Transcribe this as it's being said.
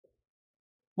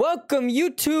Welcome,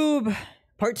 YouTube!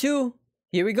 Part 2.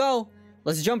 Here we go.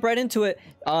 Let's jump right into it.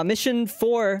 Mission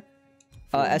 4.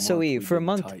 SOE for a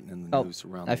month. Oh,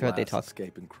 I forgot they talk.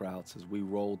 Escaping crowds as we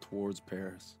roll towards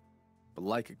Paris. But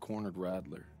like a cornered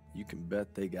rattler, you can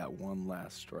bet they got one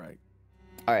last strike.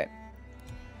 Alright.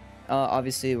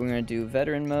 Obviously, we're gonna do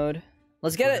veteran mode.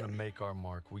 Let's get it! We're gonna make our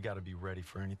mark. We gotta be ready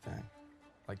for anything.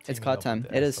 Like it's caught time.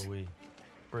 It is.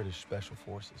 British Special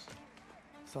Forces.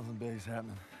 Something big's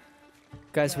happening.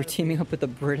 Guys, we're teaming up with the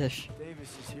British.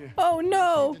 Davis is here. Oh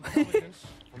no! Intelligence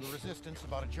from the resistance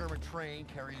about a German train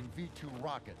carrying V2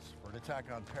 rockets for an attack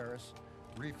on Paris,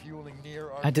 refueling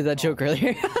near our... I did that joke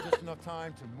earlier. Just enough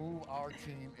time to move our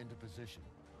team into position.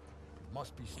 It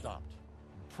must be stopped.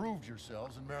 You proved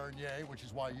yourselves in Marigny, which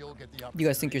is why you'll get the opportunity. You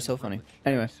guys think you're so funny.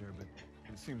 Anyway. Sir, but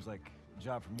it seems like a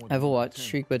job for more I have a watch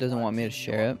streak, but it doesn't want me to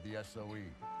share it.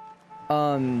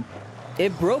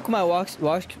 It broke my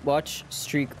watch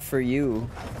streak for you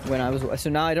when I was... So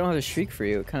now I don't have a streak for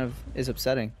you. It kind of is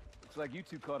upsetting. Looks like you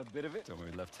two caught a bit of it. Don't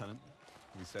worry, Lieutenant.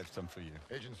 We saved some for you.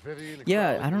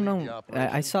 Yeah, I don't know.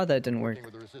 I saw that didn't work.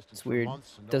 It's weird.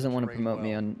 Doesn't want to promote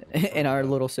me on in our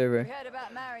little server. We heard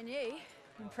about Marigny.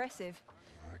 Impressive.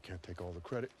 I can't take all the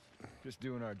credit. Just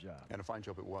doing our job. And a fine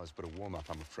job it was, but a warm-up,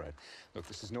 I'm afraid. Look,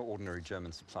 this is no ordinary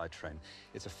German supply train.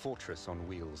 It's a fortress on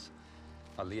wheels.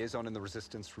 Our liaison in the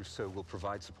resistance, Rousseau, will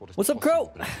provide support. What's up,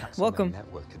 Crow? Welcome.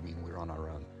 Network could mean we're on our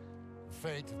own.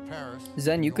 Fate of Paris.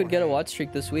 Zen, you could get a watch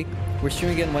streak this week. We're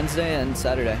streaming again Wednesday and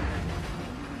Saturday.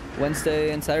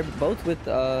 Wednesday and Saturday, both with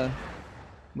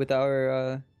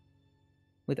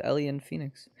Ellie and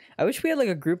Phoenix. I wish we had like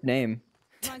a group name.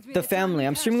 The family.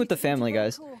 I'm streaming with the family,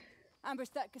 guys.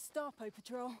 Ambushed that Gestapo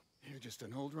patrol. You're just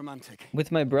an old romantic. With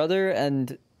my brother,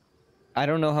 and I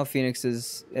don't know how Phoenix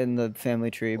is in the family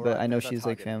tree, but I know she's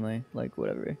like family, like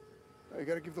whatever. You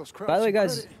gotta give those By the way,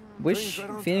 guys, wish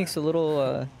Phoenix a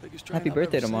little happy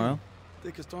birthday tomorrow.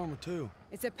 Thickest armor too.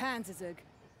 It's a Panzerzug.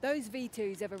 Those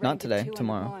V2s ever Not today, 200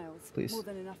 tomorrow, miles, please. More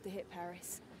than enough to hit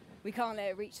Paris. We can't let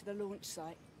it reach the launch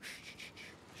site.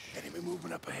 Enemy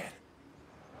movement up ahead.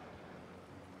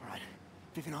 All right,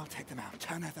 Vivian, I'll take them out.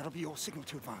 Turner, that'll be your signal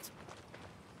to advance.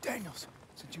 Daniels,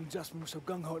 since you and Zussman were so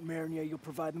gung-ho at Marigny, you'll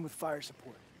provide them with fire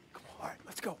support. Come on, all right,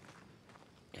 let's go.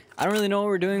 I don't really know what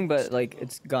we're doing, but like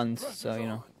it's guns, so you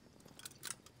know.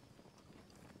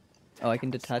 Oh, I can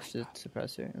detach the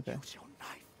suppressor. Okay. Use your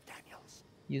knife, Daniels.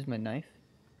 Use my knife.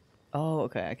 Oh,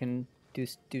 okay. I can do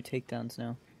takedowns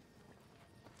now.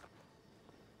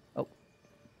 Oh.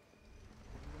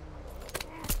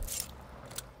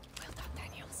 Well done,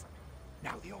 Daniels.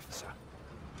 Now the officer.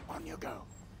 On you go.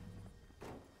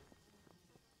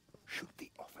 Shoot the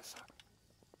officer.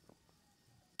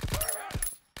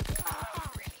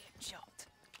 Brilliant shot.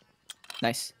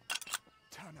 Nice.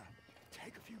 Turner,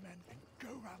 take a few men and go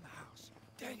around the house.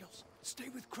 Daniels, stay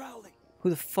with Crowley. Who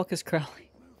the fuck is Crowley?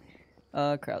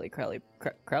 Crowley?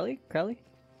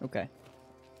 Okay.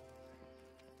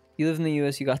 You live in the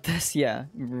US, you got this? Yeah,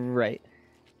 right.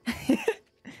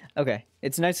 Okay.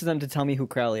 It's nice of them to tell me who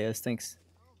Crowley is. Thanks.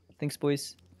 Thanks,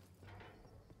 boys.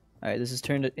 Alright, this has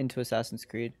turned into Assassin's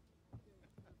Creed.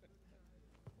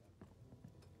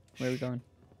 Where are we going?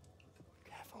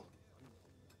 Careful.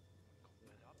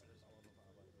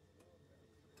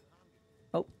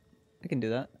 Oh, I can do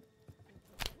that.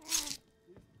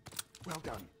 Well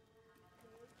done.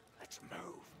 Let's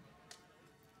move.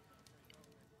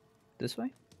 This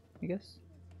way, I guess.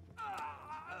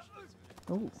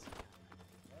 Oh.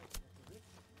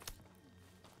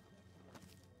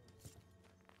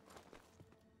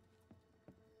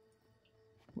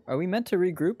 Are we meant to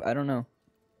regroup? I don't know.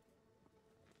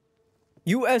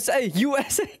 USA!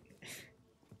 USA!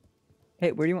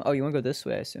 Hey, where do you want? Oh, you want to go this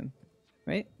way, I assume.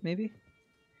 Right? Maybe?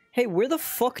 Hey, where the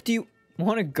fuck do you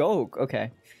want to go?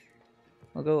 Okay.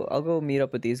 I'll go meet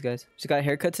up with these guys. Just got a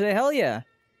haircut today? Hell yeah!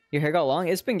 Your hair got long?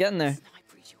 It's been getting there.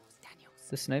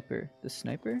 The sniper. The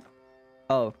sniper?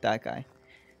 Oh, that guy.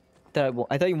 I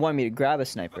thought you wanted me to grab a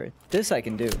sniper. This I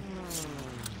can do.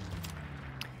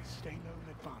 Stay low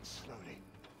and advance slowly.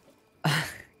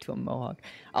 To a mohawk.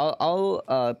 I'll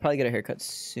probably get a haircut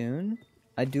soon.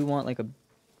 I do want like a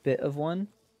bit of one.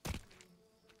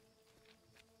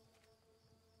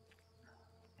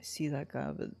 I see that guy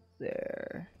over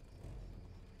there.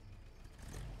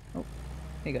 Oh,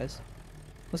 hey guys.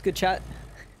 What's good, chat?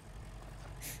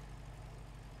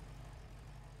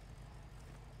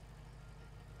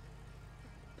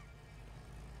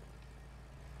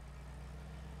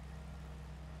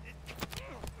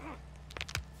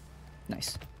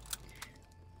 Nice.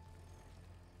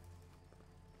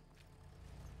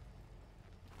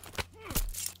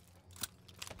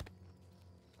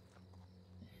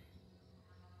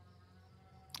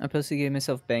 I posted gave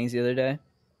myself bangs the other day.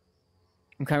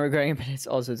 I'm kind of regretting it, but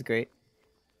it's great.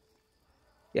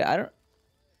 Yeah,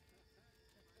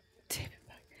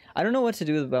 I don't know what to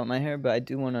do about my hair, but I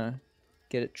do want to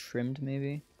get it trimmed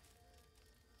maybe.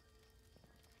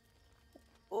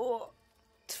 Oh,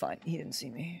 it's fine. He didn't see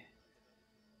me.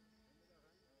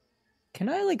 Can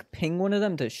I like ping one of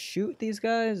them to shoot these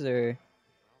guys or?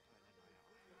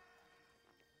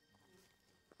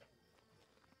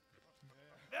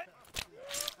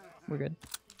 We're good.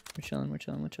 We're chilling, we're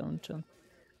chilling, we're chilling, we're chilling.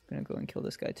 I'm gonna go and kill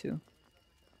this guy too.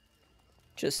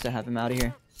 Just to have him out of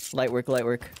here. Light work, light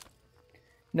work.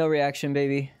 No reaction,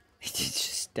 baby. He's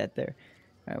just dead there.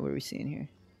 Alright, what are we seeing here?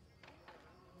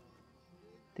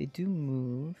 They do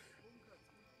move.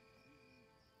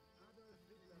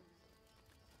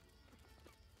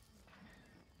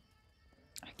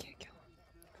 I can't kill him.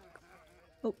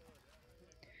 Oh.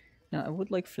 Now, I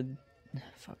would like for...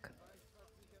 Fuck.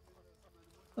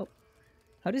 Oh.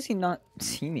 How does he not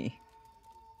see me?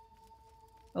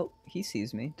 Oh, he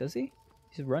sees me. Does he?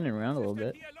 He's running around a little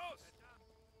bit.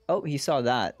 Oh, he saw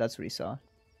that. That's what he saw.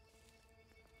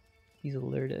 He's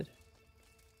alerted.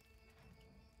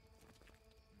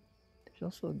 There's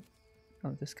also...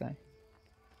 Oh, this guy.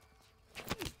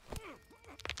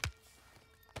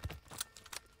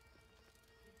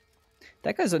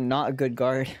 That guy's not a good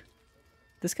guard.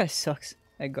 This guy sucks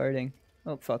at guarding.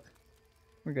 Oh, fuck.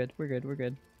 We're good, we're good, we're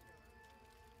good.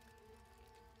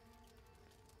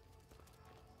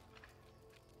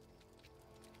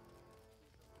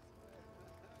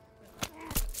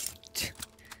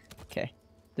 Okay.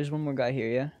 There's one more guy here,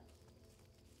 yeah?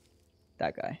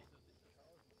 That guy.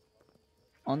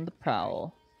 On the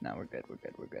prowl. Now we're good, we're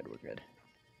good, we're good, we're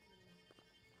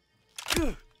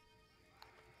good.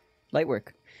 Light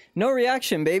work. No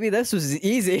reaction, baby. This was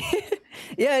easy.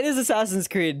 Yeah, it is Assassin's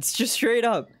Creed. It's just straight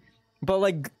up. But,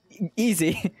 like,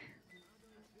 easy.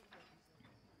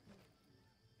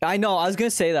 I know, I was gonna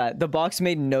say that. The box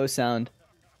made no sound.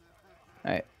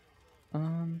 Alright.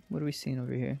 What are we seeing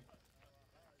over here?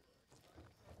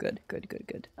 Good, good, good,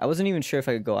 good. I wasn't even sure if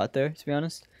I could go out there, to be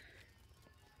honest.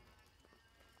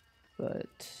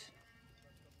 But...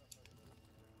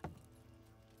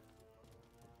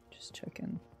 just check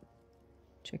in.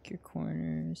 Check your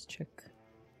corners, check...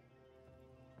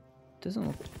 Doesn't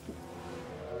look...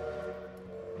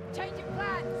 Changing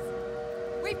plans!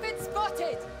 We've been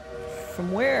spotted!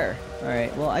 From where?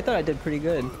 Alright, well, I thought I did pretty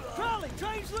good. Charlie,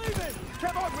 train's leaving!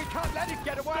 Come on, we can't let it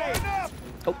get away!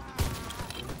 Oh.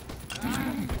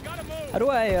 How do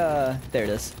I, there it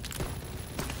is.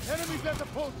 Enemies at the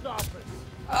post office!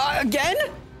 Again?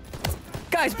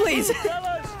 Guys, please!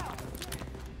 Fellas!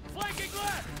 Flanking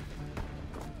left!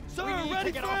 Sir,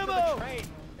 ready for ammo!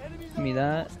 Give me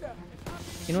that.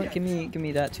 You know what? Give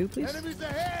me that too, please. Enemies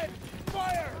ahead!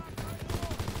 Fire!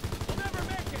 We'll never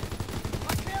make it!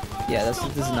 I can't Yeah, this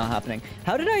is not happening.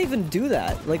 How did I even do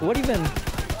that? Like, what even?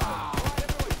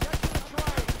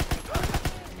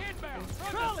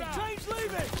 Charlie, train's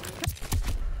leaving!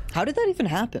 How did that even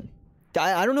happen?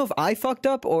 I don't know if I fucked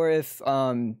up or if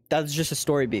that was just a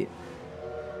story beat.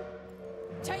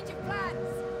 Changing plans!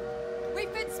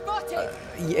 We've been spotted!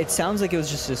 It sounds like it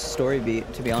was just a story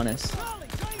beat, to be honest. Charlie,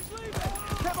 train's leaving!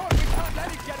 Come on, we can't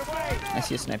let it get away! I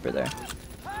see a sniper there.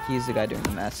 He's the guy doing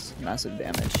the massive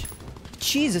damage.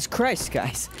 Jesus Christ,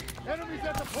 guys! Enemies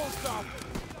at the post office!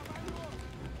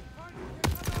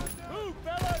 Move,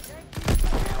 fellas!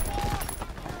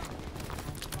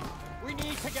 We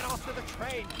need to get off to the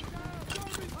train!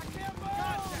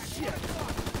 Shit!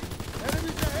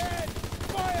 Enemies ahead!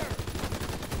 Fire!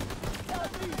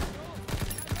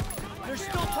 There's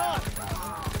still time!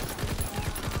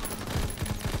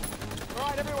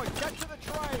 Alright, everyone, get to the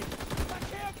train!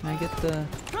 Can I get the...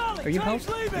 Charlie, Are you train's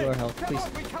health? leaving! You are health, Come please.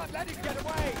 on, we can't let it get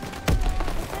away!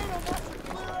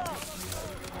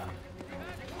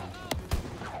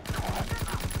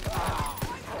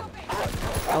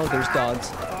 Oh, there's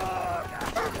dogs.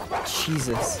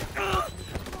 Jesus.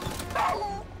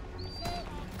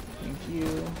 Thank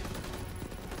you.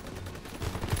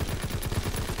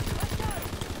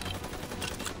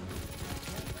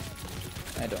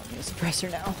 I don't need a suppressor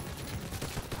now.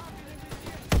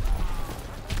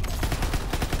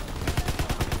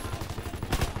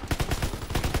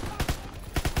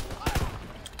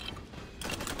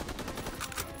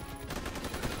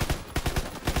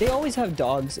 They always have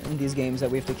dogs in these games that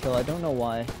we have to kill. I don't know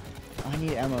why. I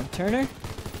need ammo. Turner?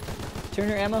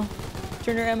 Turner ammo?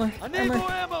 Turner ammo? I need more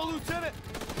ammo, Lieutenant!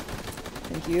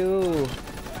 Thank you.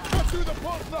 Go to the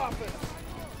post office!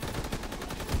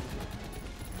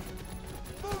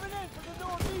 Moving in for the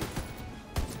northeast!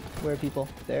 Where are people?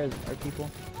 There are people.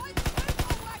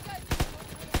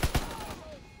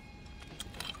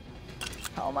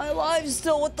 How am I alive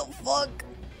still? What the fuck?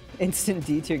 Instant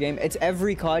D tier game. It's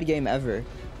every COD game ever.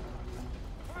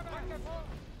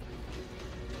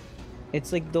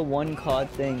 It's like the one COD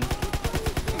thing.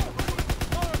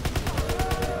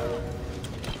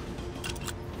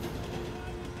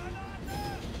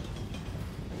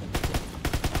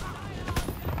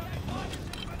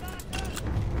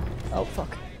 Oh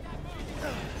fuck.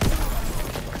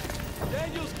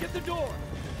 Daniels, get the door.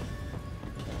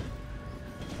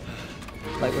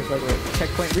 Light work, light work.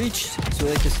 Checkpoint reached. So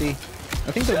we like to see.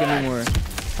 I think they'll give me more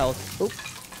health. Oh.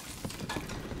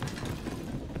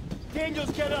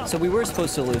 Daniels, get up. So we were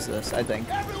supposed to lose this, I think.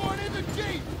 Everyone in the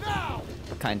jeep now.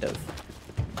 Kind of.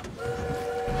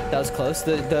 That was close.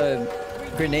 The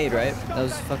grenade, right? That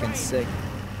was fucking sick.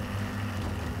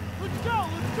 Let's go.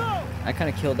 Let's go. I kind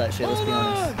of killed that shit, let's be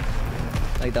honest.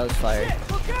 Like, that was fire.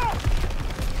 Shit, look out.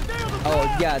 Stay on the Oh,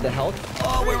 path. yeah, the health.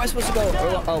 Oh, where am I supposed to go?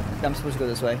 Oh, I'm supposed to go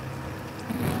this way.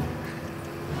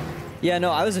 Yeah,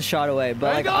 no, I was a shot away,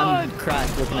 but like, I'm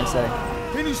cracked, what can I say?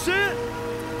 Can you see it?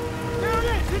 There it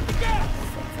is. Hit the gas.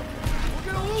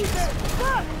 We're gonna lose it.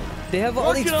 Look. They have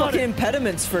all these fucking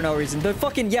impediments for no reason. They're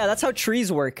fucking, yeah, that's how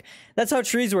trees work. That's how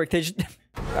trees work. They just...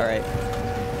 Alright.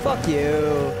 Fuck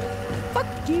you.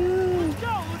 Fuck you. Let's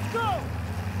go. Let's go.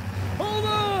 Hold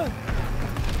on.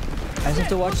 I just have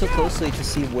to watch so closely to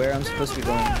see where I'm supposed to be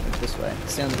going. Like this way.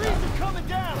 Stay on the Trees are path. coming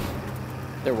down.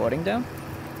 They're warding down?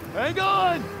 Hang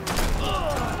on.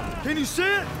 Can you see it?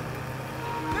 There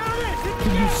it is. Hit the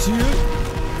Can you gas. see it?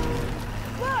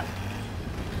 Look.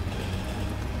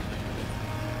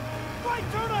 Right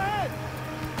turn ahead.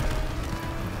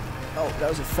 Oh, that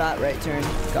was a fat right turn.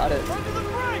 Got it. Under the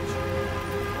bridge.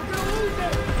 We're gonna lose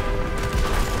it.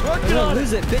 We didn't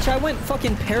lose it, bitch. I went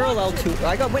fucking parallel to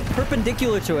it. Went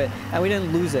perpendicular to it, and we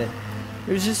didn't lose it.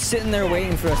 It was just sitting there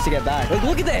waiting for us to get back. Like,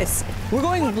 look at this. We're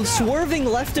going swerving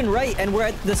left and right, and we're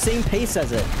at the same pace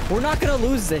as it. We're not gonna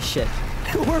lose this shit.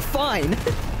 We're fine.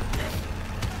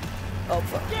 Oh,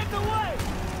 fuck. Get in the way.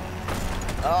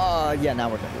 Yeah, now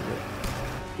we're gonna lose it.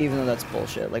 Even though that's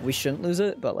bullshit. Like, we shouldn't lose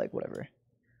it, but, like, whatever.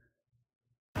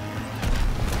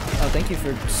 Oh, thank you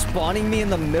for spawning me in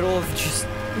the middle of just...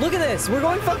 Look at this! We're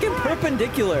going fucking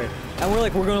perpendicular! And we're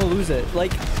like, we're gonna lose it.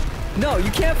 Like, no,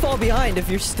 you can't fall behind if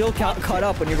you're still caught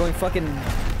up when you're going fucking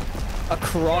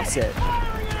across it.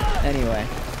 Anyway.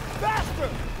 Faster.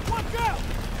 Watch out.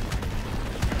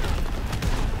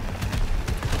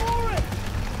 For it.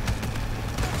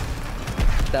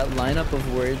 That lineup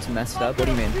of words messed up. What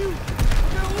do you mean? We're gonna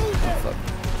lose Oh, it. fuck.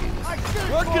 Jesus. I should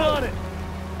have Working on it.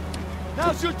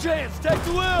 Now's your chance. Take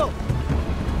the wheel.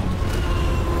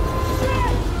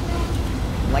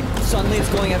 Like, suddenly it's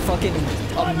going at fucking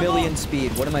a million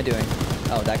speed. What am I doing?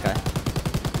 Oh, that guy.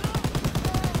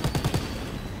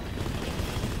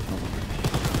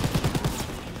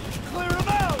 Clear him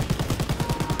out.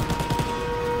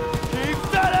 Keep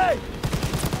steady.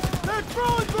 They're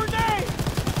throwing grenades.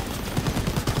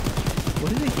 What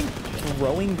do they think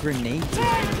throwing grenades is?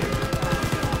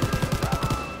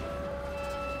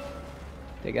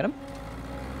 They get him?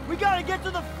 We gotta get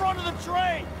to the front of the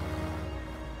train.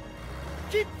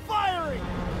 Keep firing.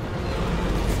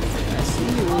 I see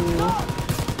you.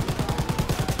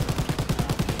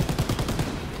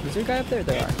 Is there a guy up there?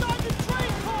 There are. Inside the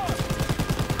train car.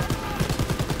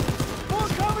 More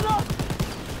coming up.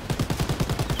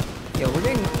 Yo, we're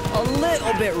getting a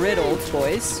little bit riddled,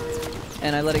 boys.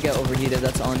 And I let it get overheated.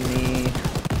 That's on me.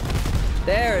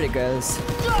 There it goes.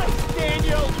 Nice,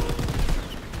 Daniel.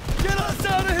 Get us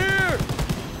out of here.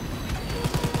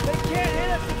 They can't hit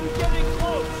us if we get in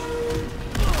close.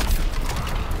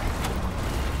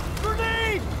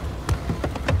 Grenade.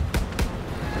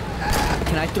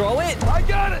 Can I throw it? I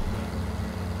got it.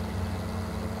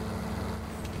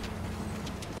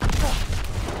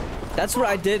 That's what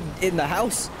I did in the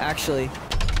house, actually.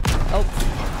 Oh.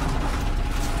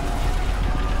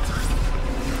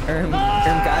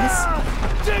 Guys?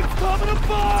 Thing's coming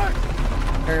apart!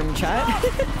 Chat?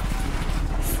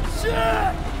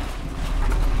 Shit!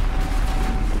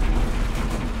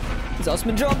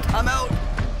 Zussman jumped. I'm out.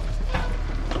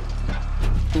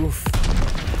 Oof.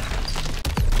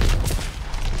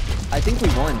 I think we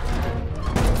won.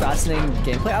 Fascinating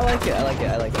gameplay. I like it. I like it.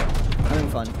 I like it. I'm having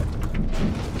fun.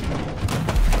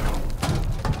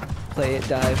 Play it,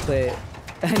 dive, play it.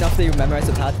 Enough that you memorize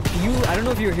the path. I don't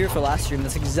know if you were here for last stream.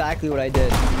 That's exactly what I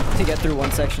did to get through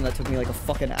one section that took me like a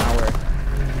fucking hour.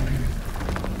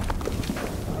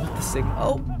 What the signal?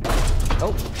 Oh.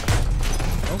 Oh.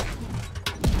 Oh.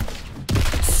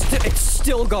 It's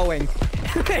still going.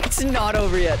 It's not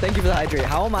over yet. Thank you for the hydrate.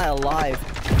 How am I alive?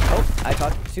 Oh, I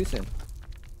talked too soon.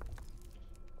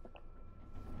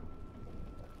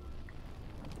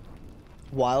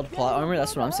 Wild plot armor?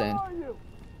 That's what I'm saying. What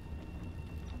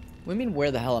do you mean,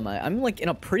 where the hell am I? I'm like in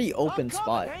a pretty open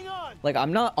spot. Like,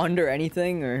 I'm not under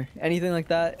anything or anything like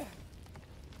that.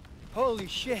 Holy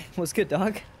shit. What's good,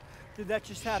 dog? Did that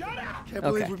just happen? Can't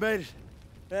believe Okay. we made it.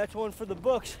 That's one for the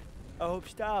books. I hope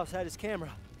Styles had his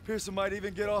camera. Pearson might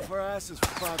even get off our asses for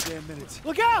 5 damn minutes.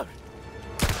 Look out!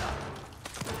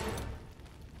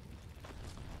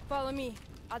 Follow me.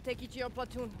 I'll take you to your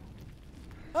platoon.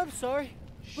 I'm sorry.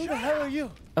 Who the hell are you?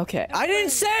 Okay, I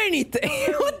didn't say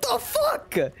anything. What the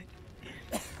fuck?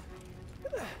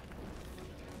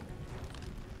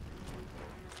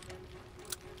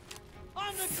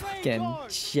 I'm the train Fucking guard.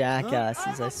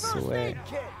 jackasses, I'm I a first swear. aid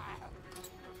kit.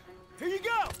 Here you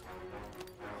go.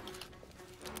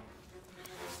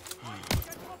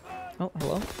 Oh,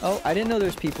 hello? Oh, I didn't know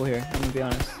there's people here, I'm gonna be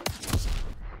honest.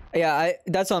 Yeah,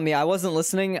 that's on me. I wasn't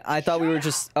listening. I thought we were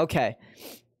just... Okay.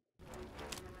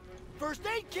 First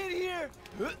aid kit here.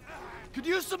 Could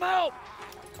use some help.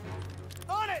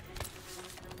 On it.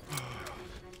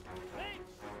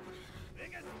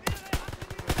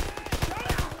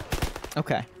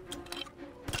 Okay.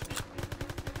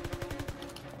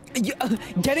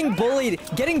 Getting bullied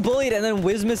and then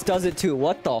Wismus does it too.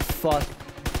 What the fuck?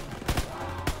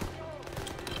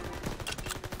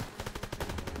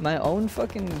 My own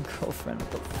fucking girlfriend,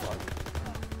 what the fuck?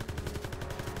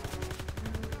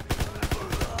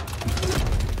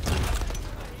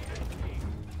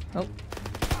 Oh.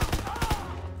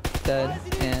 Dead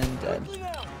and dead.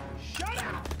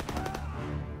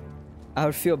 I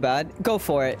would feel bad. Go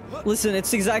for it. Listen,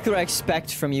 it's exactly what I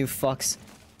expect from you fucks.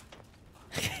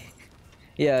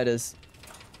 Yeah, it is.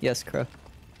 Yes, Crow.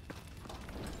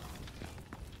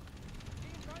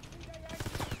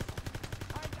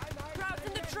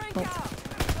 Oh.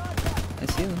 I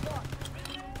see him.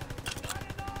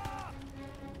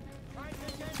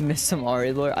 Miss some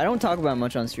Ari lore. I don't talk about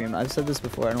much on stream. I've said this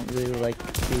before. I don't really like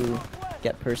to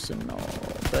get personal,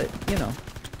 but you know.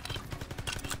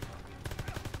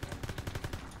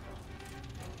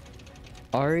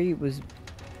 Ari was...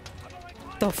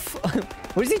 The f...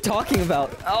 What is he talking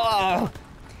about? Oh!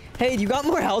 Hey, you got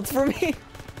more health for me?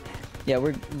 Yeah,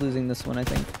 we're losing this one, I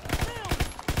think.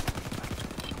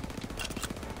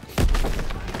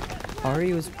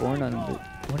 Ari was born on the...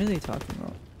 What are they talking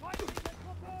about?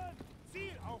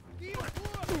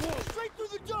 Straight through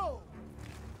the door.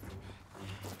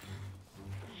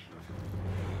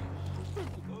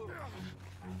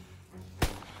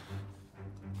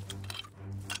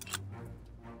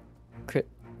 Crit.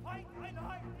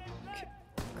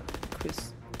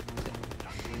 Chris.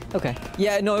 Okay.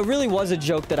 Yeah, no, it really was a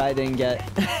joke that I didn't get.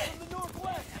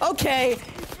 Okay.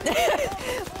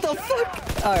 The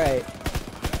fuck? Alright.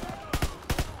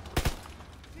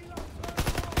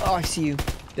 Oh, I see you,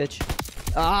 bitch.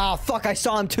 Ah, fuck, I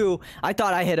saw him too. I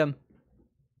thought I hit him.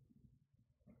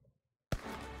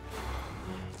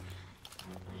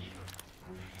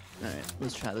 Alright,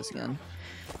 let's try this again.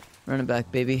 Run it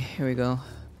back, baby. Here we go.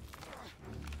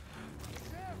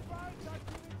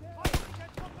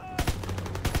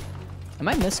 Am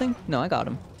I missing? No, I got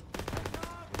him.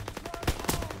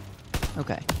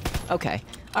 Okay. Okay.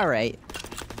 Alright.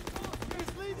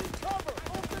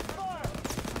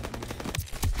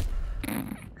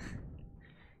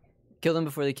 Kill them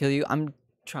before they kill you. I'm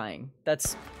trying.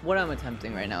 That's what I'm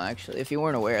attempting right now, actually. If you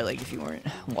weren't aware, like, if you weren't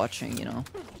watching, you know.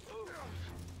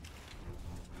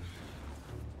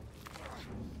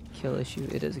 Kill issue.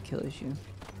 It is a kill issue.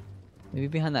 Maybe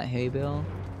behind that hay bale.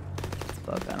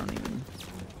 Fuck, I don't even...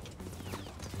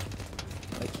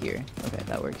 Like here. Okay,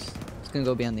 that works. It's gonna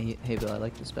go behind the hay bale. I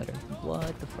like this better.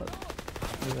 What the fuck?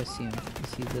 Where do I see him? I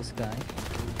see this guy.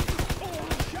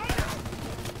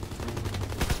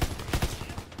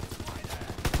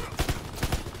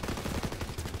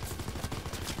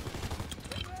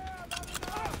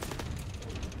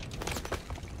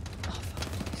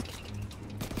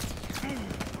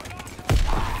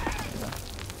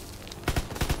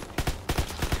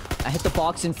 I hit the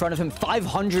box in front of him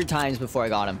 500 times before I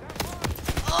got him.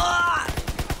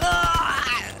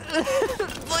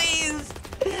 Please!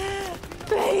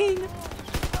 Pain!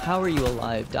 How are you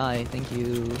alive? Die, thank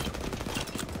you.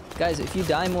 Guys, if you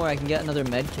die more, I can get another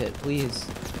med kit, please.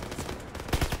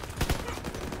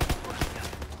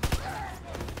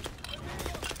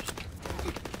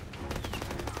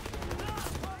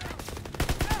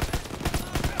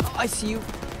 Oh, I see you.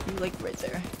 You like right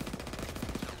there.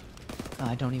 Oh,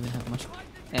 I don't even have much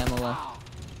ammo left.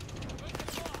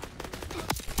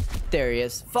 There he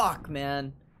is. Fuck,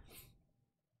 man.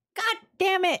 God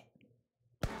damn it.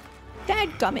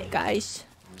 Dadgummit, guys.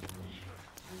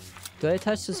 Do I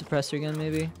attach the suppressor again,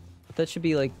 maybe? That should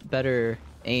be, like, better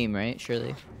aim, right?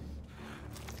 Surely.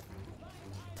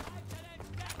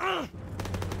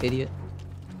 Idiot.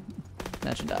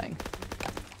 Imagine dying.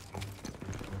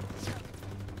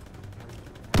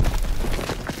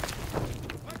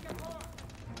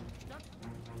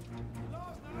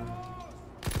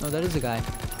 Oh, that is a guy.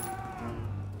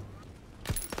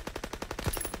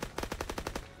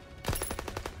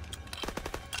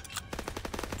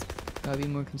 Gotta be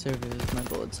more conservative with my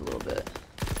bullets a little bit.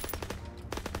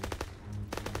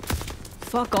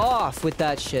 Fuck off with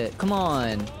that shit. Come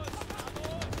on.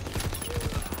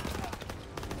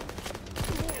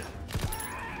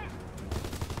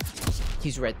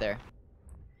 He's right there.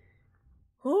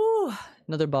 Ooh,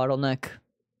 another bottleneck.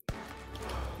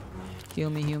 Heal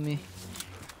me, heal me.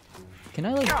 Can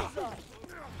I like...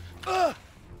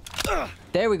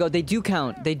 There we go. They do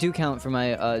count. They do count for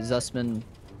my Zussman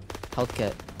health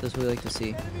kit. That's what we like to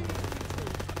see.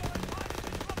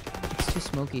 It's too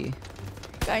smoky.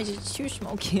 Guys, it's too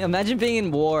smoky. Imagine being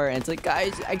in war and it's like,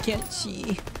 guys, I can't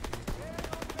see.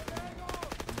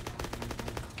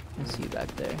 I see you back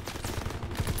there.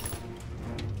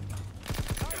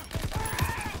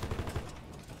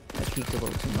 I peeked a little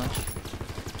too much.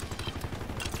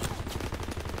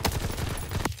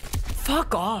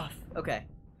 Fuck off! Okay.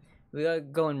 We gotta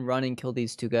go and run and kill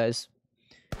these two guys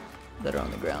that are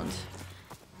on the ground.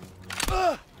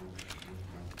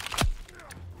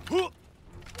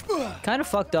 Kind of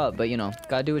fucked up, but you know,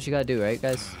 gotta do what you gotta do, right,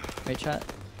 guys? Right, chat?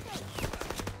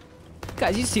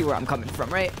 Guys, you see where I'm coming from,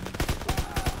 right?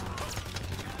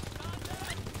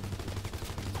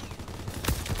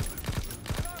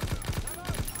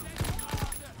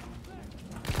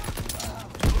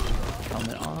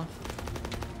 Helmet off.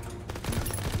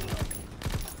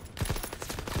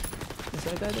 Is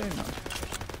that a guy there? No.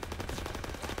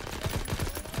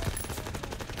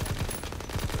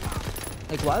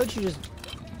 Like, why would you just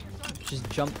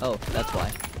jump? Oh, that's why.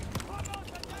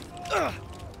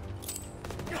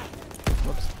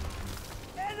 Whoops.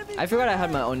 I forgot I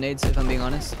had my own nades, if I'm being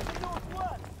honest. I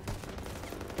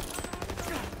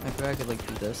forgot I could, like,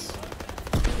 do this.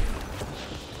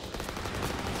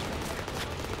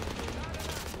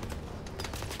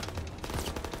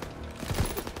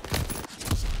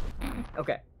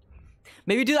 Okay.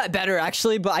 Maybe do that better,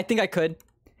 actually, but I think I could.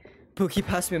 Pookie,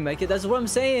 pass me a medkit. That's what I'm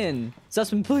saying.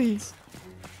 Zussman, please.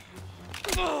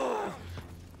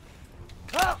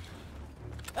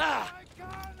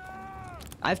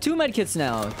 I have 2 medkits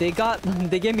now. They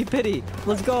gave me pity.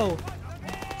 Let's go.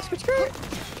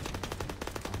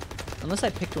 Unless I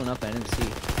picked one up, I didn't see.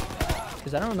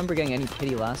 Because I don't remember getting any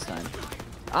pity last time.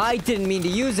 I didn't mean to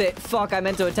use it. Fuck, I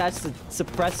meant to attach the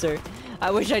suppressor. I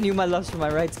wish I knew my lefts from my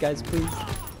rights, guys, please.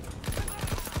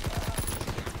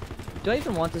 Do I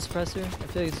even want the suppressor? I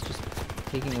feel like it's just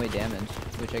taking away damage,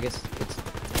 which I guess it's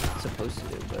supposed to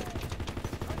do, but...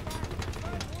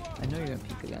 I know you're gonna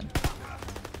peek again.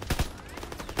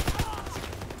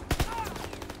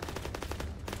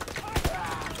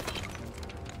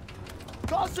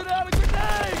 Toss it out a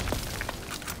grenade!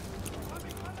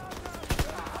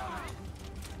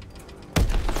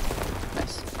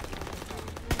 Nice.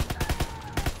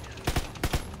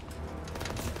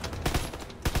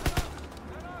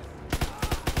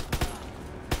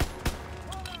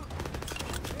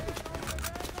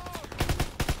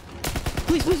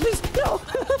 Please, please, please! No!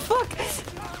 Fuck!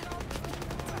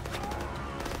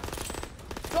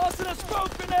 Tossing a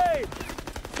smoke grenade!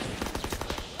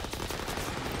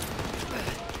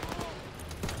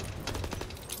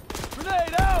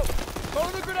 Grenade out!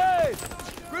 Throwing a grenade!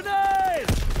 Grenade!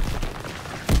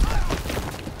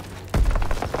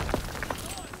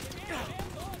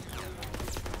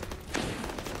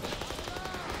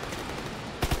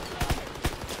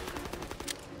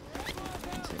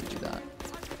 That's how you do that.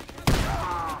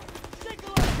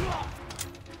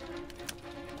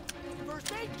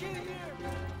 First aid kit here!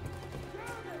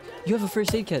 You have a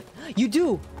first aid kit. You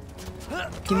do!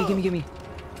 Gimme, gimme, gimme.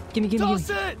 Gimme, gimme, Toss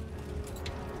gimme. it!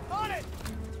 On it!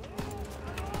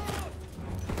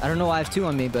 I don't know why I have 2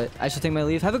 on me, but I should take my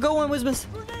leave. Have a good one, Wismas.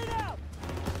 Grenade out!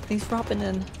 Thanks for hopping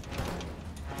in.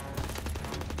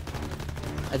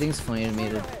 I think it's funny to me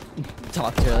to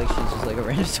talk to her like she's just like a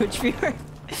random Twitch viewer.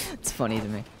 It's funny to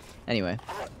me. Anyway.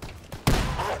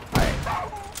 Alright.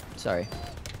 Sorry.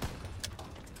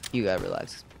 You gotta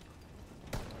relax.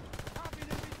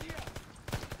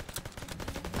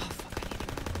 Oh, fuck, I need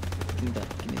it. Give me that.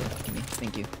 Give me that. Give me.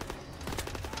 Thank you.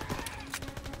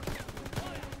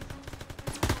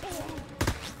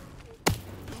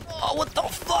 Oh, what the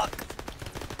fuck?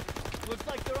 Looks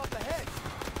like they're up ahead.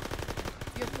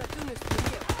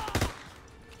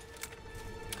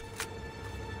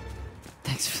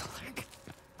 Thanks for the lurk.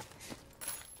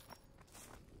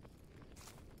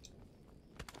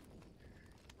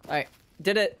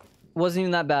 Did it. Wasn't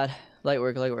even that bad. Light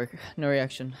work, light work. No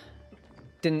reaction.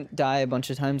 Didn't die a bunch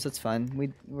of times, that's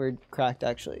fine. We're cracked,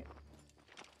 actually.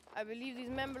 I believe these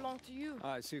men belong to you.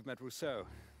 I see you've met Rousseau.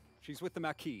 She's with the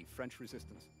Maquis, French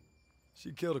resistance.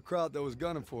 She killed a crowd that was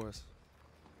gunning for us.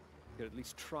 You could at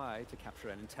least try to capture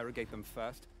and interrogate them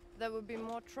first. There would be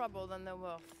more trouble than they're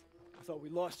worth. I thought we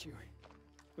lost you.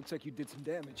 Looks like you did some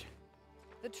damage.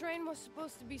 The train was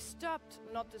supposed to be stopped,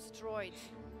 not destroyed.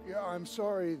 Yeah, I'm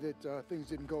sorry that things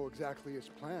didn't go exactly as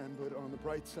planned, but on the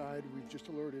bright side, we've just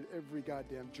alerted every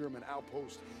goddamn German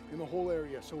outpost in the whole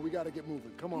area, so we gotta get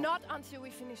moving. Come on. Not until we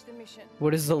finish the mission.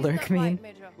 What does the Is lurk that mean? right,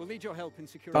 Major? We'll need your help in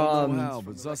securing Don't know the how, from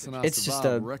but the Zus and I wreckage. It's just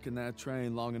survived a- wrecking that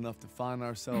train long enough to find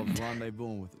ourselves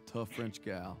rendezvousing with a tough French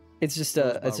gal. It's just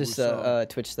Goes a by Rousseau.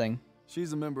 Twitch thing.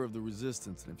 She's a member of the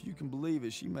resistance, and if you can believe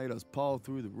it, she made us paw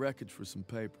through the wreckage for some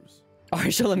papers.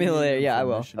 Alright, she'll let me know later. Yeah, I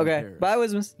will. Mission in Okay, Paris. bye,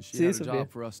 Wismus. And she See you, had a Sophia. job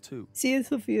for us too. See you,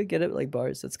 Sophia. Get it like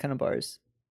bars. That's kind of bars.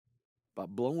 By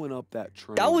blowing up that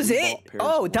train, That was we it. bought Paris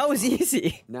Oh, more that was time.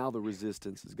 easy. Now the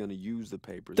resistance is going to use the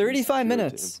papers. 35 we secured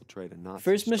minutes. To infiltrate a Nazi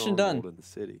First mission done. stronghold in the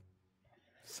city.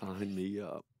 Sign me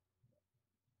up.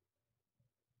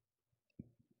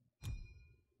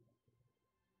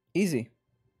 Easy.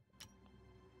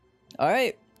 All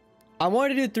right. I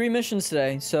wanted to do 3 missions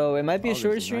today, so it might be a August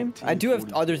shorter stream. I do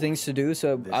have other things to do,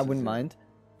 so This I is wouldn't it. mind.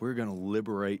 We're going to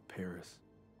liberate Paris.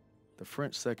 The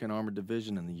French 2nd Armored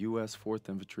Division and the U.S. 4th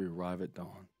Infantry arrive at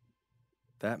dawn.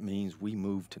 That means we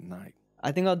move tonight.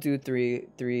 I think I'll do three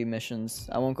missions.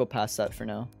 I won't go past that for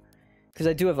now, because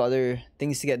I do have other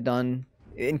things to get done,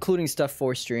 including stuff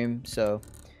for stream. So,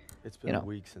 It's been a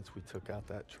week since we took out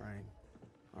that train.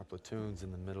 Our platoon's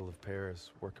in the middle of Paris,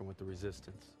 working with the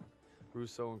resistance.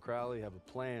 Rousseau and Crowley have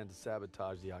a plan to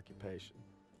sabotage the occupation,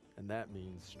 and that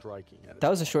means striking at it. that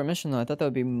was a short mission, though. I thought that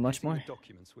would be much Using more. the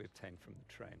documents we obtained from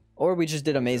the train. Or we just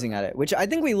did amazing at it, which I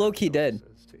think we low-key did. To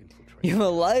infiltrate. You have a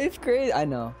life? Great. I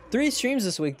know. 3 streams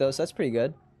this week, though, so that's pretty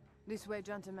good. This way,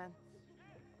 gentlemen.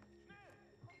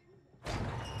 The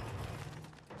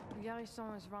garrison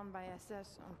is run by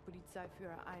SS and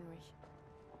Polizeiführer Heinrich.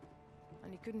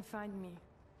 And he couldn't find me.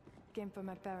 Came for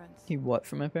my parents He what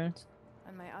for my parents?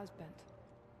 and my husband.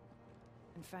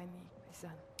 And finally, my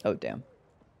son. Oh, damn.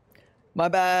 My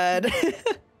bad.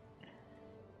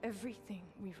 Everything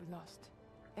we've lost,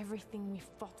 everything we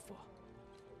fought for,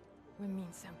 will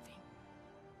mean something.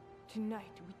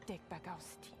 Tonight, we take back our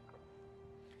city.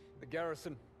 The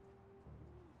garrison.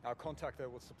 Our contact there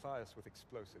will supply us with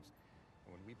explosives.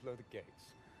 And when we blow the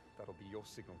gates, that'll be your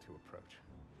signal to approach.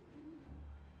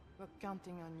 We're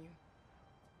counting on you.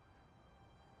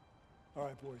 All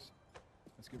right, boys.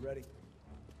 Let's get ready.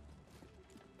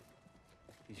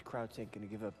 These crowds ain't gonna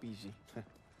give up easy.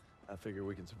 I figure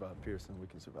we can survive Pearson, we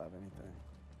can survive anything.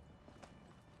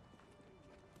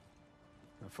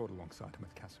 I fought alongside him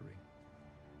at Kasserine.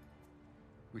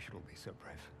 We should all be so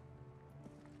brave.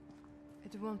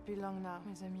 It won't be long now,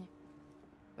 mes amis.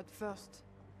 But first,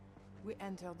 we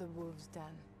enter the wolves'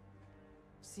 den.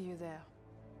 See you there.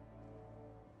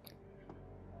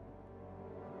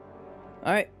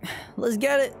 All right, let's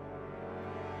get it.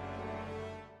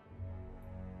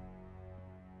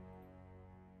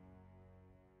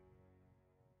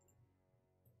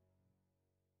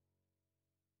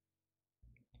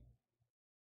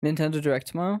 Nintendo Direct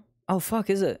tomorrow? Oh fuck,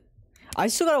 is it? I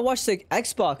still gotta watch the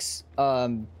Xbox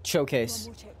showcase.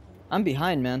 I'm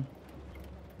behind, man.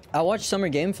 I watched Summer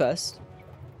Game Fest.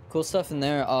 Cool stuff in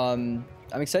there. I'm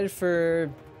excited for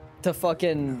the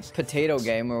fucking potato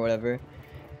game or whatever.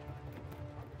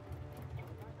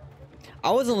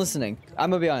 I wasn't listening. I'm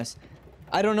gonna be honest.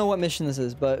 I don't know what mission this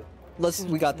is, but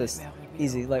we got this.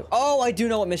 Easy. Like, oh, I do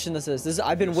know what mission this is.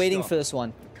 I've been waiting for this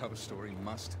one. The cover story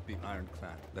must be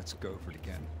ironclad. Let's go over it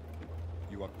again.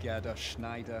 You are Gerda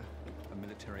Schneider, a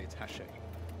military attaché.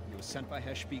 You were sent by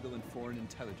Herr Spiegel and Foreign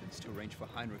Intelligence to arrange for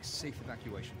Heinrich's safe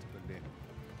evacuation to Berlin.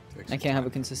 I can't have a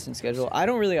consistent schedule. I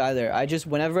don't really either. I just,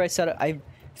 whenever I set it, I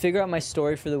figure out my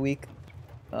story for the week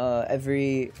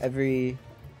every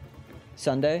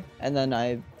Sunday, and then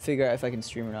I figure out if I can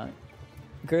stream or not.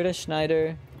 Gerda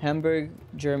Schneider, Hamburg,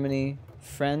 Germany.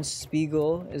 Franz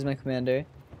Spiegel is my commander.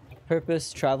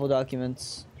 Purpose, travel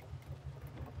documents.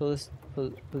 Police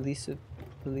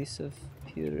of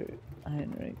Peter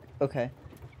Heinrich. Okay.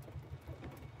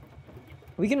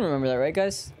 We can remember that, right,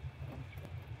 guys?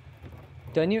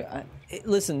 Don't you?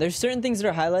 Listen, there's certain things that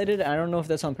are highlighted, and I don't know if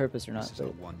that's on purpose or not. This is our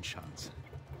one chance.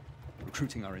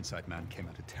 Recruiting our inside man came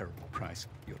at a terrible price.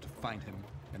 You're to find him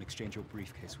and exchange your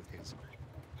briefcase with his.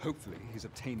 Hopefully, he's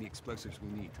obtained the explosives we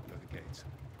need to blow the gates.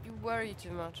 You worry too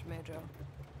much, Major.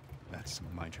 That's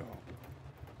my job.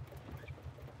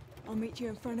 I'll meet you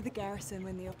in front of the garrison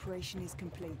when the operation is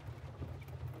complete.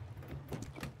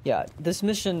 Yeah, this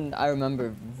mission I remember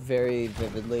very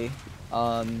vividly.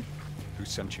 Who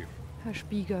sent you? Herr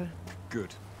Spiegel.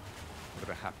 Good.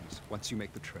 Whatever happens, once you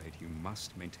make the trade, you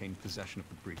must maintain possession of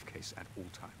the briefcase at all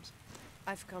times.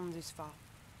 I've come this far.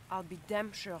 I'll be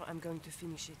damn sure I'm going to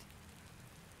finish it.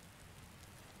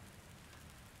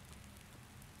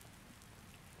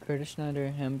 Gerda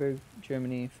Schneider, Hamburg,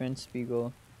 Germany, Franz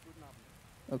Spiegel.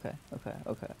 Okay.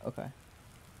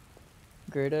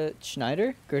 Gerda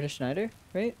Schneider? Gerda Schneider,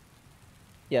 right?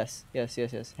 Yes.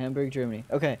 Hamburg, Germany.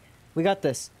 Okay, we got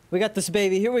this. We got this,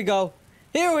 baby. Here we go.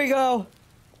 Here we go.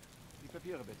 Die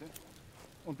Papiere bitte.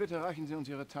 Und bitte reichen Sie uns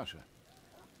Ihre Tasche.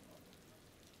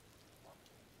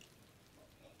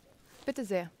 Bitte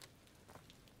sehr.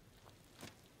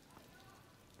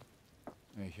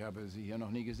 Ich habe Sie hier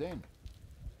noch nie gesehen.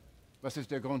 Was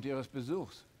ist der Grund Ihres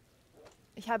Besuchs?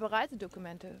 Ich habe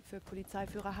Reisedokumente für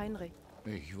Polizeiführer Heinrich.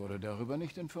 Ich wurde darüber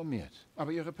nicht informiert.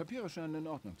 Aber Ihre Papiere scheinen in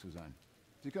Ordnung zu sein.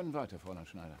 Sie können weiter, Fräulein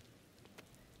Schneider.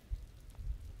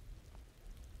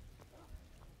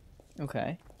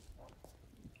 Okay.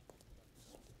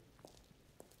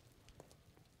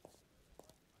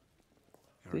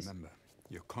 Now remember,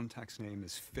 your contact's name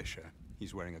is Fisher.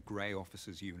 He's wearing a grey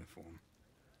officer's uniform.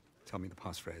 Tell me the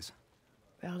passphrase.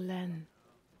 Berlin.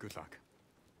 Good luck.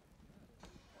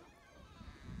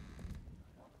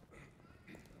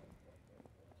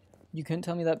 You couldn't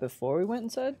tell me that before we went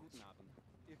inside?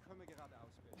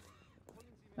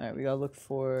 Alright, we gotta look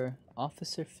for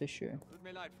Officer Fisher.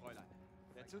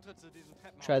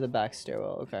 Try the back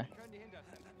stairwell, okay.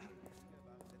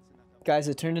 Guys,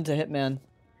 it turned into Hitman.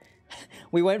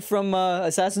 We went from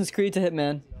Assassin's Creed to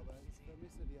Hitman.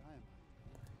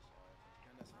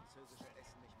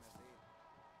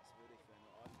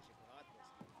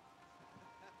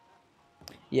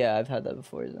 Yeah, I've had that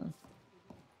before then.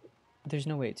 There's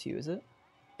no way it's you, is it?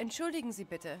 Entschuldigen Sie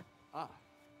bitte. Ah,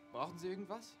 brauchen Sie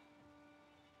irgendwas?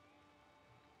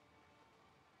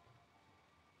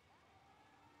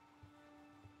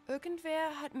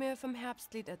 Irgendwer hat mir vom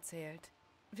Herbstlied erzählt.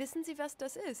 Wissen Sie, was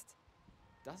das ist?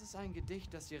 Das ist ein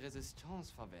Gedicht, das die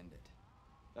Resistance verwendet.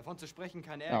 Davon zu sprechen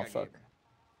kann Ärger geben.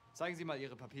 Zeigen Sie mal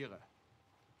Ihre Papiere.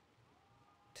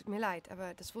 Tut mir leid,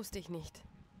 aber das wusste ich nicht.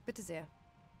 Bitte sehr.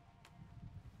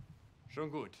 Schon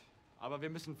gut, aber wir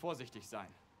müssen vorsichtig sein.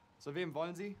 Zu wem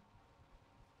wollen Sie?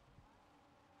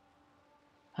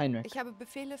 Heinrich. Ich habe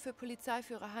Befehle für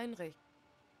Polizeiführer Heinrich.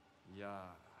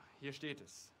 Ja, hier steht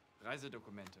es.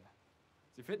 Reisedokumente.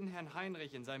 Sie finden Herrn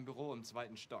Heinrich in seinem Büro im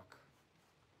 2. Stock.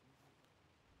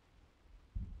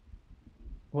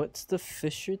 What's the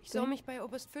Fisher thing? Ich soll mich bei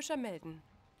Oberst Fischer melden.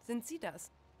 Sind Sie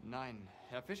das? Nein,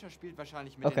 Herr Fischer spielt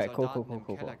wahrscheinlich mit den Soldaten im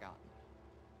Kellergarten.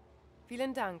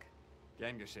 Vielen Dank.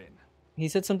 Gern geschehen. He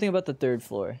said something about the 3rd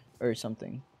floor or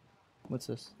something. What's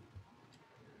this?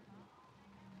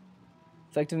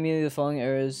 Effective immediately, the following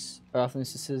areas are often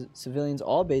to civilians.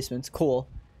 All basements. Cool.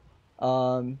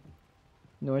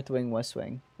 North wing, west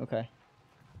wing. Okay.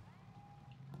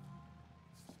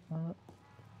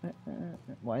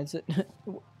 Why is it?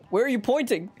 Where are you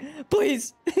pointing?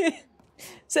 Please!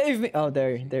 Save me! Oh,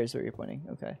 there's where you're pointing.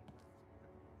 Okay.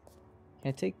 Can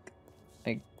I take...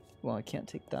 Well, I can't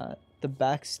take that. The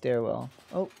back stairwell.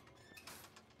 Oh.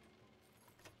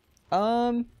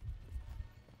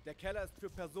 Der Keller ist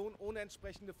für Personen ohne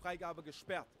entsprechende Freigabe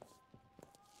gesperrt.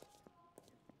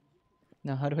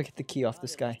 Now, how do I get the key off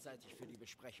this guy?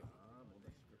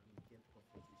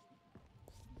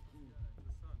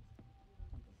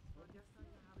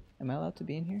 Am I allowed to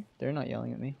be in here? They're not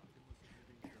yelling at me.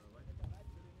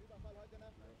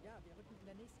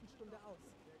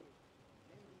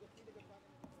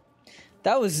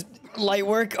 That was light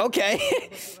work. Okay.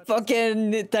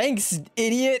 Fucking thanks,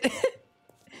 idiot.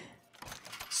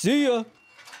 See ya.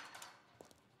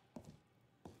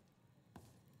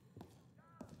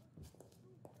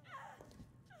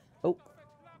 Oh.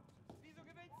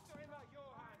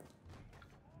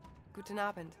 Guten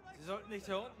Abend. Sie sollten nicht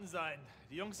hier unten sein.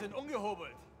 Die Jungs sind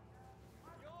ungehobelt.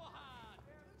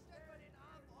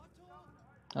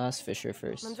 Ask Fisher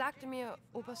first. Man sagte mir,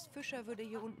 Oberst Fischer würde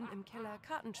hier unten im Keller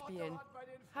Karten spielen.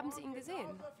 Haben Sie ihn gesehen?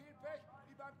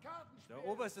 Der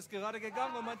Oberst ist gerade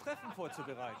gegangen, um ein Treffen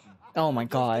vorzubereiten. Oh my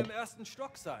God. Im 1.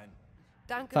 Stock sein.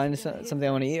 Danke. Find something I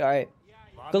want to eat. All right.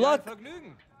 Good luck.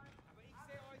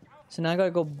 So now I gotta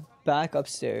go back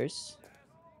upstairs.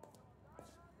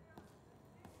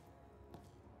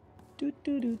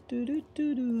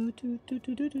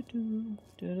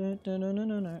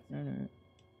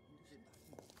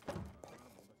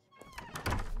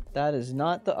 That is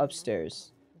not the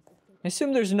upstairs. I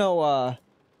assume there's no,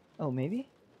 oh, maybe?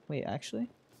 Wait, actually?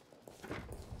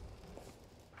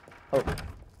 Oh.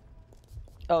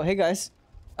 Oh, hey guys.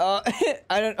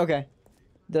 I don't. Okay.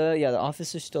 The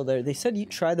officer's still there. They said you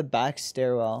try the back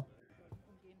stairwell.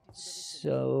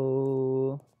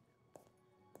 So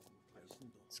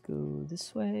let's go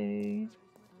this way.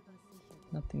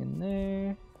 Nothing in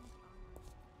there.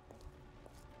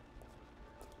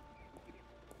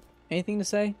 Anything to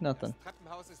say? Nothing. Das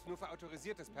Treppenhaus ist nur für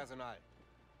autorisiertes Personal.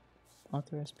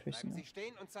 Authorized Bleiben personnel. Sie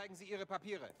stehen und zeigen Sie Ihre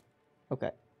Papiere.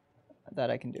 Okay. That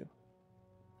I can do.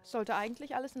 Sollte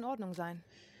eigentlich alles in Ordnung sein.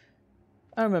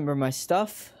 I remember my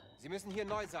stuff. Sie müssen hier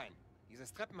neu sein.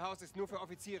 Dieses Treppenhaus ist nur für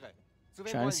Offiziere. Zu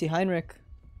wem Trying to wollen see Sie? Heinrich.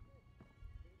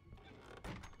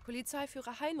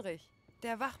 Polizeiführer Heinrich.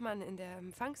 Der Wachmann in der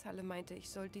Empfangshalle meinte, ich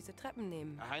soll diese Treppen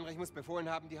nehmen. Herr Heinrich muss befohlen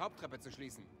haben, die Haupttreppe zu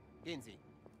schließen. Gehen Sie.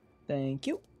 Thank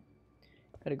you.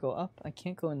 Gotta go up. I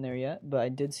can't go in there yet, but I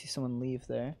did see someone leave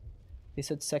there. They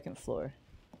said second floor.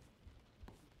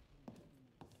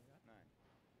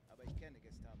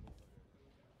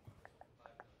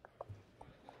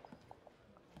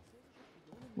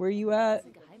 Where are you at,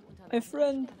 my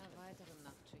friend?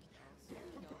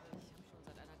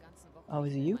 Oh,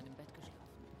 is it you?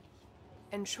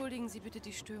 Entschuldigen Sie bitte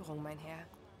die Störung, mein Herr.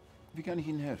 Wie kann ich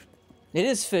Ihnen helfen? It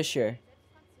is Fisher.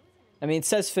 I mean, it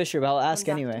says Fisher, but I'll ask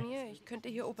Man anyway. sagte mir, ich könnte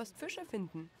hier Oberst Fischer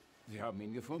finden. Sie haben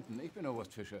ihn gefunden. Ich bin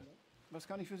Oberst Fischer. Was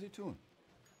kann ich für Sie tun?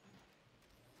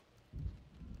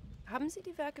 Haben Sie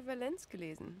die Werke Valenz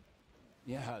gelesen?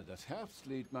 Ja, das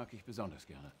Herbstlied mag ich besonders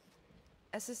gerne.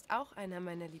 Es ist auch einer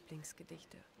meiner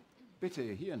Lieblingsgedichte. Bitte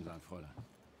hier entlang, Fräulein.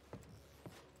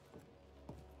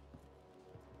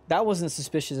 That wasn't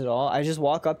suspicious at all. I just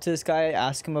walk up to this guy,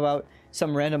 ask him about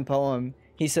some random poem.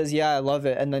 He says, yeah, I love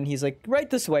it. And then he's like, right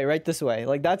this way, right this way.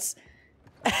 Like, that's...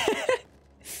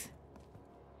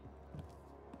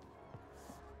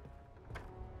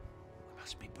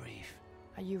 Must be brief.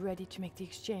 Are you ready to make the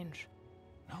exchange?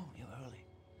 No, you're early.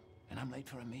 And I'm late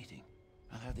for a meeting.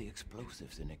 I'll have the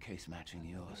explosives in a case matching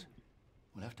yours.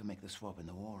 We'll have to make the swap in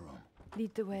the war room.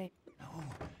 Lead the way. No,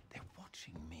 they're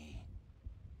watching me.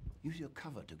 Use your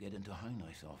cover to get into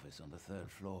Heinrich's office on the 3rd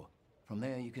floor. From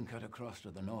there, you can cut across to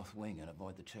the north wing and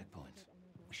avoid the checkpoints.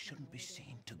 We shouldn't be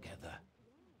seen together.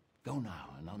 Go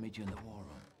now, and I'll meet you in the war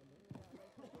room.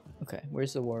 Okay,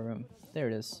 where's the war room? There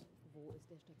it is.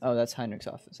 Oh, that's Heinrich's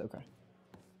office. Okay.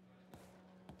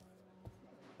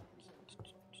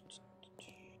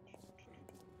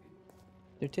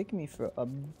 They're taking me for a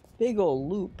big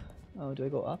old loop. Oh, do I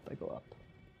go up? I go up.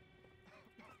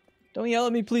 Don't yell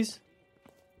at me, please.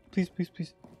 Please, please,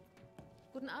 please.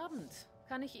 Guten Abend.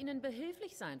 Kann ich Ihnen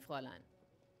behilflich sein, Fräulein?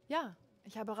 Ja,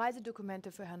 ich habe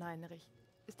Reisedokumente für Herrn Heinrich.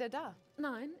 Ist er da?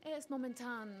 Nein, er ist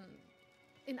momentan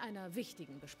in einer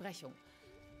wichtigen Besprechung.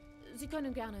 Sie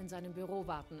können gerne in seinem Büro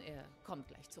warten, er kommt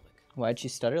gleich zurück. Why'd she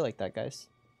stutter like that, guys?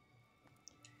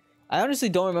 I honestly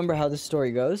don't remember how this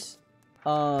story goes.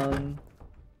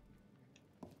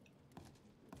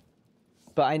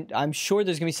 But I'm sure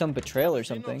there's gonna be some betrayal or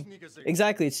something.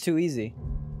 Exactly, it's too easy.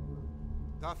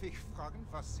 Darf ich fragen,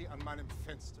 was Sie an meinem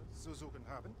Fenster zu suchen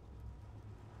haben?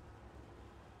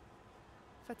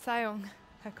 Verzeihung,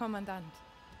 Herr Kommandant.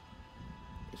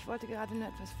 Ich wollte gerade nur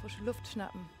etwas frische Luft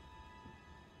schnappen.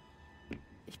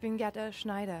 Ich bin Gerda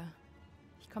Schneider.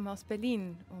 Ich komme aus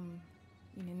Berlin, um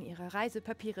Ihnen Ihre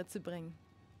Reisepapiere zu bringen.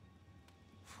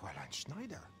 Fräulein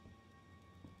Schneider.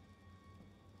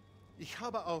 Ich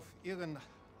habe auf Ihren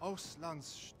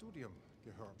Auslandsstudium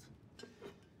gehört.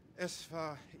 Es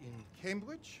war in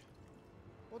Cambridge,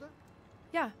 oder?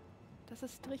 Ja, das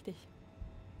ist richtig.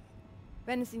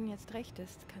 Wenn es Ihnen jetzt recht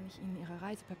ist, kann ich Ihnen Ihre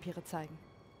Reisepapiere zeigen.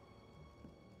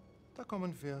 Da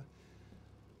kommen wir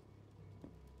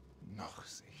noch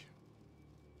sicher.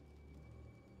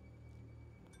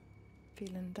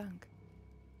 Vielen Dank.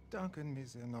 Danken mir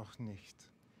sehr noch nicht.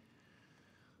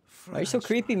 Why are you so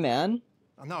creepy, man?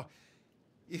 Now,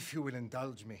 if you will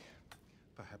indulge me,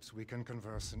 perhaps we can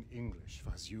converse in English,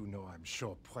 as you know I'm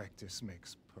sure practice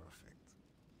makes perfect.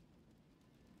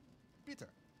 Bitte,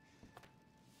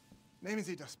 nehmen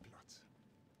Sie das Blatt.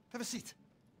 Have a seat.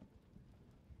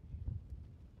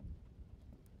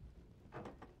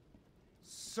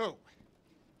 So,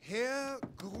 Herr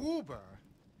Gruber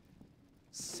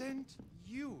sent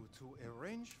you to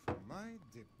arrange for my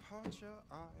departure.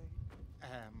 I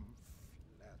am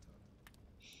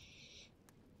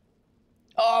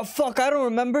Oh, fuck, I don't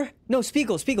remember. No,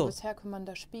 Spiegel. Das Herr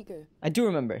Commander Spiegel. I do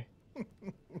remember.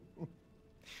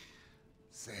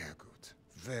 Sehr gut.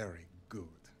 Very good.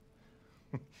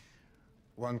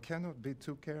 One cannot be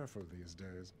too careful these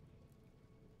days.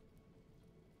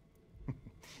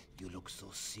 You look so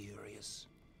serious.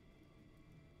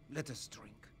 Let us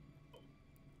drink.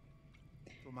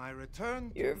 To my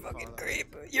return. You're a fucking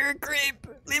creep. You're a creep.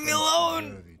 Leave me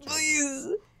alone,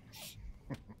 please.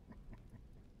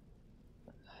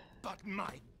 But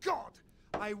my God,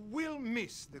 I will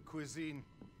miss the cuisine.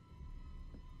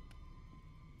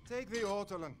 Take the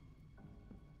ortolan.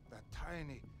 That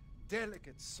tiny,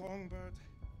 delicate songbird.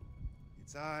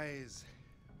 Its eyes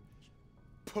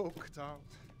poked out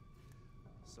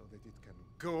so that it can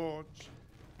gorge.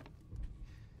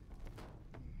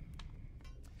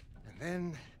 And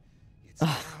then it's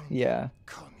yeah.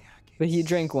 But he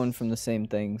drank one from the same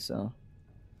thing, so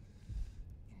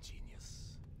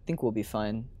ingenious. I think we'll be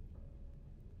fine.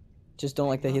 Just don't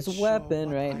like that he has a weapon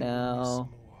right now.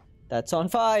 That's on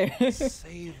fire.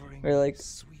 We're like,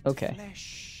 okay.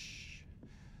 Flesh,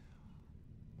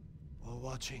 or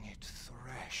watching it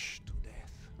thrash to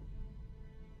death.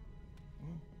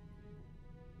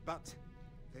 But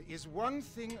there is one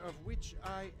thing of which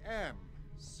I am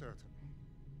certain.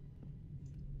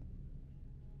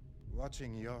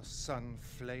 Watching your son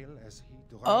flail as he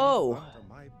drowned under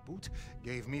my boot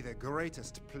gave me the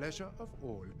greatest pleasure of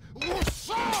all.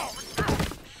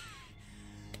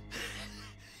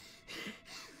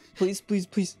 Please, please,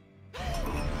 please.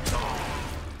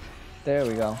 There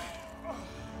we go.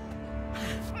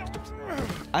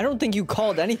 I don't think you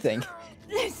called anything.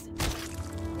 This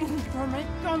is for my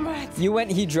comrades. You went,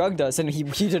 he drugged us, and he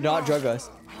did not drug us.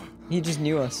 He just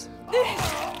knew us. This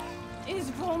is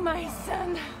for my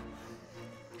son.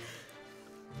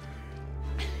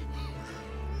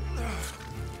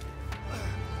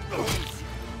 This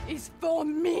is for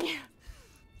me.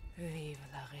 Vive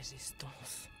la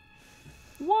résistance.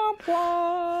 Womp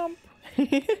womp.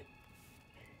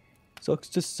 Sucks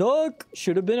to suck.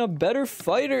 Should have been a better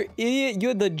fighter, idiot. You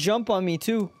had the jump on me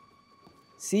too.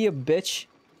 See ya, bitch.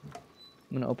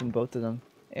 I'm gonna open both of them.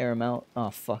 Air them out. Oh,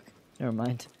 fuck. Never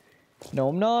mind. No,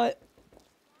 I'm not.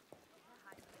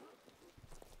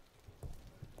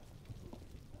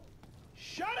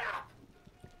 Shut up!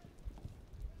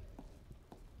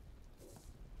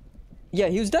 Yeah,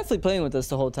 he was definitely playing with us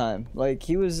the whole time. Like,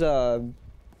 he was talking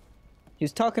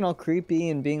all creepy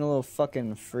and being a little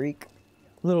fucking freak.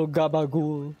 Little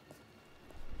gabagool.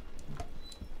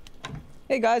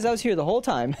 Hey guys, I was here the whole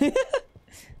time.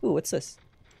 Ooh, what's this?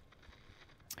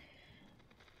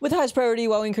 With highest priority,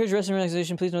 while we encourage rest and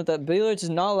relaxation, please note that billiards is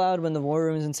not allowed when the war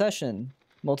room is in session.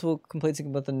 Multiple complaints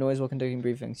about the noise while conducting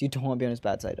briefings. You don't want to be on his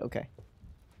bad side. Okay.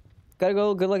 Gotta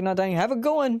go. Good luck not dying. Have a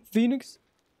good one, Phoenix.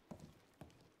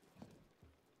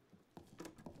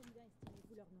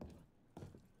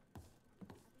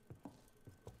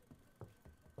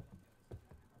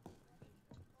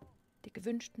 Die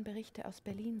gewünschten Berichte aus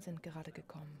Berlin sind gerade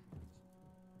gekommen.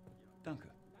 Danke.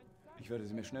 Ich werde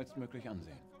sie mir schnellstmöglich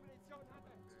ansehen.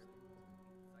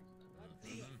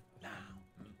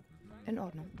 In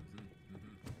Ordnung.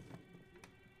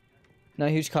 Not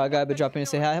a huge car guy, but dropping to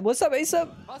say hi. What's up, Ace up?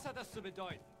 Was hat das zu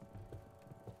bedeuten?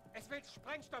 Es fällt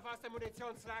Sprengstoff aus dem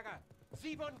Munitionslager.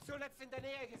 Sie wurden zuletzt in der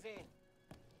Nähe gesehen.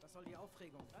 Was soll die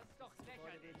Aufregung? Das ist doch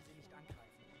lächerlich. Werden Sie nicht angreifen.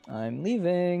 I'm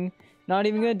leaving. Not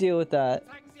even gonna deal with that.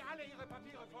 Zeigen Sie alle Ihre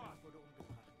Papiere vor.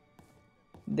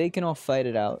 They can all fight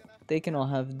it out. They can all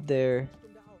have their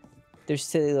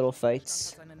silly little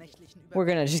fights. We're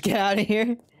gonna just get out of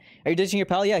here. Are you ditching your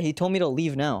pal? Yeah, he told me to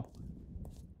leave now.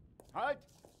 Halt!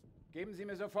 Geben Sie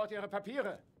mir sofort Ihre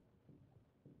Papiere.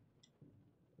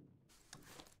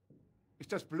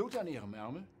 Ist das Blut an Ihrem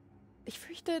Ärmel? Ich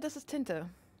fürchte, das ist Tinte.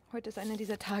 Heute ist einer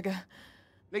dieser Tage.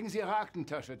 Legen Sie Ihre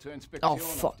Aktentasche zur Inspektion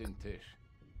auf den Tisch.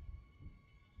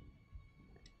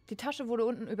 Die Tasche wurde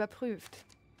unten überprüft.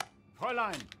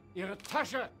 Fräulein, Ihre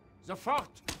Tasche! Sofort!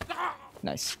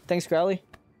 Nice. Thanks, Crowley.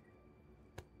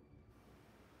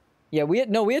 Yeah, we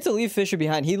had to leave Fisher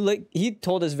behind. He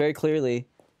told us very clearly,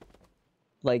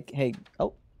 like, hey,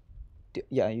 oh,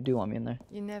 yeah, you do want me in there.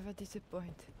 You never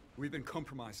disappoint. We've been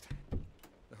compromised.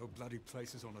 The whole bloody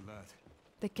place is on alert.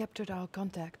 They captured our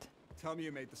contact. Tell me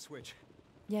you made the switch.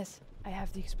 Yes, I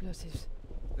have the explosives.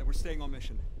 Then we're staying on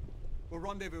mission. We'll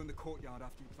rendezvous in the courtyard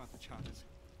after you plant the charges.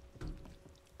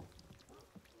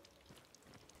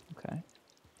 Okay.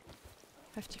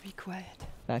 Have to be quiet.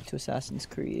 Back to Assassin's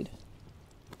Creed.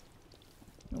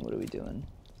 Now what are we doing?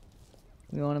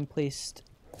 We want him placed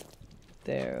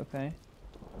there, okay?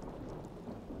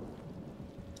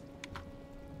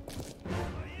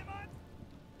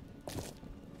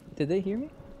 Did they hear me?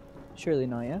 Surely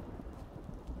not, yeah?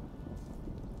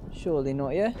 Surely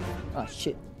not, yeah? Ah,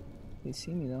 shit. They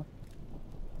see me, though.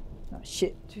 Ah,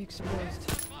 shit. Too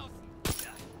exposed.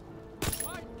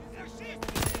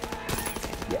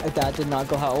 Yeah, that did not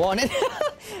go how I wanted.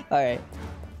 Alright.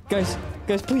 Guys,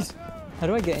 please. How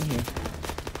do I get in here?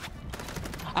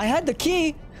 I had the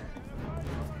key.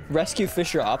 Rescue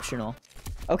Fisher optional.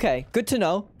 Okay, good to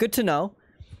know. Good to know.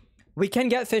 We can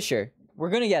get Fisher. We're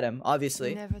gonna get him,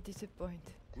 obviously. Never disappoint.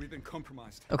 We've been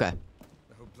compromised. Okay.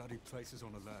 The whole bloody place is on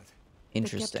alert.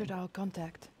 Interesting. They captured our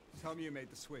contact. Tell me you made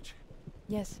the switch.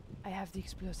 Yes, I have the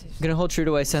explosives. I'm gonna hold true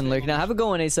to what I said, Lurk. Now have a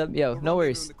go on, ASAP. Yo, no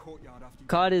worries.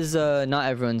 COD is not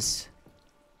everyone's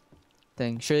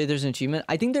thing. Surely there's an achievement.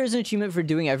 I think there's an achievement for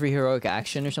doing every heroic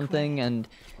action or something and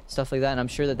stuff like that, and I'm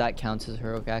sure that that counts as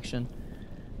heroic action.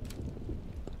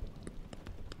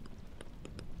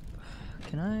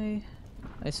 Can I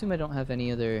assume I don't have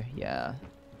any other... Yeah.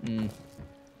 Should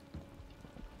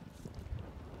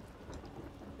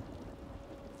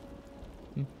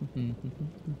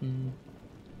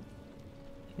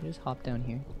I just hop down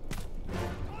here?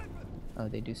 Oh,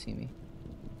 they do see me.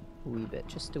 A wee bit.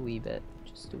 Just a wee bit.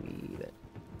 Just a wee bit.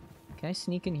 Can I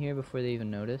sneak in here before they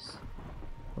even notice?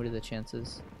 What are the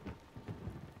chances?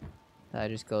 I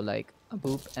just go like a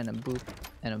boop and a boop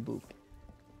and a boop.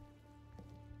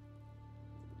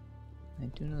 I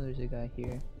do know there's a guy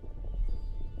here.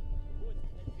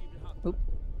 Oop.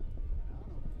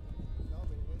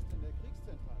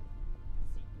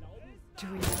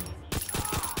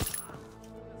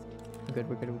 We're good,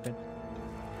 we're good, we're good.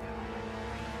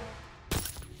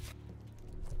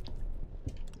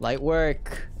 Light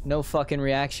work. No fucking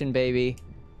reaction, baby.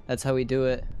 That's how we do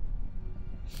it.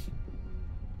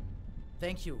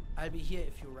 Thank you. I'll be here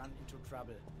if you run into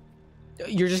trouble.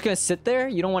 You're just gonna sit there?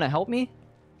 You don't want to help me?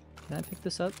 Can I pick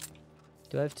this up?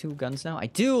 Do I have 2 guns now? I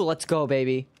do! Let's go,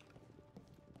 baby!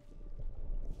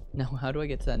 Now, how do I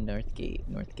get to that north gate?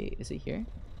 North gate, is it here?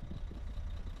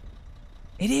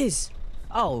 It is!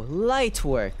 Oh, light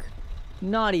work!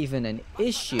 Not even an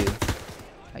issue.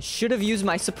 I should have used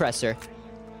my suppressor.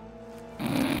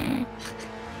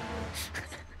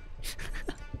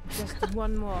 Just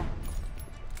one more.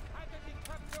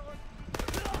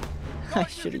 I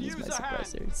should have used my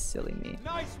suppressor. Silly me.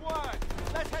 Nice work.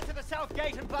 Let's head to the south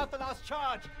gate and blow up the last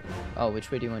charge. Oh, which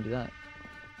way do you want to do that?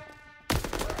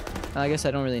 I guess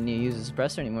I don't really need to use the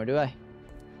suppressor anymore, do I?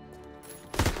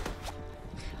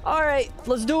 Alright,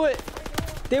 let's do it.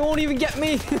 They won't even get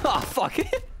me. Oh, fuck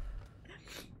it.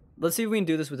 Let's see if we can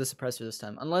do this with the suppressor this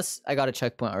time. Unless I got a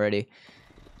checkpoint already.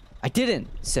 I didn't.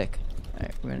 Sick.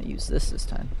 Alright, we're gonna use this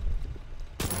time.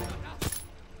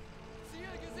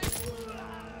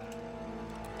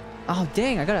 Oh,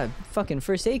 dang, I got a fucking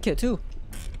first aid kit, too.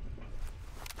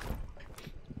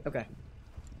 Okay.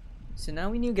 So now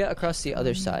we need to get across the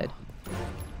other side.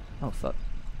 Oh, fuck.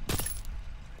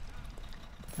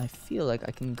 I feel like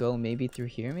I can go maybe through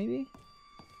here, maybe?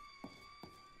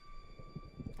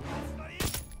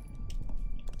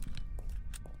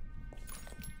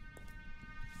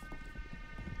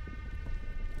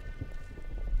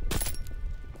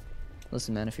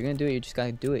 Listen, man, if you're gonna do it, you just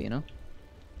gotta do it, you know?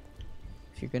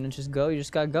 If you're gonna just go, you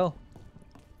just gotta go.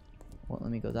 Well, let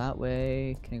me go that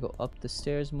way. Can I go up the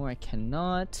stairs more? I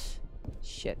cannot.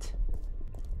 Shit.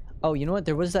 Oh, you know what?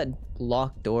 There was that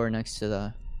locked door next to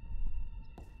the...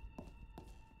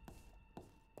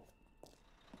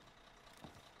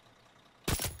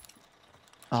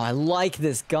 Oh, I like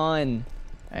this gun.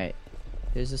 Alright.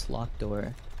 There's this locked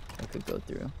door I could go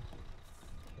through.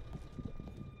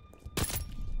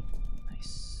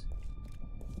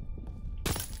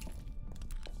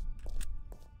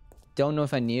 Don't know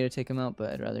if I need to take him out,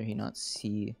 but I'd rather he not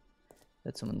see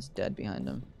that someone's dead behind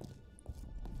him.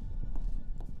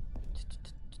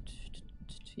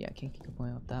 Yeah, I can't keep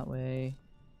going out that way.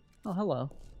 Oh, hello.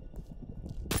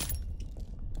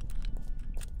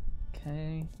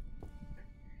 Okay.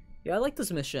 Yeah, I like this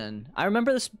mission. I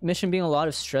remember this mission being a lot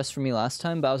of stress for me last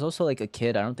time, but I was also like a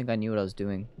kid. I don't think I knew what I was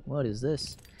doing. What is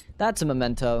this? That's a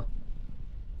memento.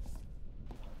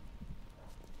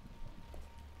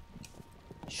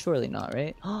 Surely not,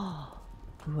 right? Oh,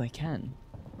 ooh, I can.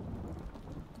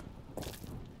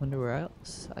 Wonder where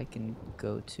else I can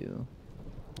go to.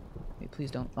 Wait,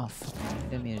 please don't. Oh, fuck. I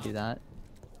didn't mean to do that.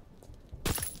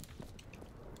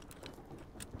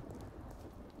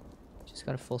 Just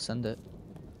gotta full send it.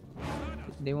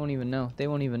 They won't even know. They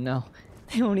won't even know.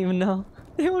 They won't even know.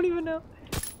 They won't even know.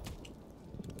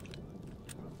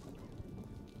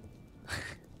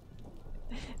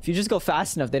 If you just go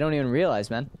fast enough, they don't even realize,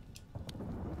 man.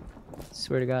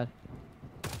 Swear to God.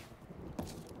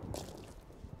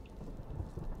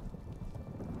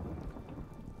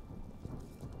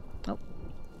 Oh.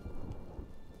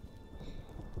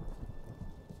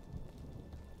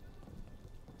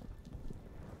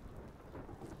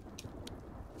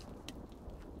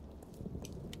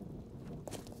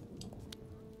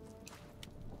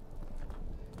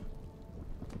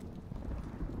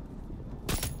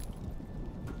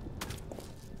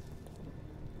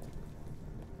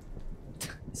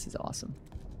 This is awesome.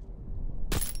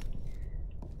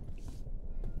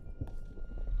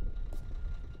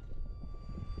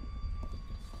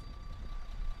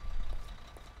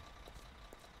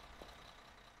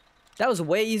 That was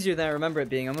way easier than I remember it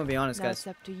being. I'm gonna be honest, Now guys. it's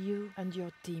up to you and your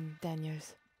team,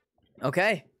 Daniels.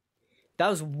 Okay. That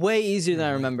was way easier than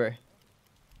I remember.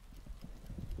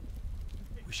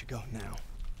 We should go now.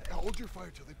 Hey, hold your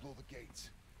fire till they blow the gates.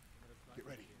 Get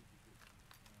ready.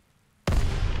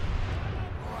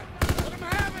 All right, let him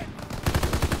have it!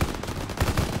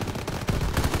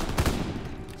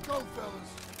 Let's go, fellas.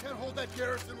 Can't hold that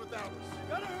garrison without us.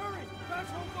 Gotta hurry! Crash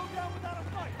won't go down without a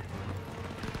fight!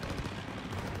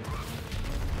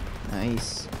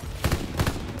 Nice.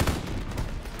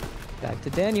 Back to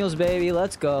Daniels, baby.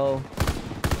 Let's go.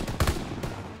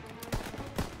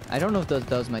 I don't know if that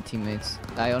was my teammates.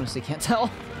 I honestly can't tell.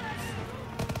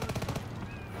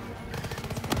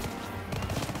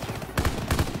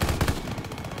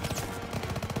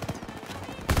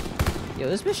 Yo,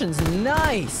 this mission's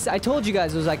nice. I told you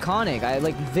guys it was iconic. I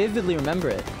like vividly remember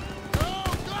it.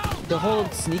 The whole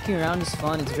sneaking around is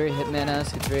fun. It's very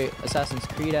Hitman-esque. It's very Assassin's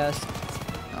Creed-esque.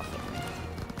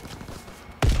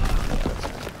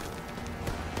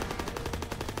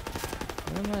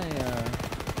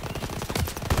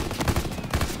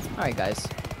 Alright, guys.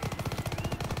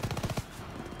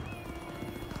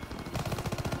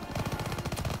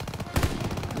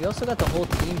 We also got the whole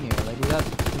team here. Like, we got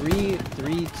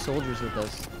three soldiers with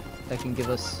us that can give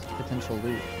us potential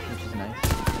loot, which is nice.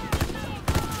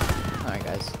 Alright,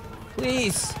 guys.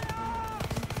 Please!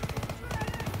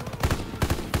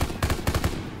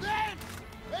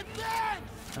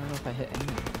 I don't know if I hit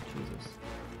anyone. Jesus.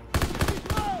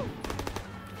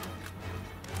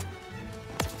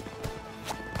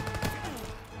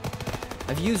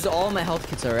 I've used all my health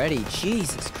kits already.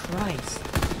 Jesus Christ.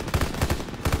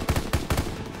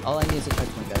 All I need is a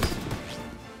checkpoint, guys.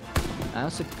 I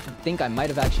also think I might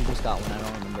have actually just got one. I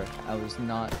don't remember. I was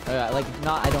not... I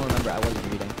don't remember. I wasn't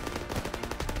reading.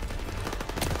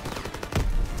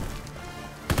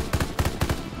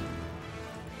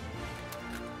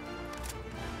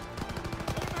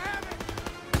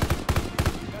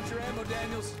 Got your ammo,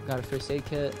 Daniels. Got a first aid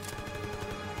kit.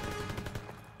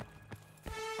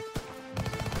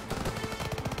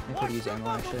 I could use ammo,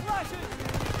 actually.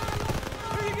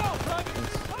 Here you go, Private.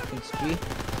 Thanks, G.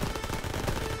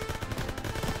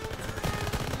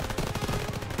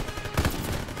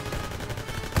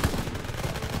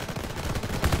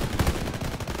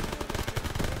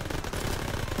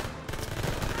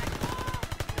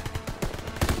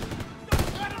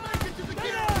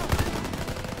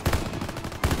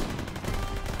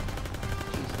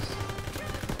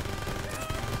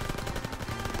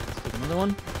 Another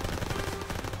one.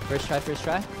 First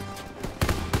try.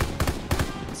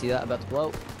 See that? About to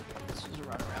blow. Let's just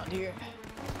run around here.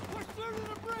 Push through to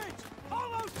the bridge.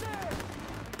 Almost there.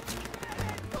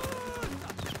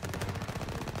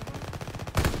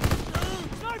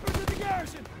 Snipers in the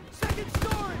garrison. Second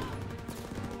story.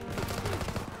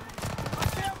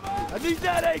 I need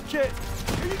that aid kit.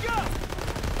 Here you go.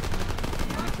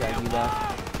 Drag you back.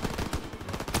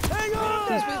 Hang on.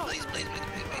 Please.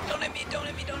 Don't hit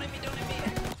me.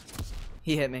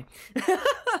 He hit me.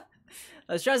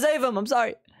 I was trying to save him. I'm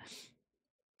sorry.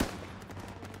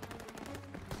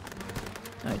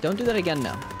 Alright, don't do that again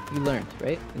now. You learned,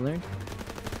 right? You learned?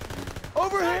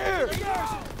 Over here.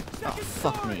 Oh,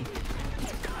 fuck me.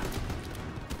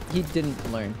 He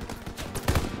didn't learn.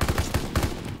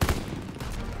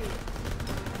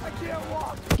 I can't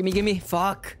walk. Gimme.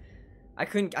 Fuck. I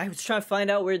couldn't. I was trying to find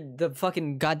out where the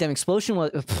fucking goddamn explosive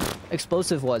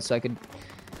was so I could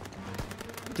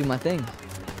do my thing.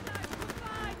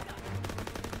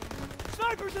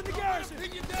 Snipers in the garrison.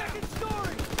 Second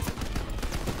story.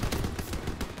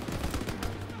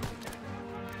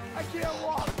 I can't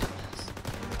walk.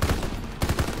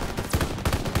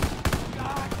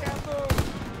 God, I can't move.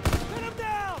 Pin him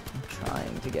down. I'm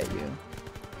trying to get you.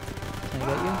 Can I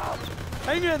get you?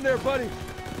 Hang in there, buddy.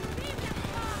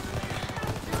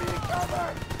 Give me cover.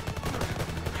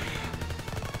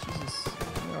 Jesus.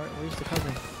 Where's the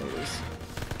cover? There it is.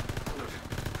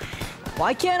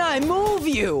 Why can't I move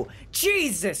you?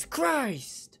 Jesus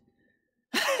Christ!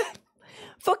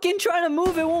 Fucking trying to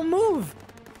move, it won't move.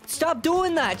 Stop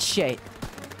doing that shit.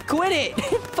 Quit it.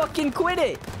 Fucking quit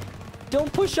it.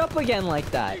 Don't push up again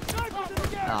like that.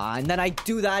 Ah, and then I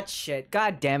do that shit.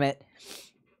 God damn it.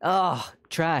 Oh,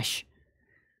 trash.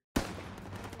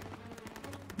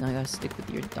 Now I gotta stick with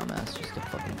your dumbass just to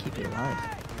fucking keep it alive.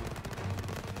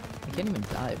 I can't even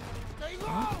dive.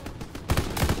 Huh?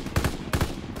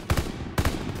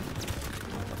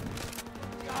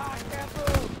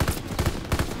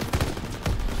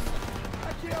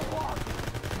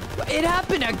 It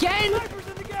happened again?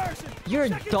 You're a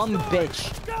dumb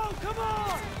bitch. Go, come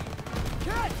on!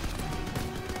 Catch!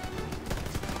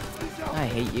 I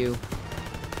hate you.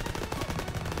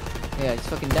 Yeah, he's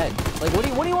fucking dead. Like, what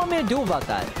do you want me to do about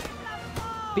that?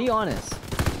 Be honest.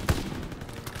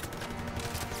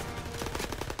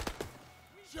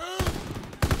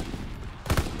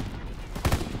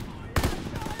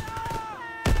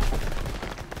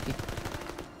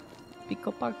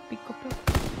 Pico pack, pico pack.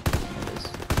 There it is.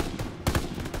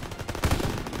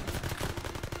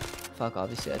 Fuck,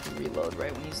 obviously I have to reload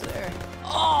right when he's there.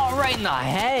 Oh, right in the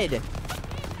head!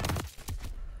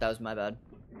 That was my bad.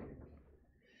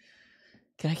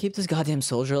 Can I keep this goddamn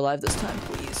soldier alive this time,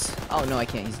 please? Oh, no, I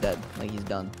can't. He's dead. Like, he's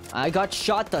done. I got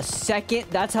shot the second.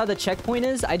 That's how the checkpoint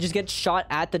is. I just get shot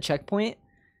at the checkpoint.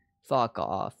 Fuck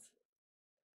off.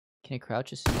 Can I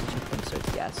crouch as soon as the checkpoint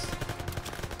starts? Yes.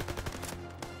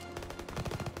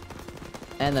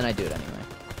 And then I do it anyway.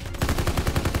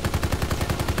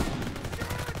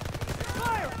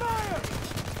 Fire! Fire!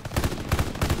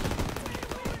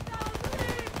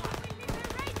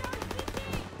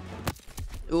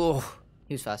 Ooh,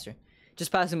 he was faster.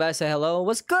 Just passing by to say hello.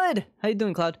 What's good? How you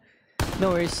doing, Cloud? No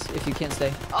worries if you can't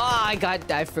stay. Oh, I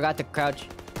forgot to crouch.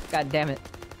 God damn it.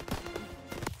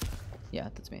 Yeah,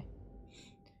 that's me.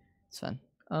 It's fun.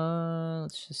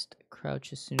 Let's just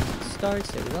crouch as soon as it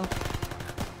starts. There we go.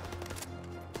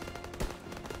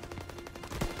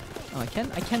 Oh, I can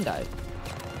dive.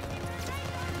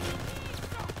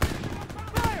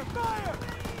 Fire! Fire!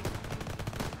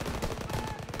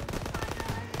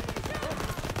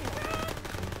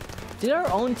 Did our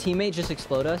own teammate just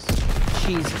explode us?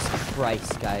 Jesus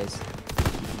Christ, guys.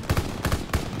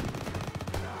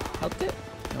 Helped it?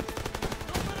 Nope.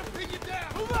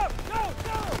 Move up! Go!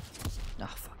 Go!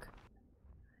 Ah, fuck.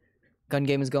 Gun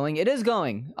game is going. It is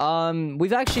going.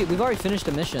 We've already finished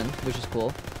a mission, which is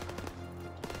cool.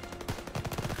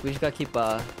 We just gotta keep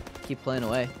playing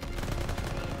away.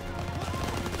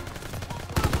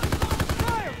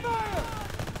 Fire! Fire!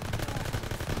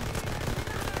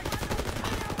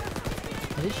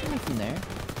 Are they shooting from there?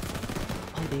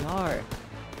 Oh, they are.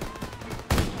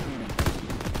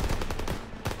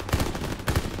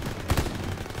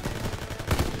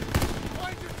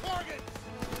 Find your targets!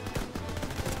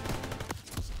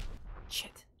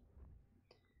 Shit.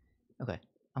 Okay.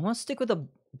 I want to stick with a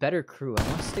better crew. I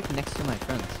want to stick next to my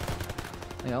friends.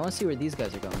 Like, I want to see where these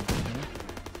guys are going. You know?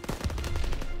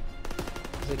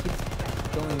 'Cause I keep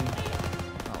going.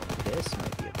 Oh, this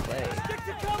might be a play.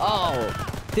 Oh,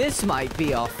 this might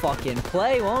be a fucking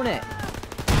play, won't it?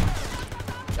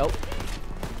 Oh.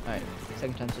 Alright.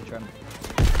 Second time's the charm.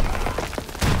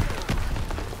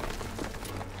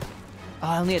 Oh,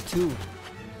 I only had 2.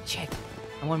 Shit.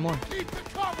 I want more. Keep the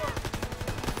cover!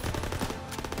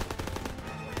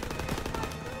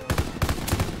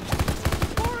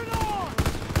 Pour it on!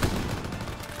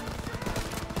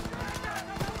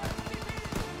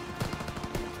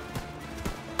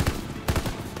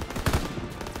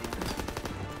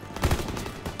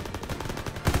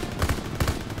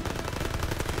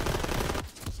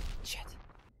 Shit.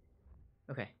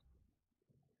 Okay.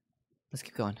 Let's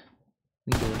keep going.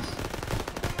 We can do this.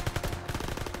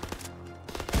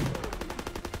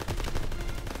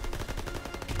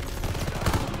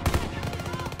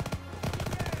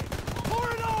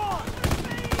 Pour it on!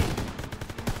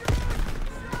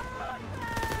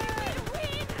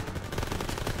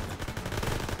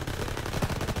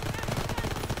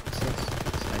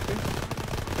 Sniper?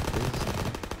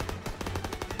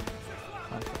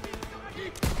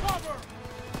 Keep the cover!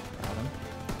 Got him.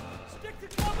 Stick to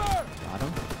cover! Got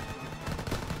him.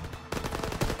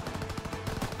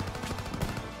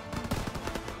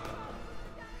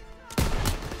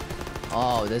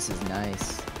 Oh, this is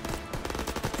nice.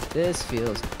 This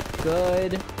feels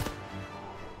good.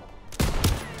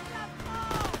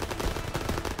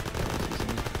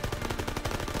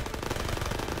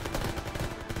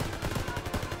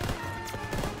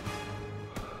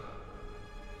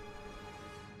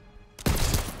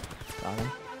 Got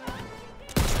him.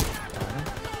 Got him.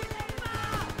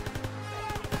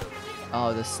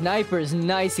 Oh, the sniper is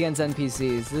nice against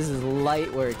NPCs. This is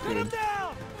light work, dude.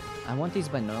 I want these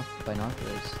binoculars.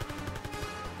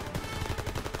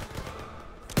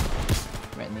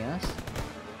 Right in the ass.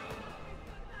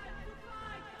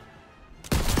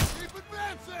 Keep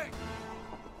advancing!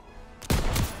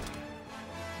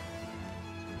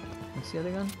 What's the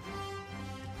other gun?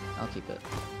 I'll keep it.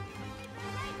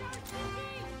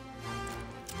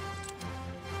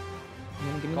 You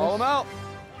gonna give me Call this? him out!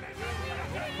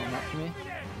 Call him out for me?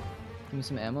 Give me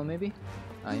some ammo, maybe?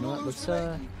 You know what?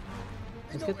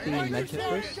 Let's get the medkit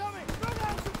first.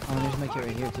 Oh, there's my kid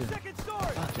right here too.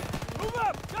 Fuck yeah. Move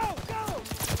up! Go! Go!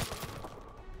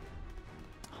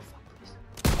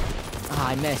 Ah,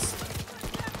 I missed.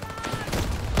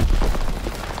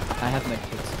 I have med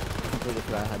kits. Completely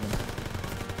forgot I had them.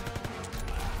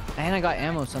 And I got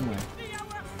ammo somewhere.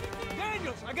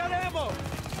 Daniels, I got ammo!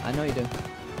 I know you do.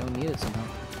 Don't need it somehow.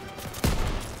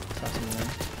 Saw something there.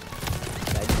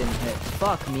 That didn't hit.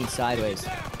 Fuck me sideways.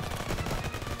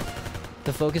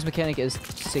 The focus mechanic is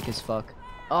sick as fuck.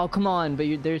 Oh, come on, but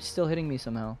they're still hitting me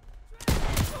somehow.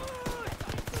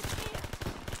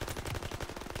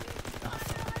 Oh,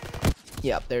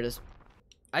 yep, there it is.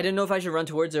 I didn't know if I should run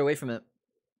towards it or away from it.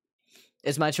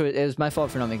 It's my choice. It was my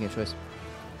fault for not making a choice.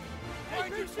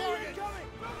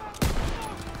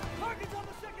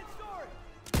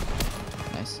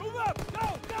 Nice.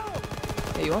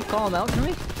 Hey, you want to call him out for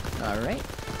me? Alright.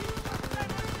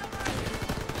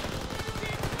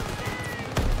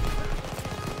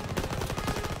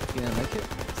 You gonna like it?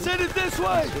 Send it this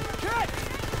way!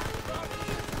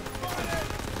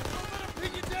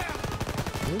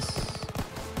 This?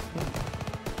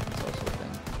 That's also a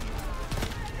thing.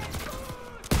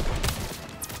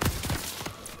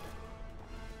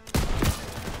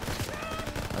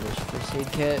 Other first aid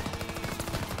kit.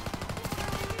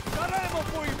 Got ammo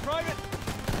for you, Private!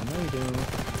 I know you do.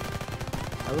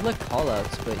 I would like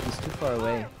callouts, but he's too far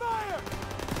away.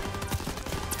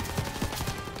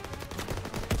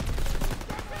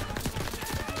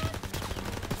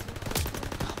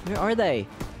 Where are they?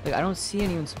 Like, I don't see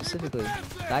anyone specifically.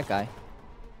 That guy.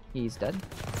 He's dead.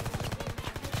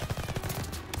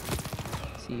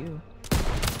 See you.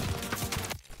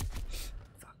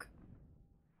 Fuck.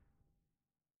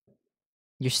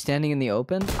 You're standing in the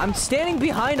open? I'm standing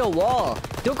behind a wall!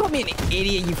 Don't call me an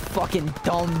idiot, you fucking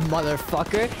dumb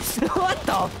motherfucker! What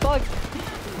the fuck?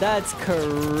 That's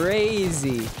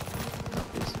crazy. Oh,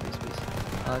 please, please, please.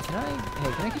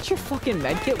 Can I get your fucking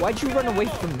medkit? Why'd you run away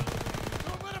from me?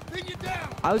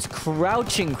 I was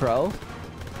crouching, Crow.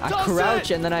 I crouch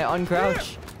and then I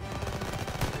uncrouch.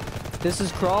 This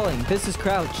is crawling. This is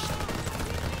crouch.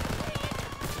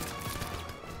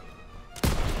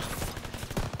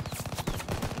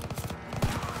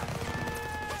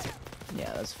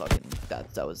 Yeah, that's fucking.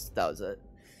 That was it.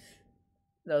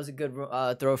 That was a good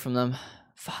throw from them.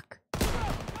 Fuck.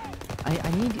 I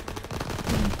need.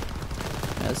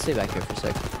 Yeah, let's stay back here for a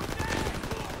sec.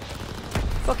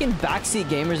 Fucking backseat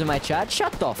gamers in my chat.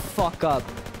 Shut the fuck up.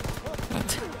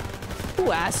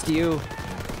 Who asked you?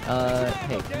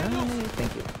 Hey,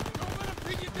 thank you.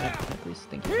 Yeah, please,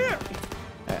 thank you. Alright,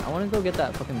 I want to go get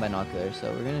that fucking binocular,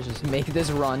 so we're gonna just make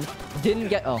this run. Didn't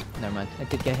get. Oh, never mind. I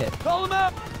did get hit. Call him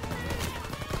out!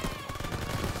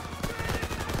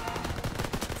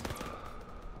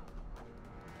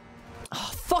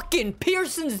 Oh, fucking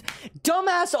Pearson's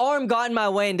dumbass arm got in my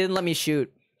way and didn't let me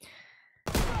shoot.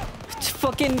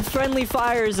 Fucking friendly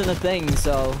fire isn't a thing,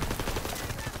 so.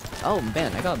 Oh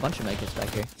man, I got a bunch of medkits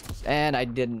back here, and I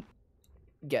didn't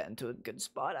get into a good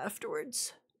spot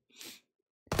afterwards.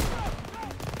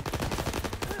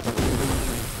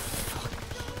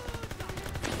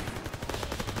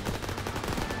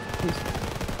 Please.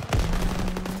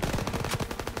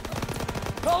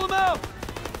 Call him out!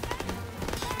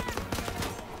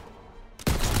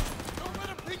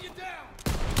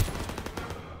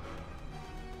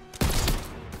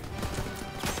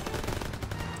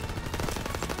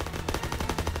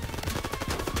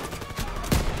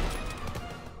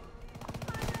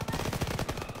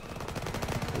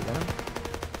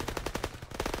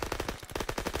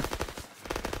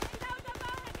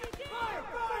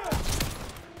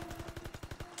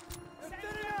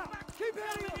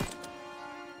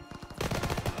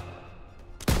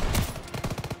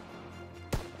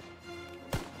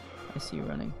 I see you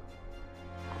running.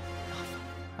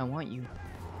 I want you.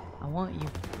 I want you.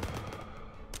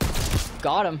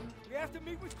 Got him. We have to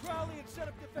meet with Crowley and set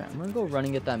up defense. Alright, I'm gonna go run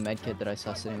and get that medkit that I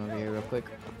saw sitting over here real quick.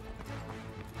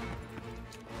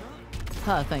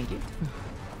 Ah, thank you.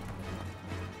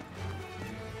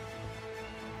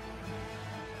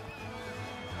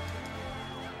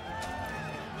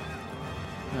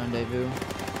 Rendezvous.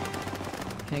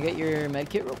 Can I get your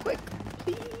medkit real quick?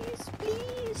 Please,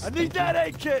 please. I need that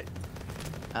aid kit.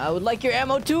 I would like your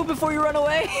ammo too before you run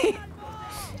away.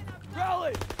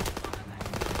 Crowley!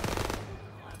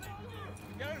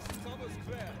 The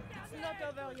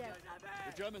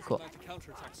Germans Cool. would like to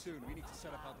counterattack soon. We need to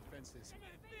set up our defenses.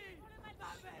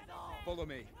 Follow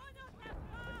me.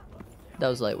 That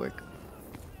was light work.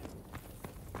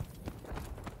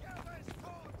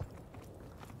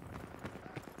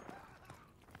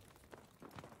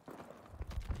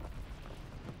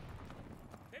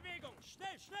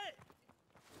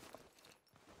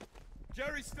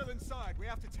 Jerry's still inside. We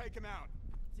have to take him out.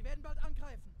 Sie werden bald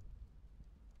angreifen.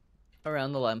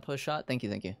 Around the line push shot. Thank you,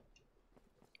 thank you.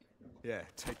 Yeah,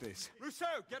 take this. Rousseau,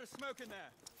 get a smoke in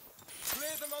there. Clear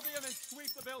the lobby and then sweep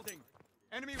the building.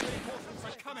 Enemy reinforcements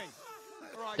are coming.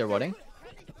 All right, They're whatting?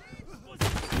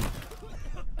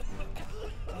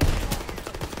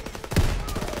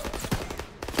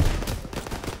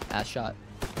 Ass shot.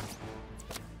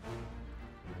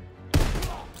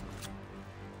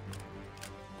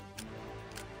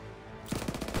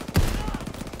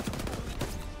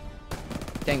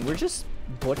 Dang, we're just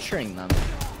butchering them.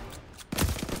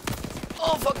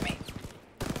 Oh, fuck me.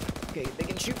 Okay, they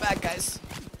can shoot back, guys.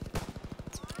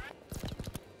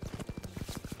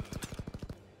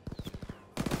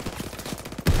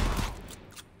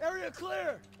 Area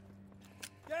clear!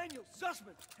 Daniel,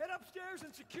 Sussman, head upstairs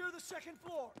and secure the second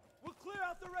floor. We'll clear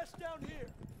out the rest down here.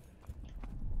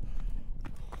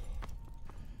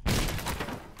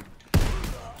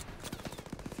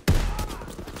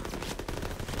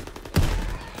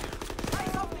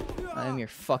 I am your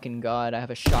fucking god. I have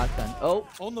a shotgun. Oh.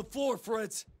 On the floor,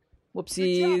 Fritz.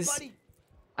 Whoopsies.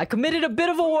 I committed a bit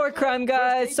of a war crime,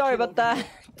 guys. Sorry about that.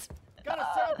 Gotta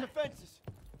set up defenses.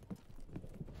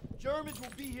 Germans will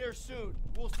be here soon.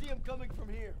 We'll see them coming from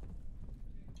here.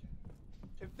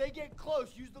 If they get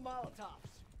close, use the Molotovs.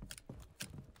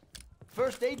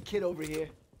 First aid kit over here.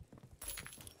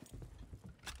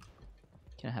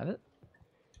 Can I have it?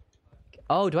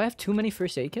 Oh, do I have too many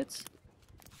first aid kits?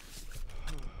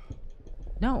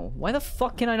 No. Why the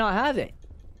fuck can I not have it?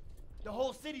 The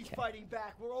whole city's fighting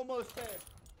back. We're almost there.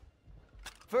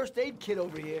 First aid kit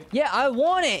over here. Yeah, I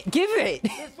want it. Give it.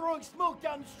 They're throwing smoke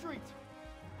down the street.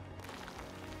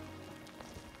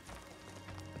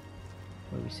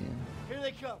 What are we seeing? Here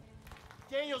they come.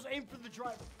 Daniels, aim for the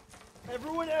driver.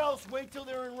 Everyone else, wait till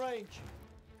they're in range.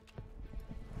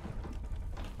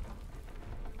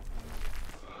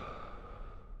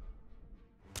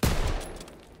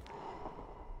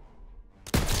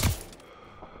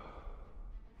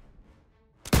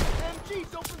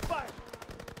 MGs, open fire.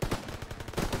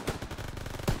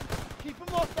 Keep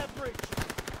them off that bridge.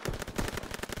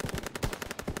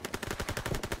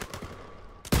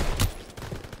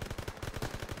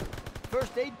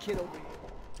 First aid kit over here.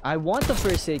 I want the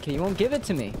first aid kit. You won't give it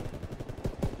to me.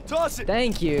 Toss it.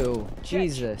 Thank you.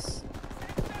 Jesus.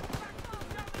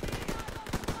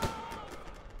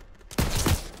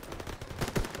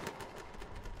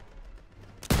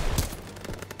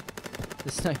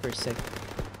 The sniper's sick.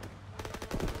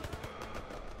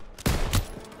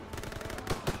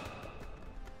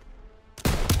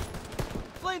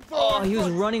 Oh, he was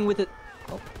running with it.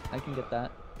 Oh, I can get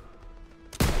that.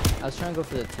 I was trying to go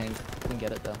for the tank. Couldn't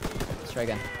get it though. Let's try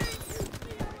again.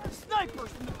 Snipers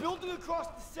from the building across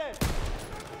the set.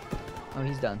 Oh,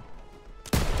 he's done.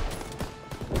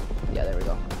 Yeah, there we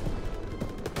go.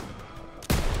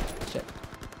 Shit.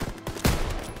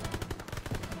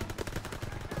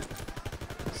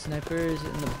 Snipers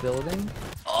in the building.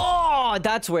 Oh,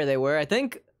 that's where they were, I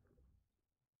think.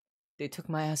 They took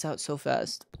my ass out so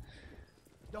fast.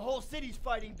 The whole city's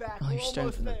fighting back. Oh, We're you're starting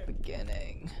almost from there. the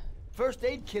beginning. First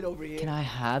aid kit over here. Can I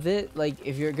have it? Like,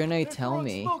 if you're gonna tell throwing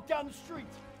me. Smoke down the street.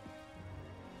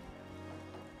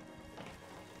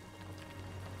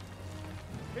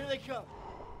 Here they come.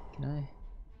 Can I?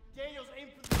 Daniels, aim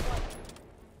for the driver.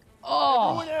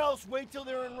 Oh! Everyone else, wait till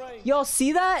they're in range. Y'all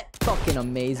see that? Fucking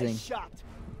amazing. Nice shot.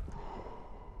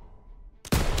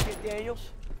 Get Daniels.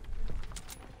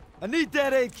 I need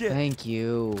that aid kit. Thank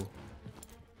you.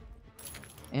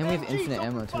 And we have infinite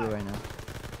ammo too right now.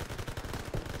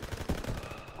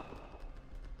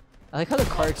 I like how the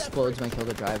car explodes when I kill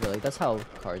the driver. Like, that's how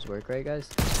cars work, right, guys?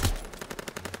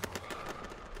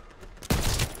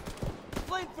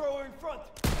 Flamethrower in front.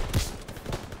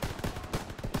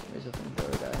 There's a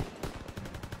flamethrower guy.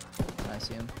 I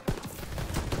see him.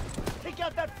 Take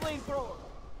out that flamethrower.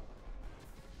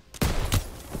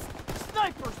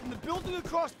 Snipers from the building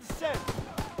across the set.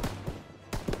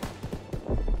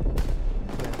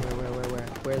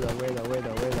 Where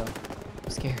though? I'm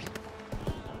scared.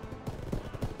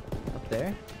 Up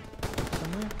there?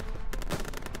 Somewhere?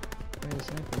 Where are the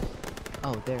snipers?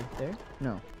 Oh, there?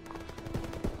 No.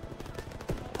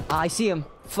 Ah, I see him.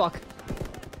 Fuck.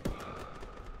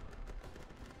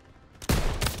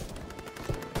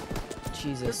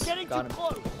 Jesus. They're getting Got too him.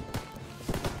 close.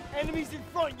 Enemies in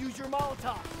front, use your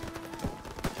Molotov.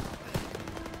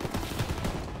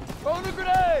 Throwing a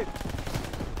grenade!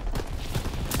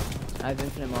 I have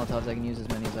infinite Molotovs. I can use as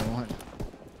many as I want.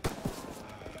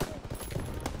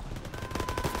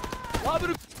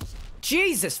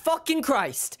 Jesus fucking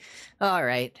Christ!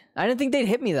 Alright. I didn't think they'd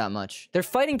hit me that much. They're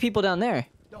fighting people down there.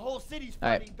 The whole city's All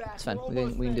right, fighting back. it's fine. We're We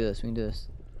can do almost this. We can do this.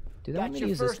 Do they Got want me to your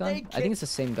use this first gun? aid I think kit? it's the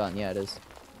same gun. Yeah, it is.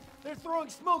 They're throwing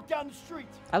smoke down the street.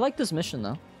 I like this mission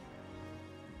though.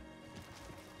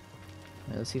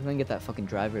 Right, let's see if we can get that fucking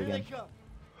driver Here again. they come.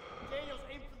 Daniels,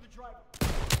 aim for the driver.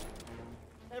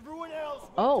 Everyone else. wait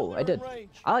Oh, till I they're did. in range.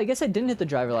 Oh, I guess I didn't hit the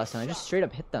driver last time. I just straight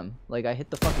up hit them. Like I hit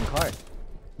the fucking car.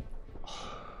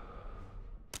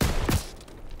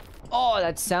 Oh,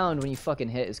 that sound when you fucking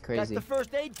hit is crazy. Got the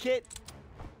first aid kit.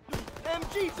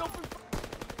 MG's open.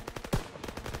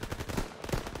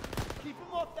 Keep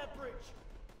him off that bridge.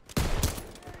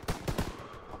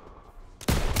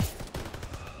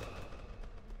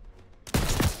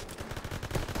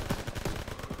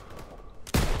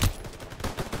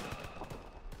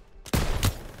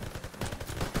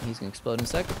 He's gonna explode in a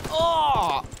sec.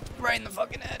 Oh! Right in the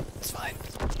fucking head. It's fine.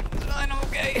 It's fine, I'm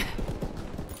okay.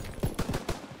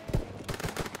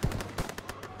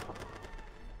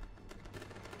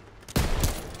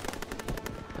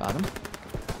 Got him.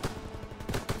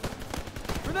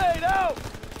 Grenade out!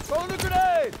 Throw the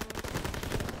grenade!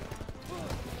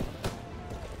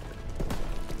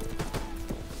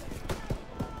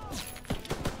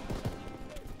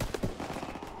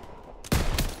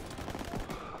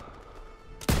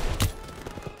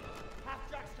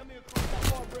 Half-track's coming across that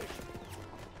far bridge.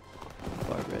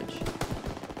 Bar bridge.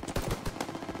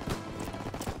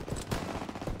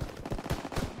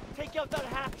 Take out that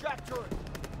half-track turret.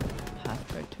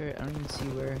 Half-track turret. I don't even see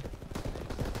where.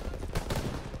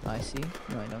 I see.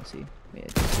 No, I don't see. Wait, I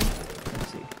do see. I don't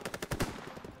see.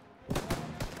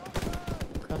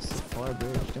 Across the far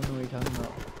bridge. Don't know what you're talking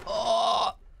about.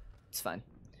 Oh! It's fine.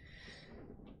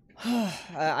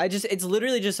 It's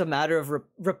literally just a matter of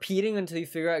repeating until you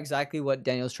figure out exactly what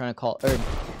Daniel's trying to call, or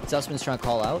Zussman's trying to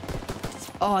call out.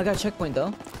 Oh, I got a checkpoint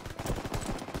though.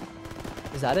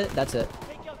 Is that it? That's it.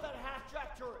 Take out that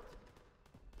half-track turret.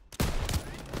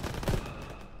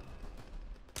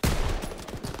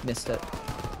 Missed it.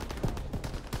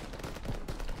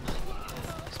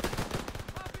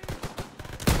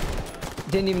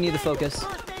 Didn't even need the focus.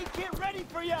 First aid kit ready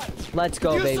for you. Let's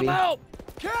go, Use baby. some help.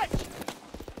 Catch.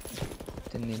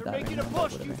 Didn't need They're that right making now, a but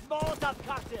push. whatever. Use Molotov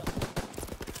cocktail.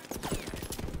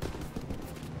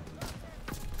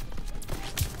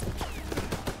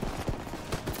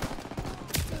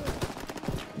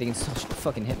 They can still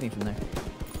fucking hit me from there.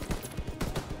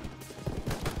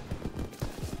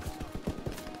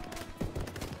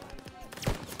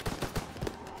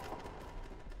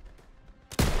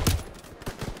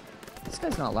 This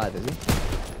guy's not live, is he?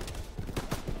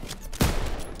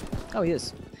 Oh, he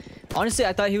is. Honestly,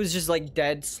 I thought he was just like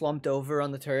dead, slumped over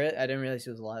on the turret. I didn't realize he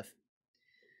was alive.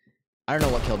 I don't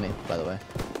know what killed me, by the way.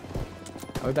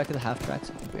 Are we back to the half tracks?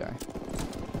 I think we are.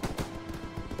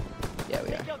 Yeah,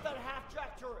 we are. Take out that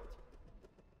half-track turret.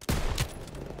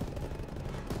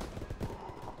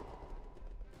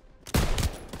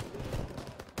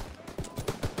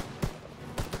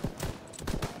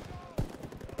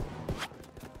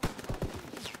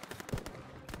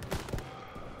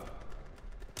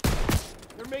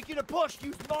 They're making a push.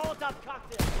 Use Molotov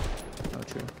cocktail. Oh,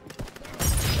 true.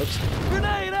 Oops.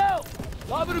 Grenade out!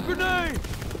 Lobbing a grenade!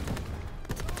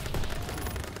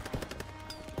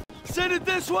 Send it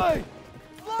this way!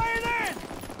 Flying in!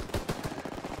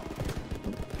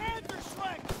 Panzer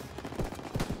Schreck!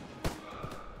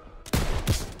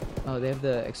 Oh, they have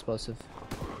the explosive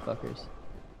fuckers.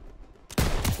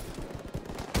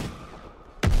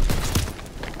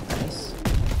 Nice.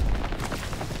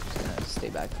 Just gonna stay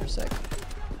back for a sec.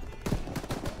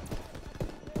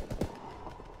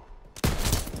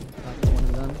 Got one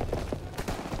of them.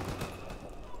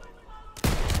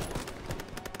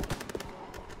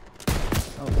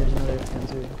 Oh, there's another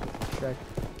Panzer Shrek.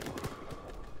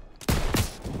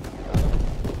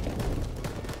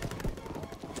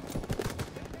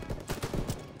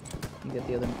 You get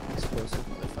the other explosive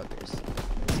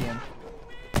motherfuckers. See him?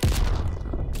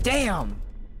 Damn!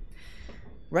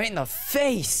 Right in the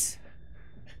face!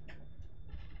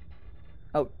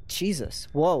 Oh, Jesus.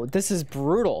 Whoa, this is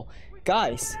brutal.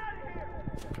 Guys.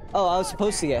 Oh, I was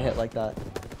supposed to get hit like that.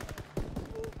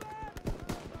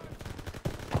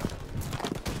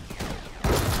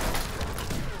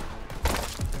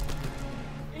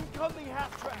 Incoming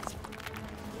half-track.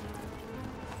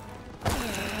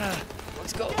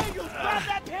 Let's go. Daniel, grab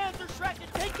that Panzer Schreck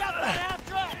and take out that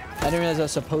half-track. I didn't realize I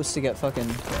was supposed to get fucking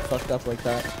fucked up like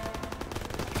that.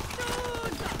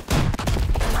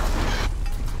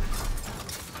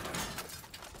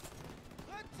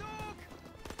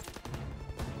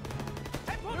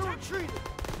 They're retreating.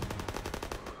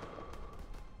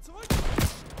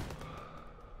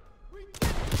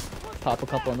 Pop a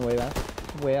couple on the way back.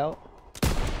 Way out.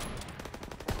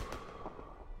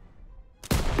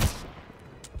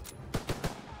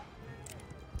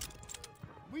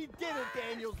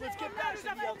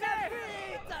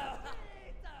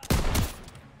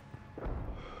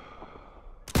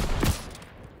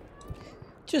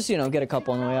 Just, you know, get a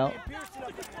couple on the way out.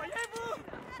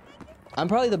 I'm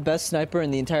probably the best sniper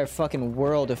in the entire fucking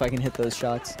world if I can hit those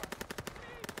shots.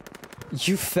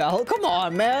 You fell? Come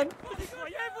on, man.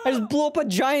 I just blew up a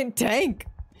giant tank.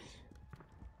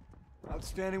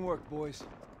 Outstanding work, boys.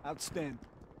 Outstanding.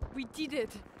 We did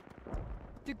it.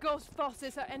 The ghost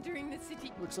forces are entering the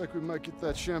city. Looks like we might get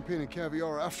that champagne and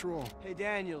caviar after all. Hey,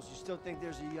 Daniels, you still think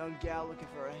there's a young gal looking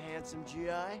for a handsome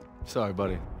GI? Sorry,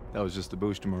 buddy. That was just to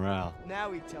boost your morale.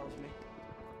 Now he tells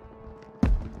me.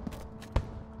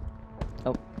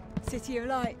 Oh. City of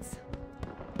Lights.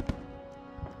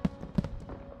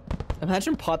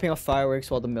 Imagine popping off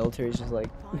fireworks while the military's just like,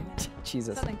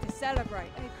 Jesus. Something to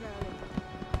celebrate, eh, Crowley?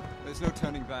 There's no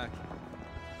turning back.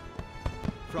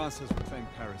 France has reclaimed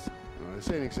Paris. No, this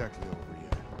ain't exactly over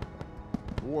yet.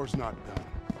 The war's not done.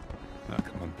 Now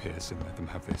come on, Pearson, let them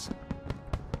have this.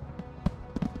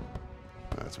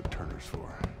 That's what Turner's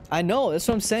for. I know, that's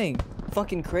what I'm saying.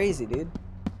 Fucking crazy, dude.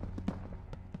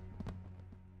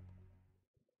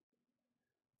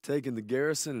 Taking the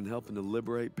garrison and helping to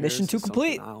liberate Paris Mission 2 is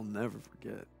complete. something I'll never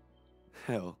forget.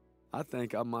 Hell, I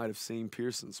think I might have seen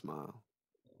Pearson smile.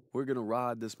 We're gonna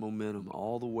ride this momentum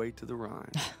all the way to the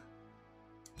Rhine.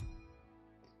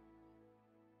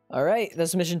 All right,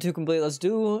 that's mission 2 complete. Let's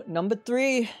do number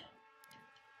 3.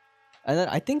 And then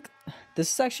I think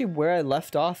this is actually where I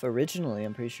left off originally,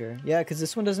 I'm pretty sure. Yeah, because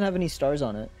this one doesn't have any stars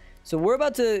on it. So we're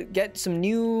about to get into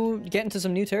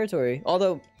some new territory.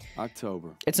 Although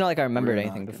October. It's not like I remembered We're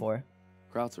anything knocking. before.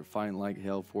 Krauts are fighting like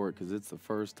hell for it because it's the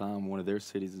first time one of their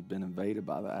cities has been invaded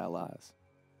by the Allies.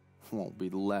 Won't be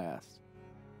the last.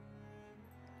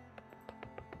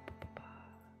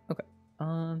 Okay.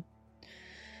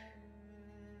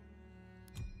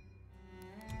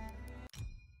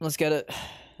 Let's get it.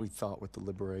 We thought with the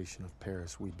liberation of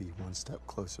Paris, we'd be one step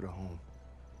closer to home.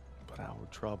 But our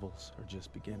troubles are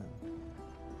just beginning.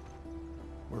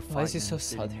 We're fighting Why is he in so the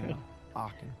city southern? now,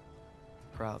 Aachen.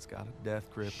 Crowd's got a death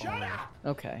grip on it.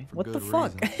 Okay. For What the good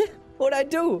fuck? reason. What'd I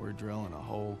do? We're drilling a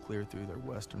hole clear through their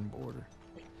western border.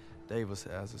 Davis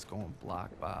has us going block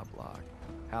by block,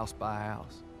 house by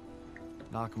house.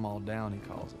 Knock 'em all down, he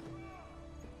calls it.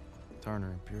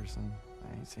 Turner and Pearson,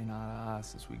 I ain't seen eye to eye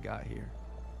since we got here.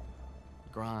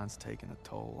 The grind's taking a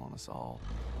toll on us all.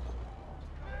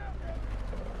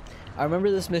 I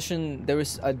remember this mission, there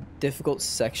was a difficult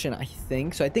section, I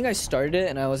think. So I think I started it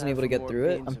and I wasn't able to get through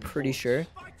it. I'm pretty sure.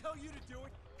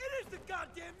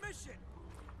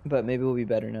 But maybe we'll be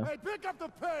better now. Hey, pick up the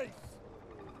pace!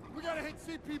 We gotta hit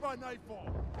CP by nightfall.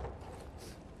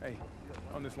 Hey,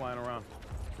 on this lying around.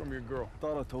 Show me your girl.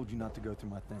 Thought I told you not to go through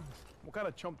my things. What kind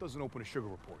of chump doesn't open a sugar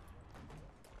report?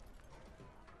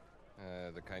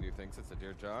 The kind who thinks it's a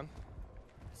Dear John.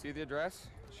 See the address?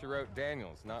 She wrote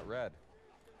Daniels, not Red.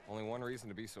 Only one reason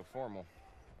to be so formal.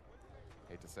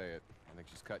 Hate to say it. I think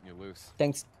she's cutting you loose.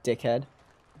 Thanks, dickhead.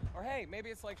 Or hey, maybe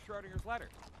it's like Schrodinger's letter.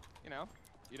 You know,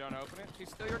 you don't open it, she's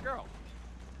still your girl.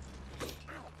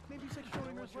 Maybe it's like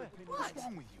Schrodinger's letter. What's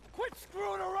wrong with you? Quit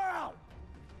screwing around!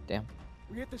 Damn.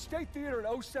 We hit the State Theater at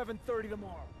 07:30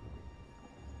 tomorrow.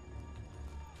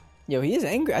 Yo, he is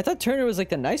angry. I thought Turner was like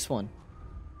the nice one.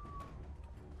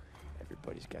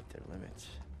 Everybody's got their limits.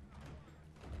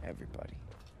 Everybody.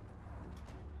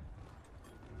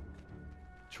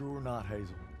 True or not,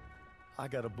 Hazel, I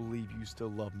gotta believe you still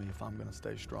love me if I'm gonna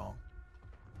stay strong.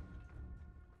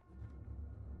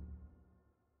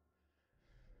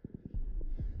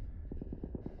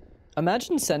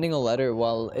 Imagine sending a letter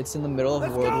while it's in the middle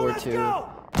of World War II.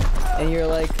 And you're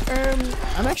like,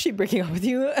 I'm actually breaking up with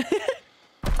you.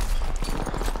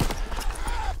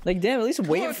 Like, damn, at least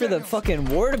wait for the fucking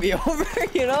war to be over,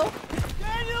 you know?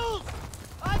 Daniels!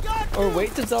 I got you! Or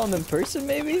wait to tell them in person,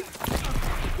 maybe?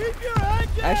 Keep your head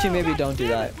down! Actually, maybe don't do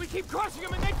that. We keep crushing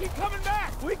them and they keep coming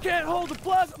back! We can't hold the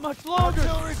plaza much longer!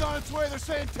 Artillery's on its way. They're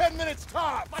saying 10 minutes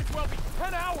top. Might as well be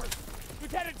 10 hours!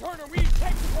 Lieutenant Turner, we need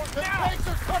tank support now! The tanks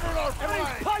are covering our Everybody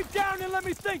flank! pipe down and let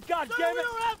me think, goddammit! We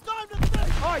don't have time to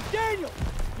think! All right, Daniel!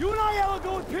 You and I will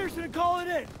go with Pearson and call it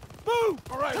in. Move!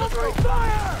 All right, covering let's go.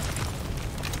 fire!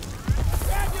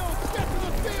 Daniel, get to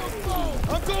the field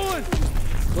goal! I'm going!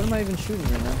 What am I even shooting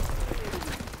right now?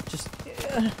 Just...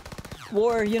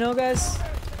 war, you know, guys?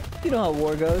 You know how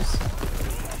war goes.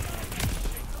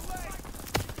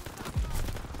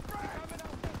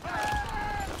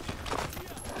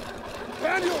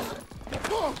 Daniels!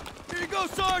 Here you go,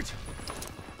 Sarge!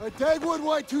 Dagwood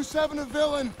White 27 a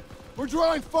villain. We're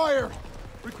drawing fire.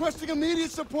 Requesting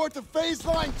immediate support to phase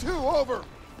line 2, over.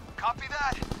 Copy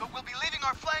that, but we'll be leaving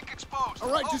our flank exposed.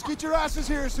 All right, just get your asses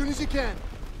here as soon as you can.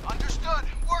 Understood.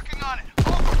 Working on it.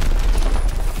 Over.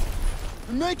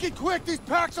 And make it quick, these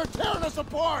packs are tearing us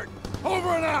apart!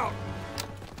 Over and out!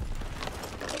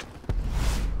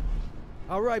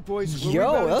 All right, boys. We're Yo,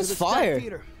 rerouting that was to the Stack fire.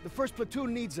 Theater. The first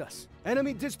platoon needs us.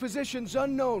 Enemy dispositions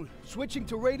unknown. Switching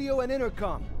to radio and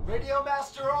intercom. Radio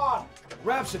master on.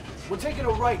 Rapson, we're taking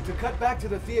a right to cut back to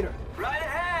the theater. Right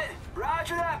ahead.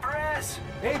 Roger that, Perez.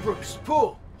 Abrams,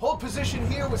 Poole, hold position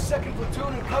here with 2nd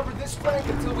platoon and cover this flank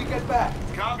until we get back.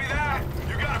 Copy that.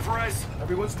 You got it, Perez.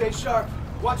 Everyone stay sharp.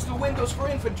 Watch the windows for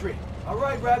infantry. All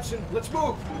right, Rapson, let's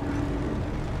move.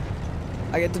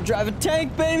 I get to drive a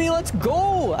tank, baby. Let's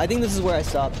go. I think this is where I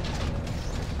stopped.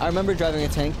 I remember driving a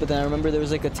tank, but then I remember there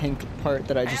was like a tank part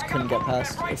that I just couldn't get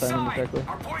past, if I remember correctly.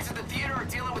 Our boys at the theater are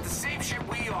dealing with the same shit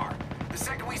we are. The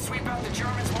second we sweep out the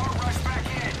Germans, more rush back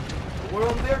in. We're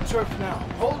on their turf now.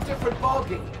 Whole different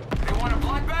ballgame. They want a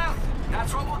bloodbath?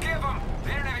 That's what we'll give them.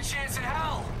 They don't have a chance in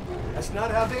hell. That's not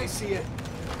how they see it.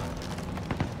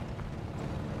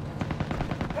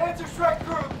 Panzerschreck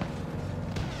group!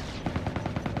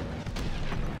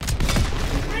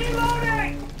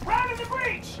 Reloading! Round in the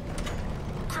breach!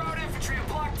 Crowd infantry are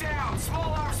blocked down.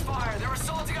 Small arms fire. They're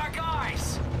assaulting our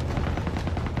guys.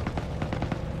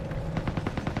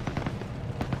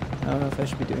 I don't know if I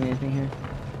should be doing anything here.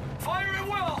 Fire at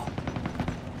will!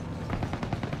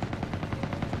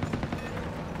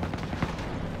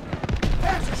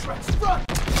 Panzerschrecks, front!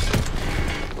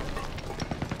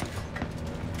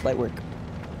 Light work.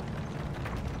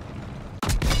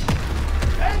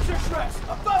 Panzerschrecks,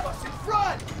 above us, in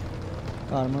front!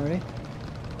 Got him already.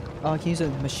 Oh, I can use a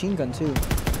machine gun too.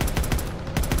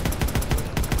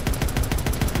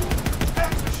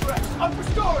 Panzerschrecks, upper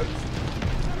stories!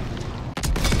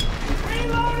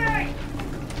 Reloading!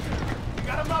 We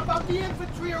gotta mop out the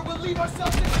infantry or we'll leave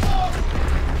ourselves exposed!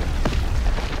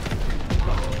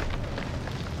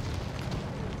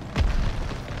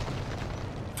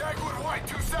 Dagwood White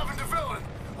 27 to Villain.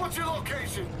 What's your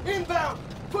location? Inbound!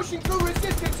 Pushing through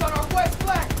resistance on our west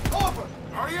flank! Over!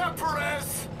 Hurry up,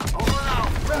 Perez! Over and out!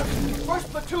 Rapson, first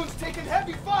platoon's taking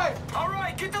heavy fire!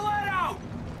 Alright, get the lead out!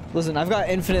 Listen, I've got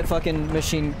infinite fucking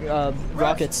machine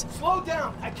rockets. Slow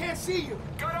down! I can't see you!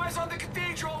 Got eyes on the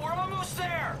cathedral, we're almost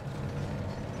there!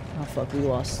 Oh fuck, we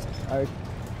lost our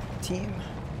team.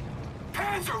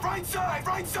 Panzer, right side,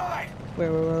 right side!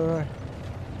 Where?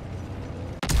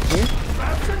 Here?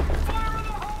 Rapson! Fire in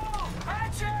the hole!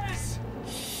 Hatches!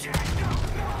 Shit! No!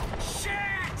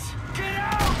 Shit! Get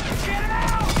out! Get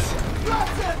out!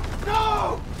 Rapson!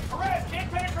 No! Perez, can't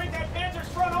penetrate that Panzer's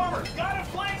front armor! Gotta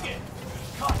flank it!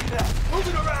 Copy that! Move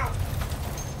it around!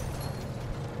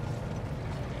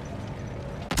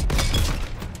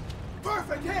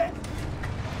 Perfect hit!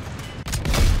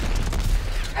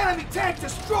 Enemy tank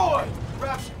destroyed!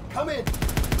 Rapson, come in!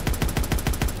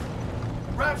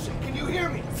 Rapson, can you hear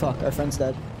me? Fuck, our friend's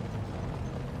dead.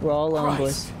 We're all alone,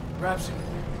 boys. Rapson,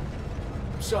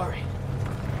 I'm sorry.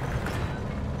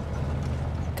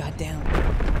 Goddamn.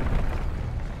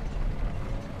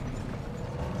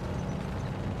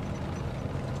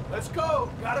 Let's go!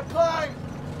 Gotta climb!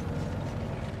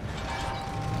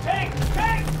 Tank!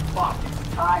 Tank! Fuck! It's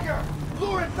a tiger!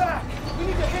 Lure it back! We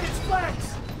need to hit its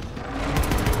flanks!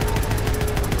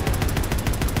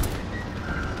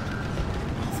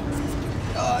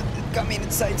 Oh, it got me in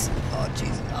its sights. Oh,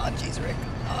 jeez. Oh, jeez, Rick.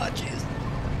 Oh, jeez.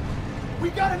 We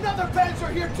got another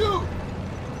Panzer here, too!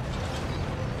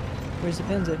 Where's the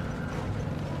Panzer?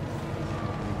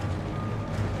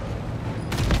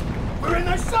 We're in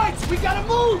their sights! We gotta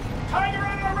move! Tiger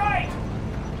on our right!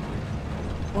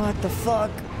 What the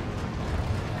fuck?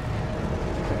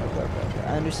 Okay.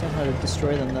 I understand how to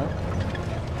destroy them, though.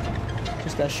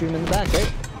 Just gotta shoot them in the back,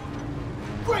 right?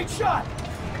 Great shot!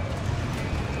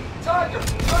 Tiger,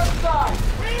 left side!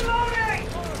 Reloading!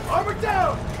 Armor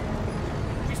down!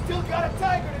 We still got a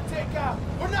Tiger to take out.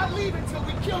 We're not leaving till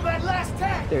we kill that last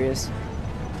tank! There he is.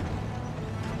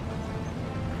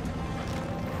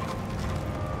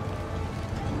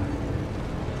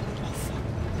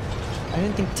 I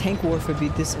didn't think tank warfare would be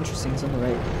this interesting. He's on the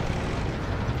right.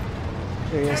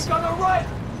 There he is. Tank on the right!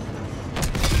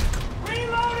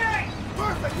 Reloading!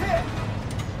 Perfect hit!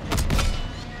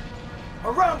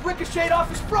 Around ricocheted off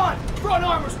his front! Front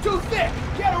armor's too thick!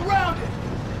 Get around it!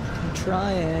 I'm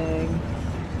trying.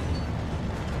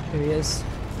 There he is.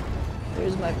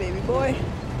 There's my baby boy.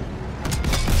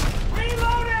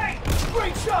 Reloading!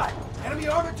 Great shot! Enemy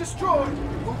armor destroyed!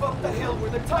 Move up the hill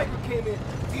where the Tiger came in.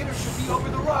 Theater should be over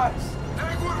the rise.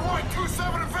 Dagwood White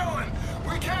 27 to Villain.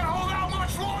 We can't hold out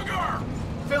much longer.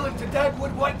 Villain to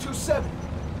Dagwood White 27.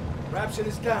 Rapson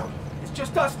is down. It's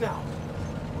just us now.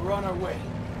 We're on our way.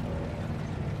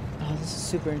 Oh, this is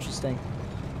super interesting.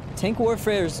 Tank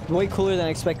warfare is way cooler than I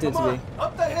expected it to be.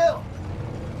 Up the hill!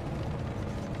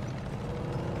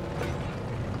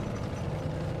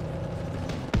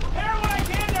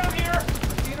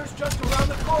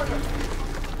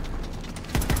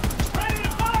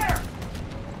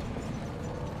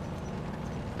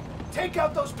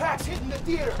 those packs hitting the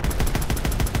theater.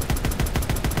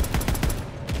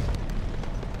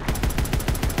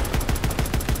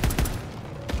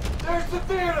 There's the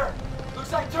theater.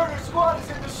 Looks like Turner's squad is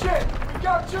in the shit. We've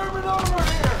got German armor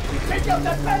here. Take out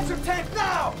that Panzer tank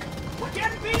now. We're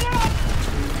getting beat up.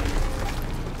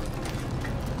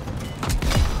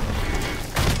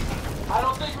 I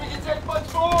don't think we can take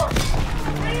much more.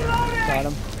 Reloading. Got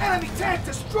him. Enemy tank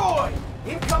destroyed.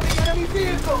 Incoming enemy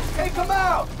vehicles. Take them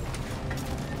out.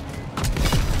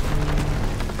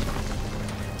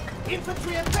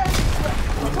 Infantry and bandits.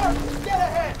 Apartments, get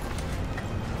ahead.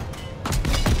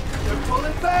 They're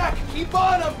pulling back. Keep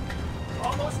on them.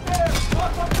 Almost there.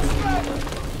 Walk up the straggler.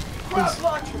 Ground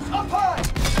launchers up high.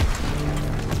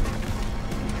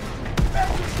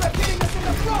 Panzer hitting us in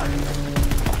the front.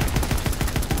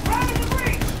 Right in the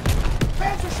breach.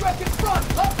 Panzer in front.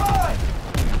 Up high.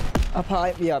 Up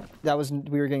high. Yeah, that was.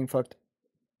 We were getting fucked.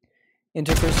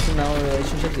 Interpersonal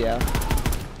relationships. Yeah.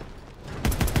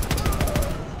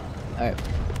 All right.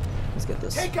 Let's get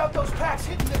this. Take out those packs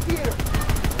hitting the theater.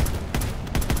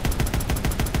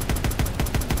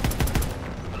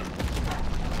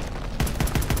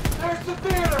 There's the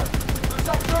theater! Looks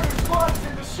like Turner's squad is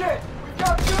in the shit! We've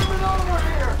got German armor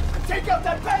here! Take out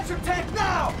that Panzer tank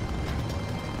now!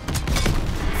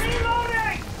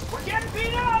 Reloading! We're getting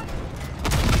beat up!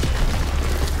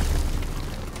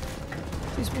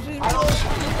 I don't think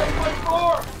we can take much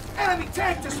more! Enemy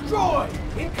tank destroyed!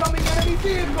 Incoming enemy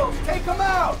vehicles! Take them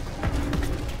out!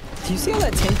 Do you see how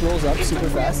that tank rolls up super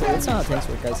fast? Like, that's not how tanks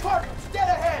work, guys. Apartments, get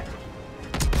ahead!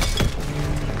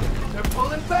 They're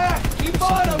pulling back! Keep There's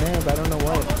on something them! there, but I don't know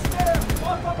what.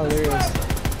 Oh, there he is.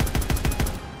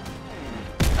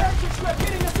 Panzer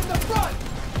hitting us in the front!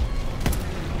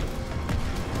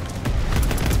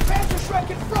 Panzer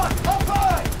in front! Up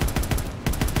high!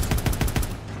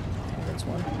 That's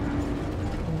one.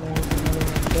 And there's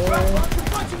another one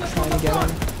there. Trying to get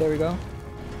him. There we go.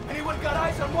 Anyone got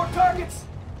eyes on more targets?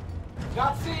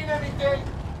 Not seeing anything.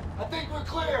 I think we're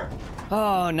clear.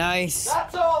 Oh, nice.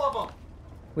 That's all of them.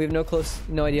 We have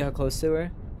no idea how close they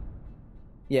were.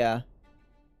 Yeah.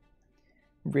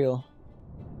 Real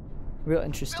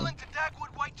interesting.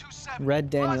 Red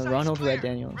Daniel, Ronald Red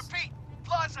Daniels. Repeat,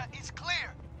 Plaza is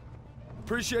clear.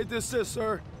 Appreciate the assist,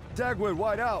 sir. Dagwood,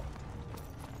 wide out.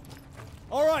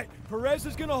 All right, Perez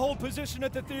is gonna hold position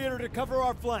at the theater to cover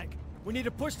our flank. We need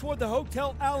to push toward the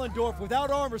Hotel Allendorf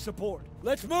without armor support.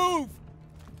 Let's move!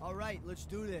 All right, let's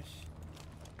do this.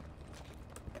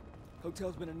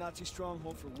 Hotel's been a Nazi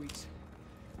stronghold for weeks.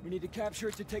 We need to capture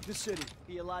it to take the city.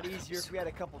 Be a lot easier if we had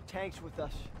a couple tanks with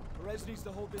us. Perez needs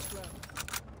to hold this ground.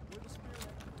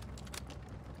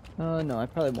 No, I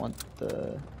probably want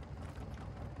the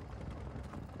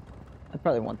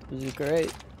bazooka,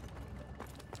 right?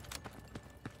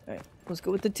 Alright, let's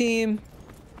go with the team.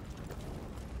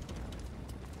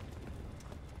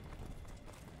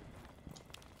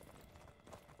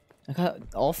 I got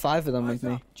all 5 of them with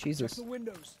me. Jesus. Check the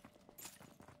windows.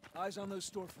 Eyes on those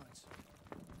storefronts.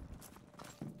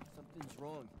 Something's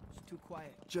wrong. It's too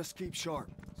quiet. Just keep sharp.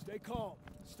 Stay calm.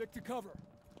 Stick to cover.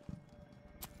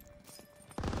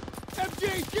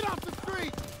 MG, get off the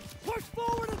street! Push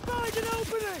forward and find an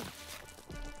opening!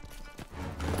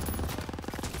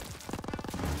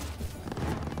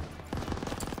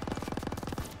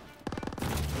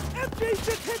 MG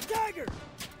just hit Dagger!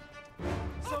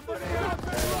 Somebody help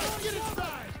me! Get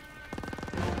inside!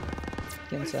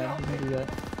 Get inside. You can do that.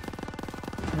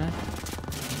 Can I?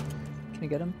 Can I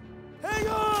get him? Hang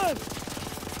on!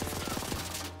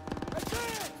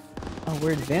 Oh,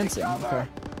 we're advancing. Okay.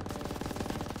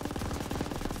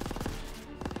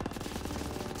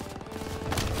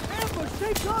 Ambush,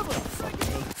 take cover!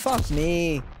 Fuck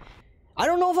me. I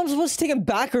don't know if I'm supposed to take him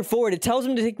back or forward. It tells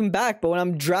him to take him back, but when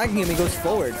I'm dragging him, he goes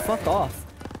forward. Fuck off.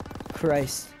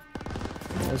 Christ.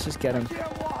 Let's just get him.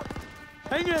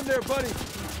 Hang in there, buddy.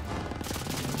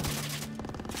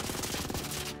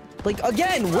 Like,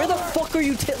 again, where the fuck are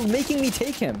you making me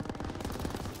take him?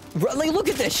 Like, look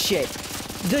at this shit.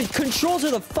 The controls are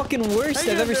the fucking worst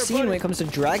I've ever seen when it comes to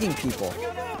dragging people.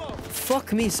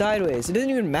 Fuck me sideways. It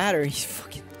doesn't even matter. He's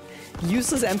fucking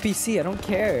useless NPC. I don't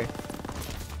care.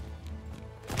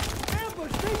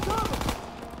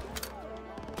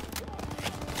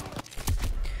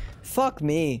 Fuck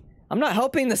me. I'm not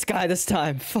helping this guy this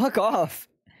time. Fuck off.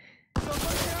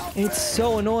 It's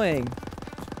so annoying.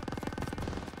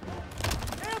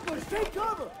 Ambush, take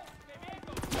cover!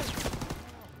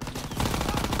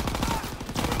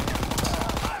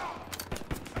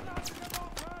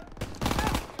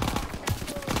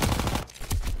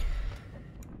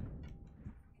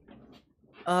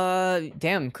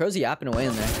 Damn, Crow's yapping away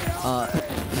in there.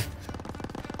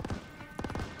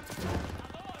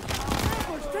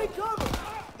 take cover!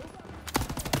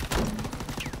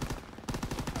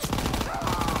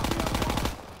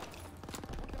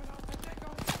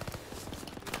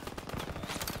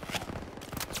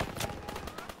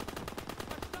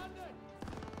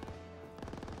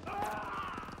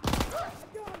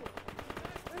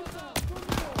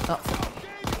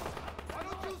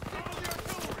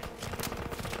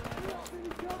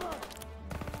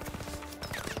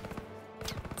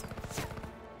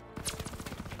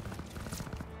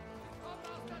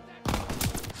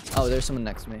 Oh, there's someone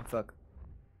next to me. Fuck.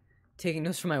 Taking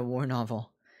notes from my war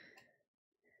novel.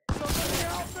 Do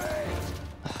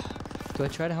I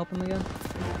try to help him again?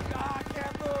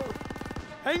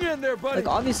 Hang in there, buddy. Like,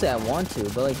 obviously I want to,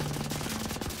 but like...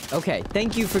 Okay,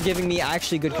 thank you for giving me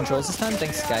actually good controls this time.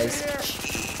 Thanks, guys.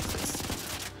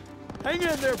 Hang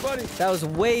in there, buddy. That was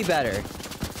way better.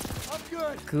 I'm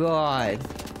good. God.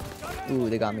 Ooh,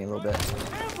 they got me a little bit.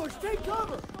 Ambush, take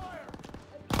cover.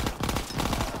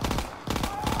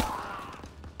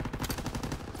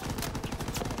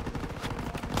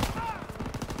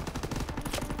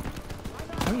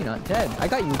 How are you not dead? I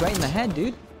got you right in the head,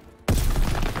 dude.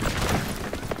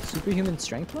 Superhuman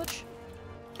strength much?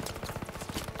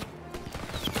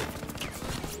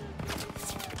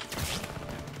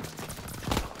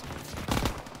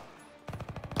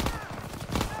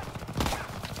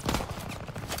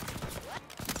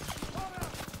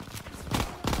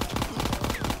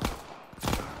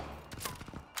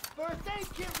 First aid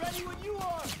kit ready when you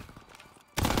are.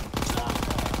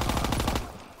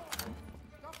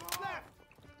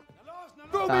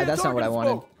 That's not what I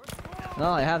wanted. No,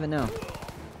 I have it now.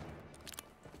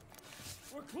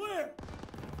 We're clear.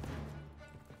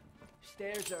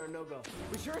 Stairs are a no-go.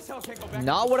 We sure as hell can't go back.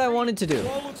 Not what I wanted to do.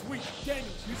 Wall looks weak.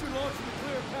 Daniels, you should launch in the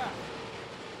clear path.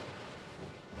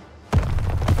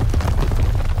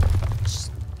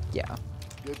 Yeah.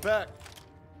 Get back.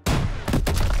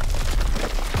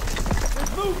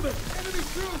 There's movement. Enemy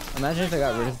troops. Imagine if I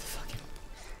got rid of the fucking...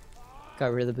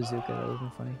 Got rid of the bazooka. That would have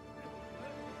been funny.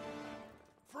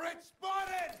 French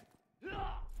spotted.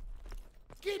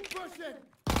 Keep pushing.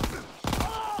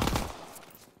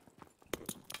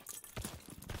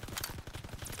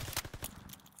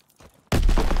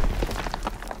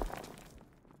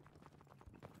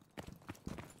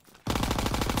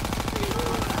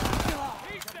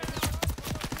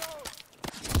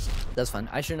 That's fine.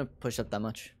 I shouldn't have pushed up that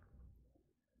much.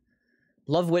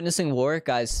 Love witnessing war.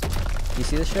 Guys, you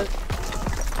see this shit?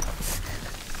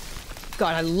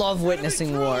 God, I love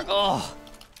witnessing war. Oh!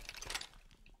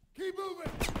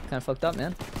 Kind of fucked up,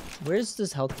 man. Where's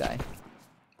this health guy?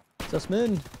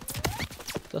 Dustman!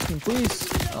 Dustman, please!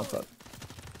 Oh, fuck.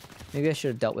 Maybe I should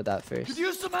have dealt with that first. Could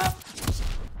use some help.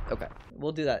 Okay,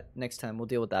 we'll do that next time. We'll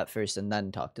deal with that first and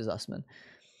then talk to Zussman.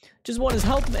 Just want his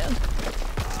help, man.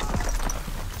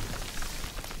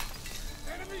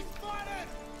 Enemy spotted.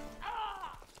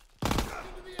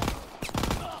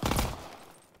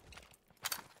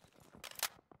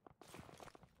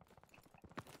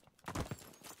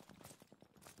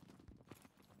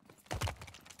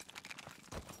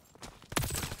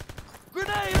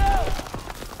 Grenade out.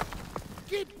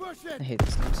 Keep pushing. I hate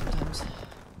this game sometimes.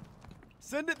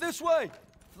 Send it this way.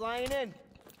 Flying in.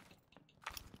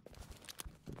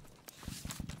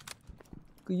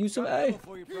 Could use some A.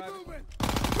 Keep moving.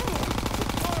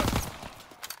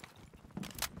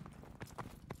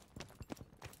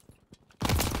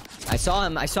 I saw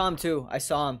him. I saw him too. I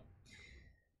saw him.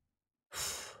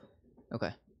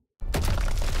 Okay.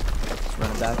 Just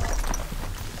run it back.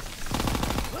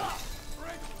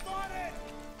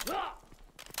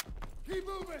 Keep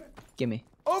moving. Gimme.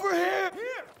 Over here.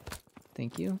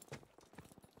 Thank you.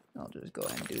 I'll just go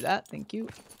ahead and do that. Thank you.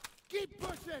 Keep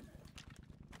pushing.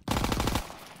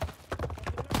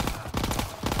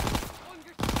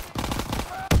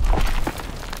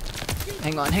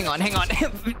 Hang on, hang on, hang on.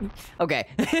 Okay.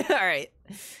 Alright.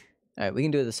 Alright, we can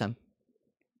do it this time.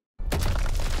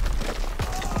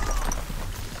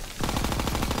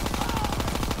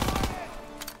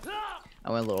 I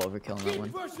went a little overkill on that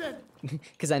one.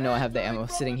 Because I know I have the ammo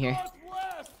sitting here.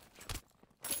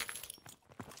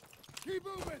 Keep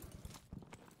moving.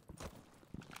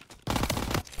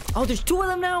 Oh, there's two of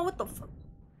them now? What the fuck?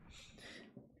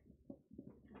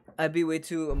 I'd be way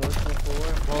too emotional for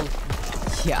war. Well,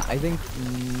 yeah, I think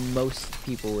most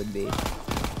people would be.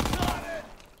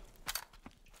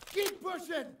 Keep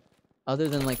pushing. Other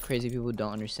than like crazy people who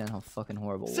don't understand how fucking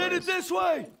horrible war Send it is. this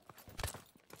way.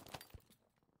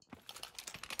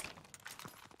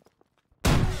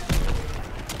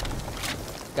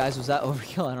 Guys, was that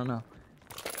overkill? I don't know.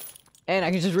 And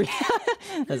I can just read.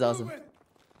 That's awesome.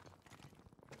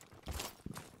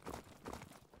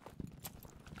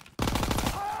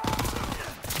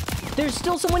 There's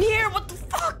still someone here! What the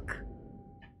fuck?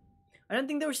 I didn't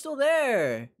think they were still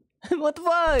there. What the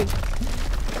fuck?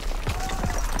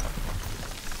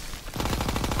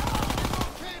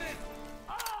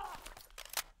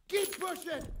 Keep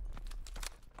pushing!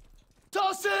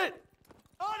 Toss it!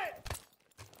 On it!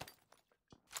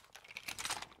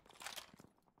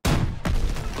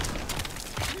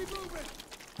 Keep moving!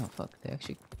 Oh fuck, they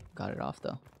actually got it off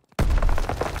though.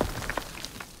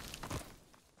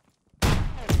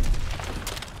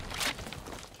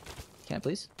 Can I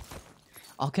please?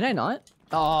 Oh, can I not?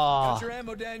 Oh, Got your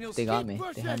ammo, Daniels. they got Keep me. They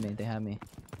pushing. had me. They had me.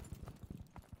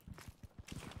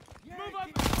 Move up.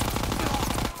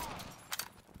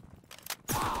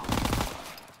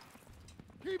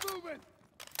 Keep moving!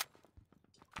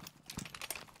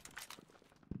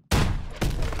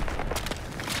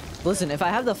 Listen, if I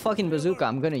have the fucking bazooka,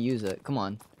 I'm gonna use it. Come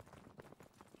on.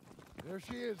 There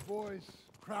she is, boys.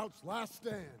 Kraut's last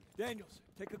stand. Daniels,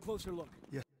 take a closer look.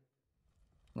 Yeah.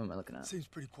 What am I looking at? Seems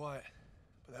pretty quiet,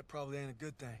 but that probably ain't a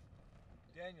good thing.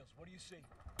 Daniels, what do you see?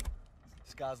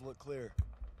 Skies look clear.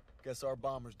 Guess our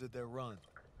bombers did their run.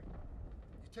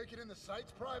 You taking in the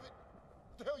sights, Private?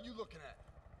 What the hell are you looking at?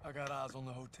 I got eyes on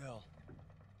the hotel.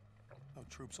 No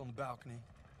troops on the balcony.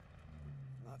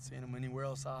 Not seeing them anywhere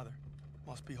else either.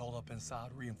 Must be holed up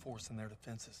inside, reinforcing their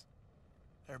defenses.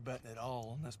 They're betting it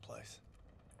all on this place.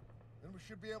 Then we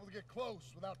should be able to get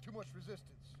close without too much resistance.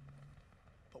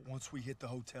 But once we hit the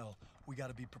hotel, we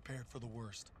gotta be prepared for the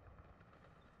worst.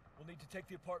 We'll need to take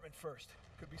the apartment first.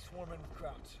 Could be swarming with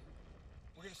Krauts.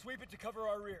 We're gonna sweep it to cover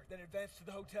our rear, then advance to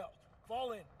the hotel.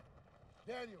 Fall in.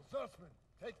 Daniel, Zussman,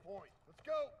 take point. Let's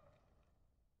go!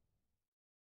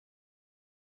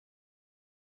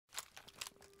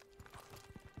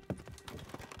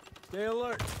 Stay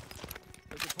alert.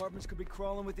 Those apartments could be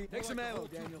crawling with the... Take some Like ammo, the whole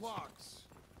 2 Daniels. blocks.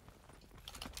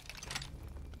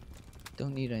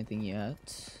 Don't need anything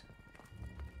yet.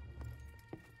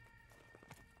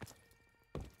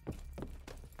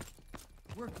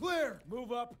 We're clear!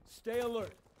 Move up, stay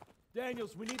alert.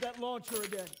 Daniels, we need that launcher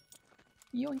again.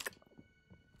 Yoink.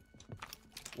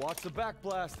 Watch the back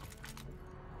blast.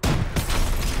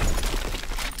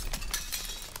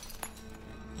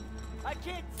 I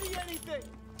can't see anything!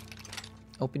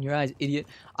 Open your eyes, idiot.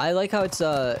 I like how it's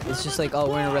just like, oh,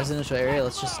 we're in a residential area.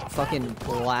 Let's just fucking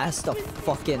blast a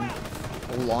fucking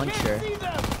launcher. Stay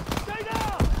down!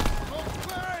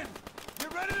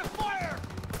 Get ready to fire!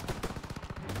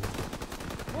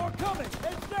 More coming!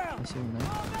 Heads down! I see one there.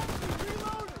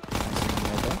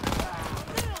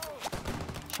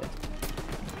 Shit.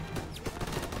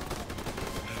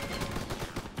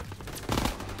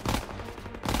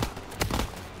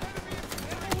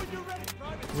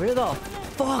 Where the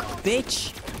fuck,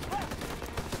 bitch?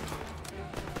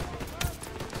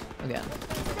 Again.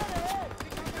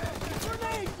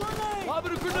 Lob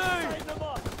it a grenade!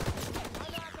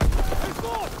 Hey,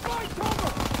 Ford! Find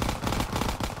cover!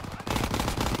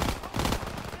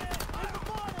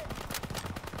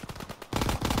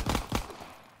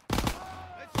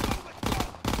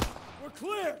 We're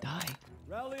clear! Die.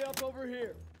 Rally up over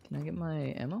here. Can I get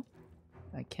my ammo?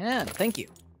 I can. Thank you.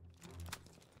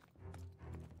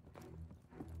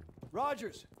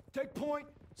 Rogers, take point.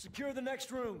 Secure the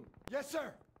next room. Yes,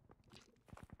 sir.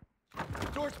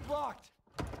 Door's blocked.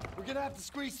 We're gonna have to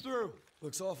squeeze through.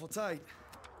 Looks awful tight.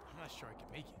 I'm not sure I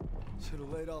can make it. Should have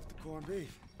laid off the corned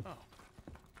beef. Oh,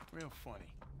 real funny.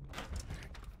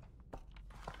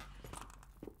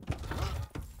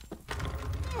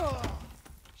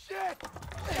 Shit!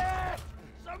 Shit!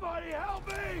 Somebody help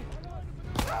me!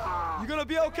 You gonna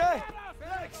be okay?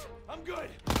 Thanks! I'm good!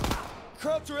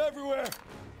 Krauts are everywhere.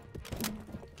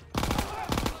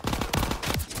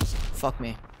 Fuck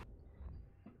me.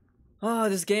 Oh,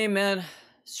 this game, man.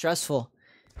 Stressful.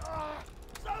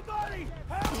 Somebody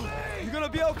help me! You gonna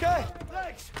be okay?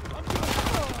 Thanks! I'm good!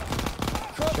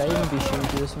 Should I even be shooting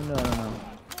through this window? I don't know.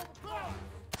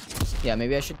 Yeah,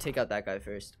 maybe I should take out that guy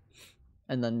first.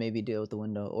 And then maybe deal with the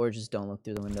window. Or just don't look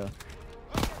through the window.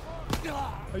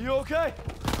 Are you okay?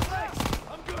 Thanks!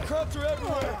 I'm good! Krauts are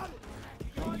everywhere.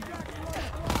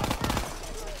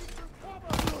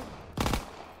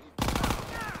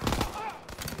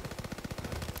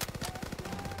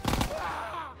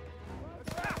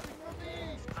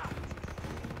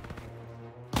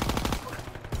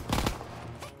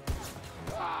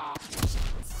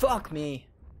 Fuck me.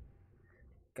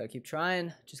 Gotta keep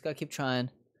trying. Just gotta keep trying.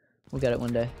 We'll get it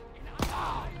one day.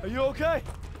 Are you okay?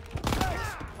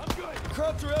 Thanks! I'm good!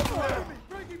 Krauts are everywhere.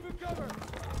 Breaking for cover!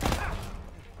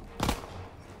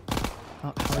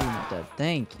 Oh, how are you not dead?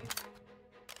 Thank you.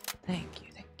 Thank you,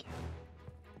 thank you.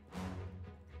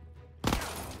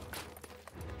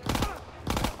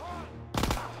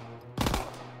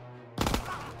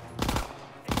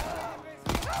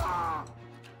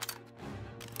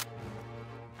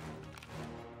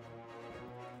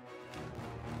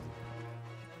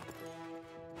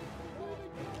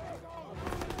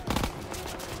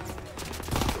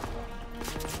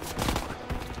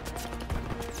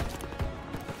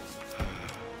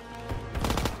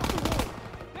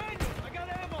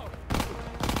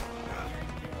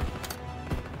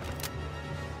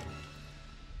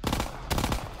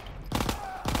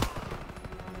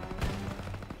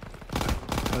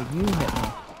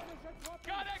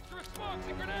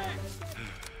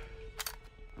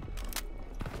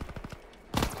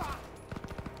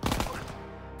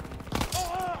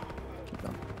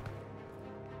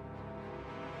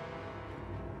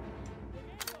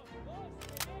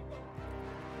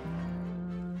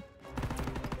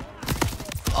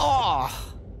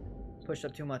 Oh! Pushed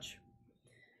up too much.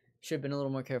 Should have been a little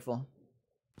more careful.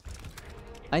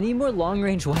 I need more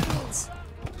long-range weapons.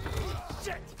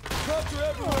 Shit! Cops are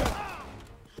everywhere!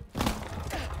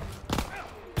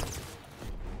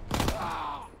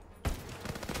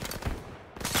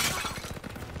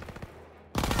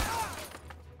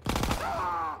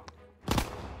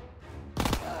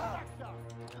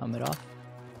 Helmet off.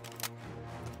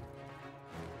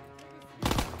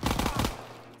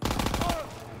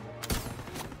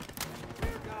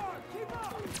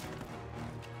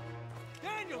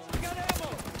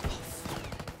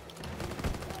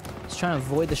 Trying to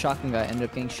avoid the shotgun guy, ended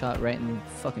up getting shot right in the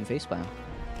fucking face by him.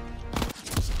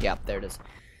 Yeah, there it is.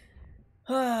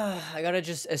 I gotta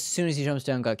just, as soon as he jumps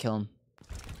down, gotta kill him.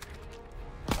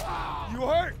 You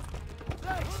hurt?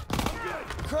 Thanks. I'm good.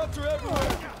 Cops are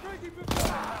everywhere.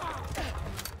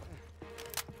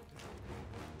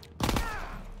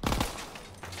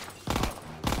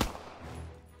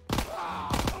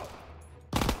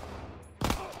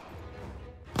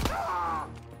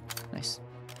 Nice.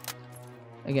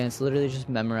 Again, it's literally just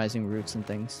memorizing routes and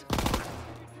things.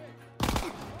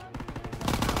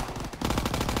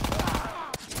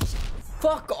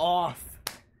 Fuck off!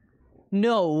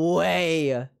 No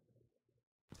way!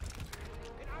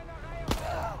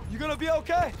 You gonna be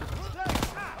okay?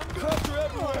 Cops are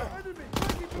everywhere.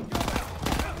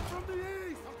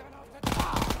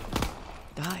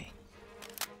 Die.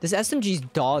 This SMG's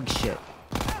dog shit.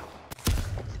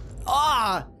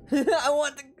 Ah! I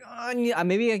want the gun.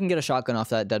 Maybe I can get a shotgun off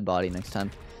that dead body next time.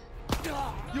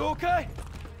 You okay?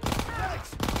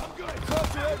 Thanks. I'm good.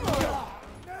 Cops are everywhere.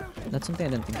 That's something I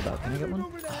didn't think about. Can I get one?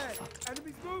 Oh, fuck.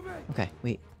 Okay,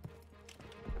 wait.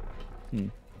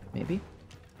 Maybe?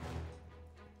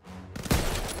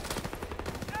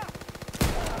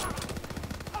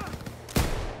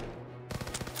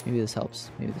 Maybe this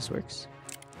helps. Maybe this works.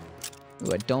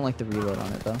 Ooh, I don't like the reload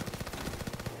on it, though.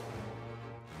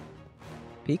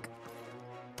 Peek.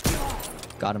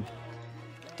 Got him.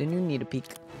 Didn't even need a peek.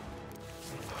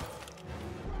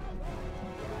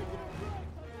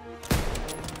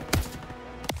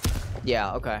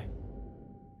 Yeah, okay.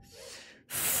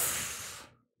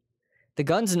 The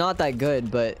gun's not that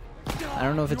good, but I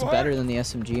don't know if it's better than the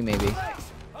SMG, maybe.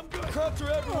 Cops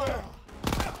are everywhere.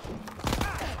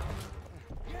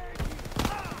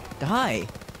 Die!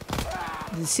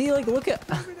 See, like, look at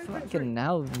fucking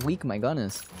how weak my gun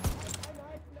is.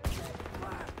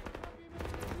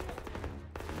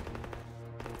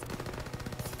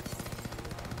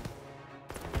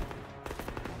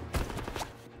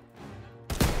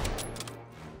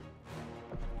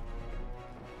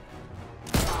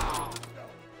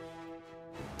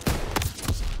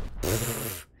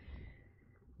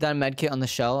 That medkit on the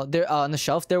shelf. There, on the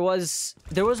shelf, there was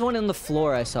one on the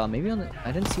floor I saw. Maybe on the.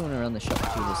 I didn't see one around the shelf.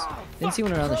 Jesus, didn't see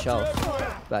one around the shelf.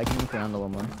 But I can look around a little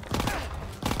more.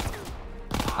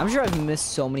 I'm sure I've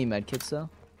missed so many medkits though.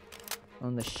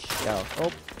 On the shelf.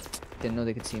 Oh, didn't know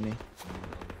they could see me.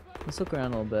 Let's look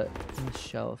around a little bit. On the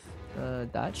shelf.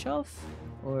 That shelf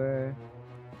or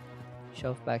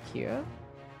shelf back here.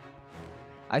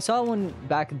 I saw one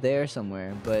back there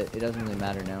somewhere, but it doesn't really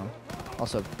matter now.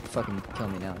 Also, fucking kill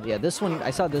me now. Yeah, this one, I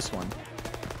saw this one.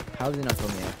 How did they not kill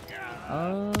me yet?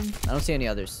 I don't see any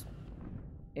others.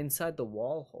 Inside the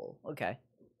wall hole. Okay.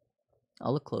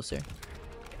 I'll look closer.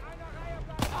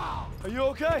 Are you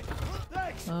okay?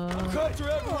 Thanks. Cops are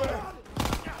everywhere.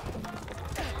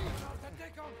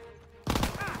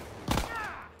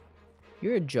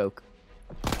 You're a joke.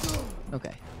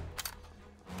 Okay.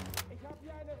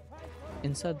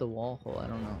 Inside the wall hole, I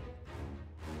don't know.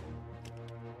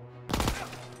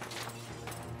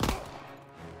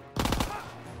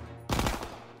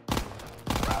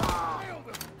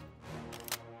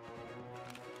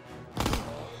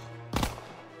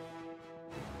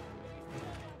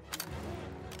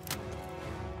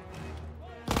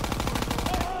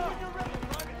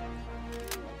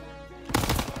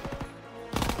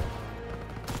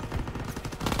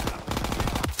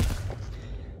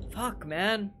 Fuck,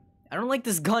 man. I don't like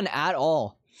this gun at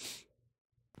all.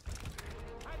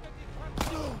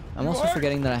 I'm also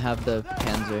forgetting that I have the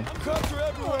Panzer. Cops are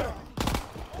everywhere.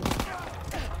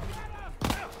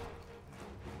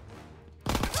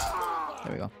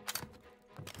 There we go.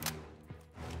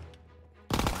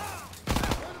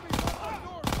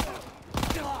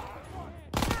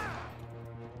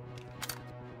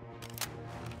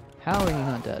 How are you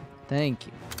not dead? Thank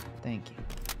you. Thank you.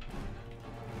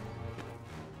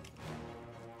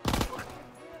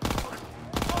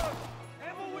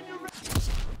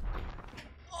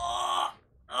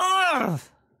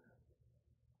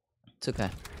 It's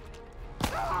okay.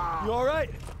 You all right?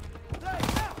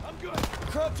 Thanks. I'm good.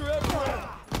 Crops are everywhere!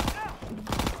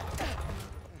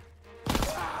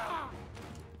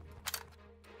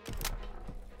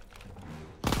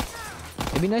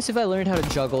 It'd be nice if I learned how to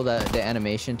juggle the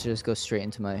animation to just go straight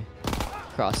into my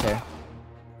crosshair.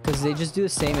 Because they just do the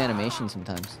same animation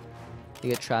sometimes. They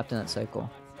get trapped in that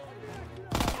cycle.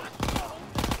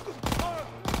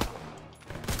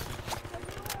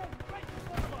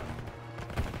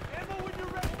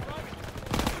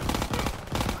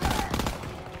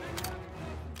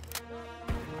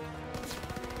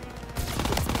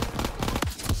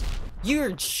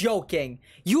 You're joking.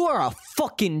 You are a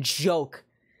fucking joke.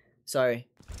 Sorry.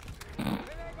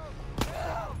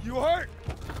 You hurt?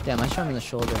 Damn, I shot him in the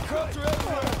shoulder. Crops are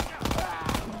everywhere!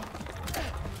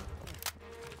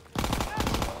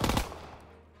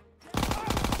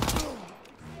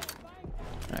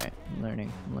 Alright, I'm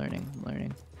learning.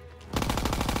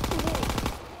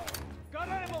 Got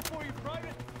ammo for you,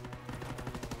 Private!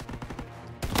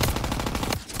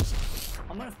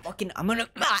 I'm gonna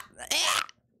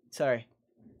Sorry.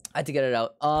 I had to get it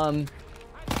out. I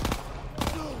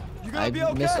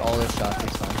missed all the shots,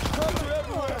 it's fine.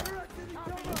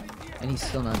 And he's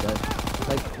still not dead.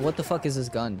 Like, what the fuck is this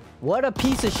gun? What a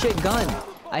piece of shit gun!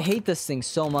 I hate this thing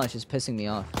so much, it's pissing me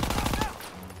off.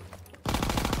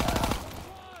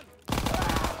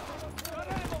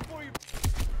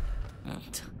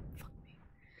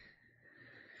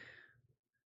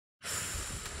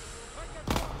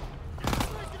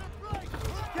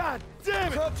 God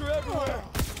damn it! Crops are everywhere!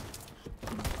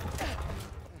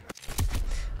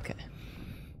 Okay.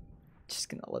 Just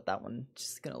gonna let that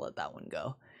one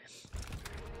go.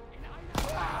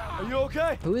 Are you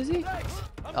okay? Who is he?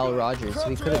 Oh, Rogers.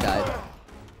 We could have died.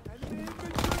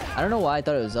 I don't know why I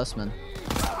thought it was us, man.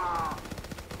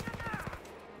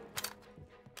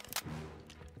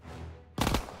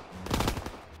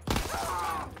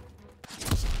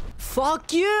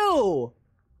 Fuck you!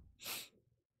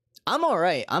 I'm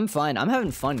alright. I'm fine. I'm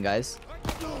having fun, guys.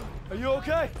 Are you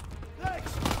okay?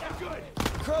 Thanks. I'm good.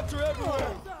 Crops are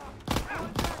everywhere.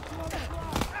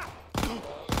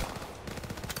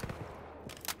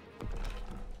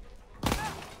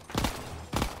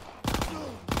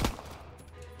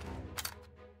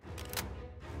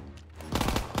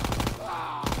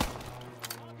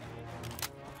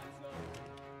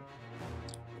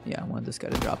 Yeah, I wanted this guy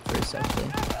to drop first, actually.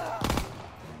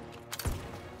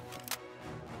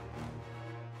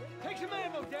 Take some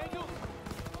ammo, Daniel.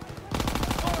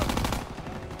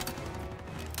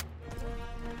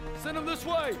 Send him this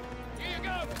way. Here you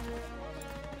go.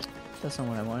 That's not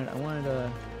what I wanted. I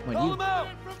wanted Call you. him out.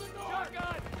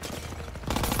 Shotgun.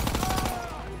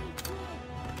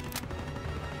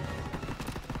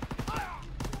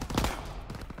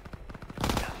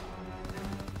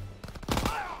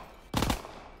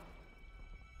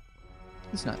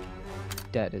 He's not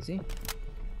dead, is he?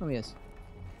 Oh, he is.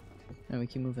 And we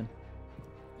keep moving.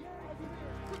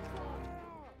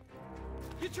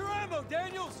 Get your ammo,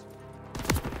 Daniels.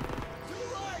 To the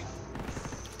right.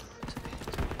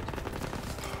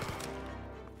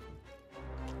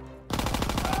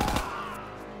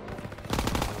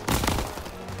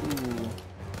 Ooh.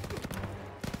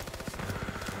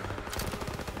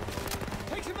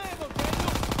 Take some ammo,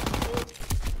 Daniels.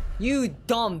 You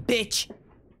dumb bitch!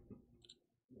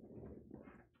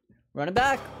 Run it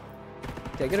back.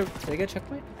 Did I get a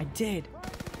checkpoint? I did.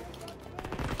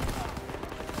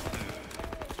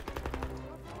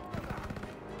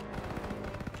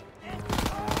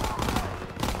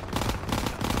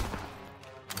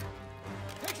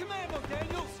 Take some ammo,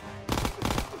 Daniels.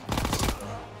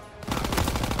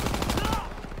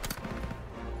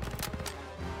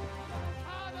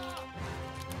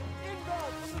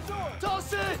 Inbound from the door.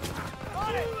 Toss it.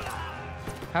 On it.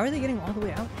 How are they getting all the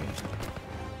way out here?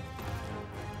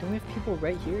 Don't we have people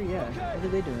right here? Yeah. Okay. What are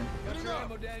they doing? Got your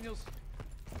ammo, Daniels.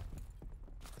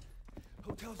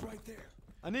 Hotel's right there.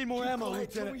 I need more ammo,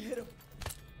 Lieutenant. We hit him.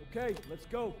 Okay, let's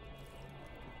go.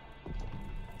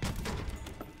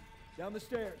 Down the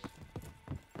stairs.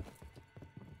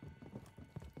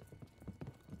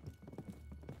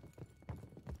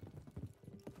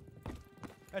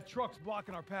 That truck's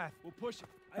blocking our path. We'll push it.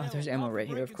 Oh, there's ammo right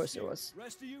here. Of course there was.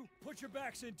 Rest of you, put your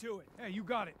backs into it. Hey, you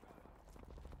got it.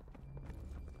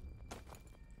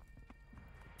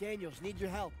 Daniels, need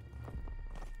your help.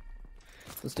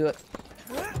 Let's do it.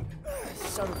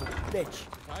 Son of a bitch.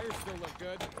 Tires still look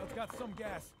good. I've got some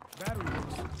gas. Battery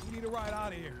works. We need a ride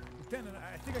out of here. Lieutenant,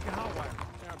 I think I can hotwire.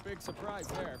 Yeah, big surprise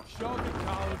there. Show me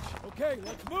college. Okay,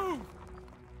 let's move.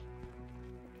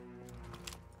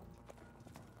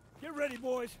 Get ready,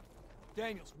 boys.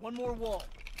 Daniels, one more wall.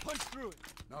 Punch through it.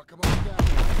 Now come on down.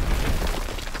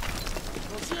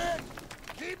 Push it.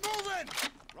 Keep moving!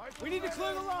 We need to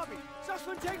clear the lobby.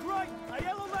 Sussman, take right.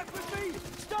 Aiello left with me.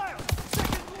 Stiles,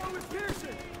 second floor with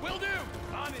Pearson. Will do!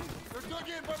 On it! They're dug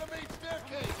in by the main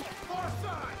staircase! Far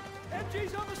side!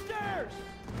 MG's on the stairs.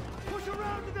 Push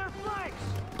around to their flanks.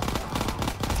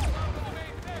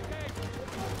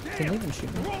 Can they even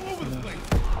shoot me? We're all over the place!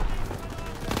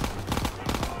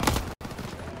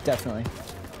 Definitely.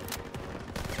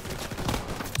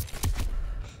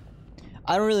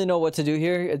 I don't really know what to do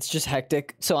here. It's just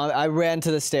hectic. So I ran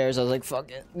to the stairs. I was like,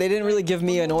 fuck it. They didn't really give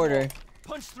me an order.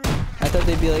 Punch through. I thought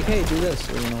they'd be like, hey, do this,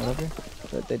 or, you know, whatever.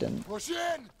 But they didn't. Push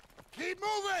in! Keep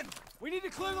moving! We need to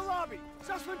clear the lobby.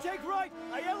 Sussman, take right.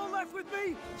 Aiello left with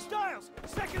me. Stiles,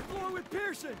 second floor with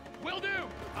Pearson. Will do!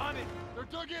 On it! They're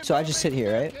dug in So I just sit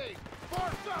here, right? Far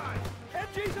side!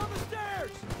 MG's on the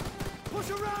stairs. Push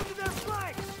around to their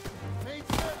flanks. Main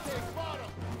staircase, bottom!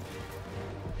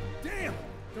 Damn,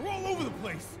 they're all over the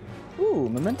place. Ooh,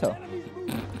 memento.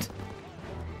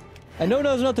 I know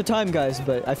now's not the time, guys,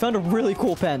 but I found a really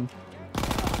cool pen.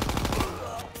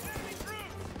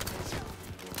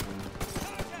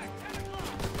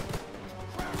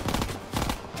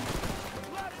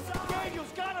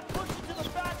 Daniel's gotta push into the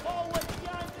back hallway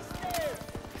behind the stairs.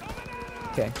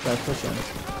 Okay, gotta push in.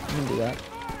 I'm gonna do that.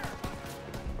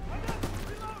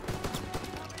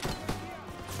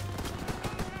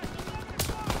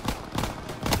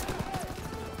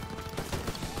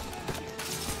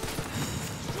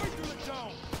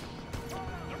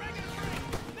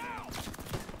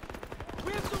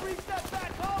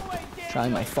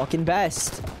 Trying my fucking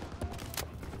best.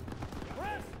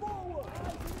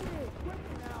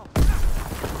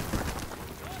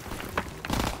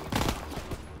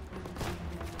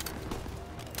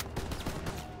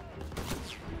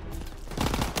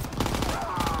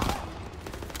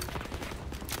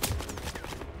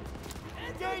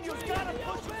 Daniel's gotta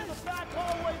push into the back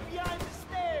hallway behind the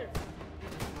stairs.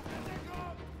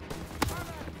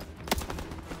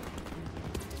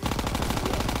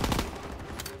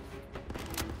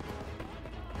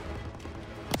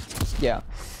 Yeah.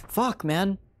 Fuck,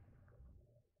 man.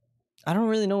 I don't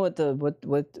really know what the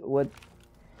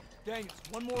Daniels,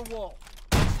 one more wall.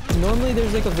 Normally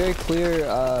there's like a very clear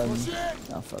oh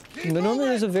fuck. Normally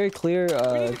there's a very clear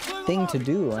thing to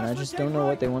do, and I just don't know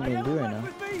what they want me to do right now.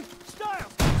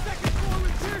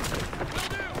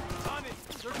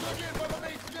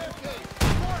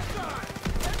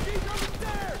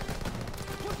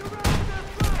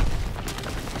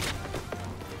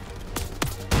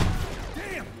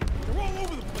 Damn, they're all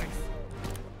over the place.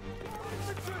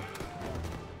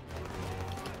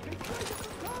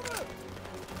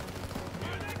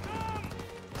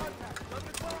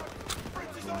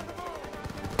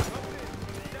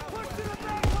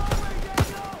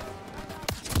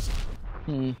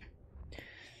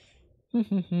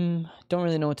 Don't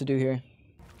really know what to do here.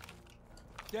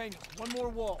 Daniels, one more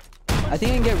wall. I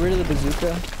think I can get rid of the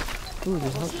bazooka. Ooh,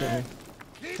 there's health here.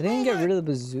 I think I can get rid of the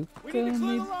bazooka,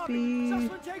 maybe?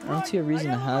 I don't see a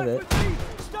reason to have it.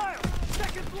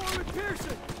 Second floor with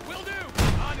Pearson. Will do!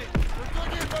 On it! We're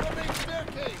dug in by the main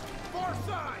staircase! Far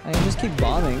side! I can just keep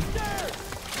bombing.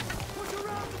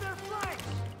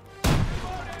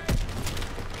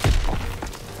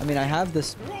 I mean, I have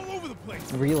this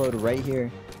reload right here.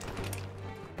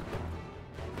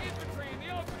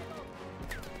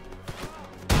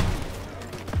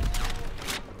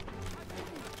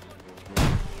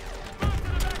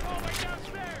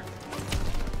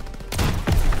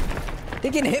 They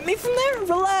can hit me from there?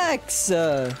 Relax!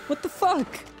 What the fuck?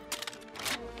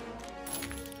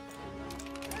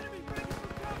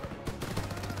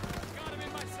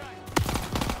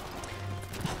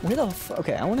 Where the f-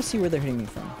 Okay, I want to see where they're hitting me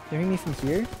from. They're hitting me from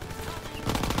here?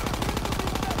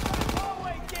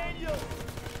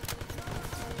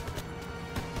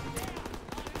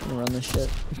 I'm gonna run this shit.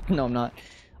 No, I'm not.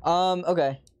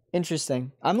 Okay.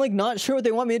 Interesting. I'm like not sure what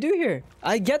they want me to do here.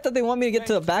 I get that they want me to get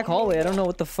to the back hallway. I don't know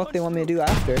what the fuck they want me to do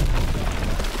after.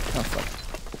 Oh fuck.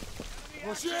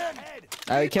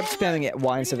 I kept spamming it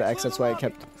Y instead of X, that's why I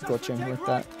kept glitching like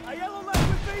that.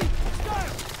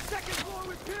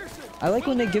 I like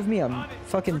when they give me a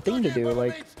fucking thing to do,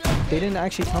 like, they didn't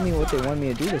actually tell me what they wanted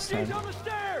me to do this time.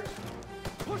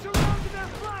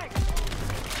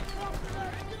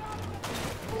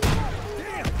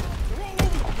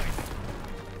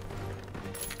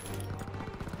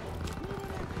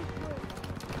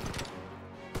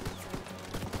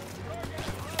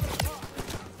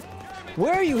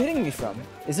 Where are you hitting me from?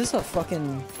 Is this a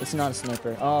fucking... It's not a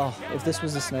sniper. Oh, if this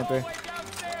was a sniper.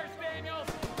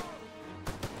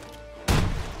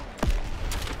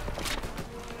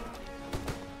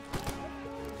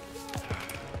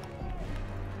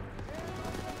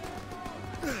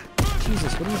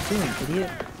 Jesus, what are you doing,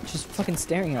 idiot? Just fucking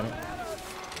staring at it.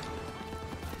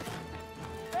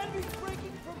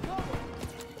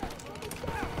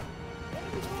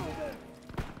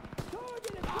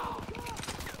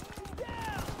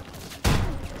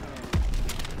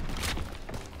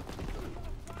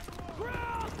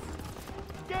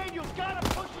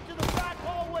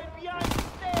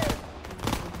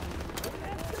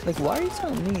 Like, why are you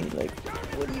telling me? Like,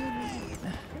 what do you mean?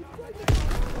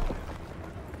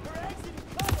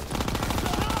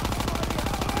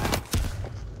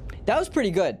 That was pretty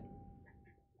good.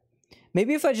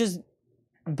 Maybe if I just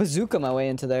bazooka my way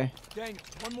into there. Daniel,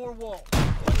 one more wall.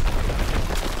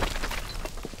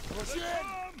 Push in!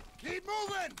 Keep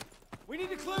moving! We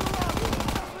need to clear the lobby.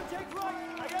 Someone take right.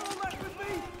 Ayala left with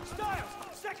me. Styles,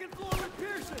 second floor with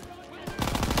Pearson.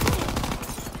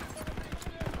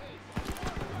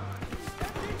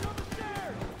 MP's on the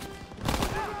stairs.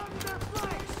 Out on their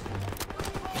flanks.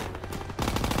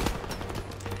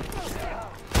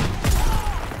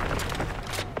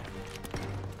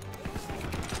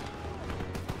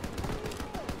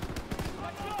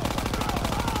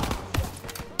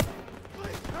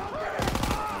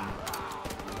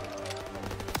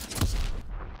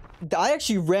 I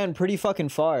actually ran pretty fucking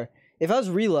far. If I was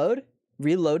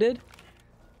reloaded,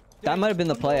 that might have been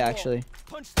the play actually.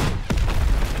 Push in!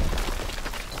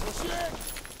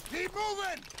 Keep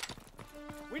moving!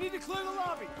 We need to clear the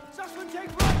lobby. Sussman take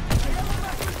right. Ayala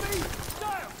left with me.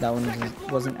 Styles. That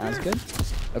one wasn't as good.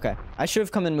 Okay, I should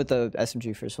have come in with the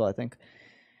SMG first of all, I think.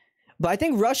 But I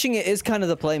think rushing it is kind of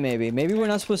the play. Maybe we're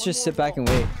not supposed to just sit back and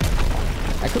wait.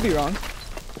 I could be wrong.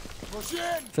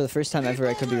 For the first time ever,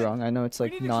 I could be wrong. I know it's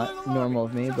like not normal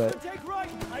of me, but Take right.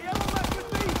 Ayala left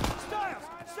with me. Styles,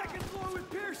 second floor with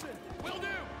Pearson. Will do!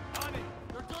 On it!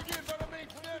 They're dug in by the main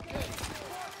staircase!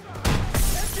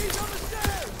 MP's on the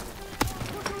stairs.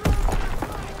 Look around their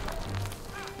flank.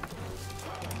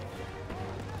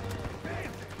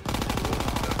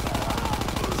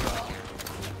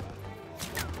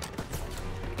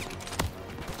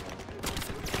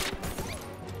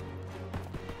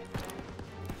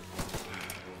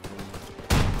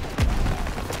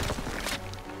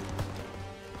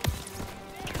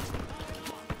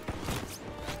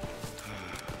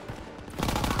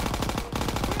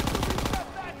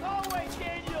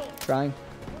 trying.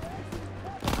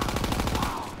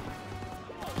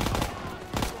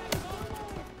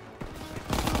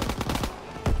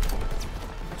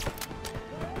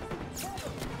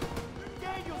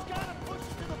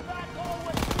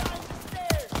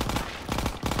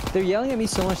 They're yelling at me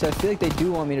so much that I feel like they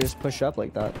do want me to just push up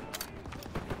like that.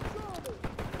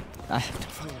 I have to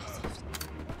fight.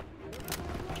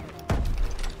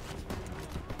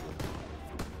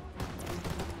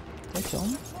 Did I kill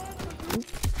him? Ooh.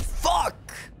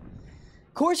 Fuck!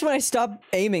 Of course, when I stop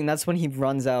aiming, that's when he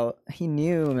runs out. He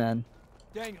knew, man.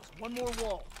 Daniels, one more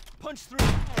wall. Punch through.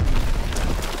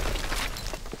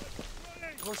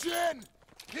 Push in!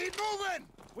 Keep moving!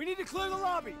 We need to clear the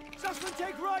lobby. Sussman,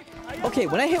 take right. Okay,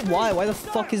 when I hit Y, why the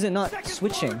fuck is it not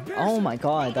switching? Oh my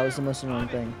god, that was the most annoying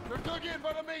thing. They're dug in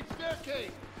by the main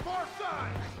staircase. Far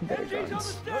side. Better MG's on the guns.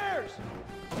 stairs.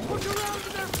 Push around to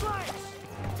their flanks.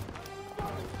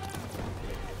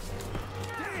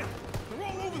 Damn! They're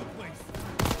all over the place.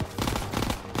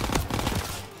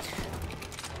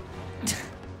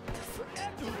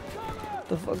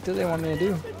 The fuck do they want me to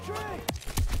do?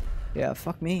 Yeah,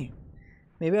 fuck me.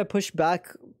 Maybe I push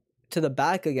back to the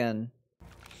back again.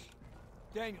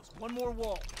 Daniels, one more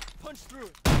wall. Punch through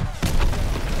it.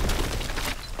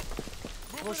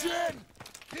 Push in!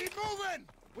 Keep moving!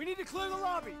 We need to clear the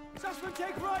lobby. Sussman,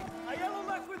 take right. Ayala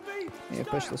left with me. Yeah,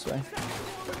 push this way.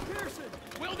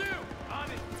 Will do!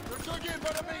 On it! They're dug in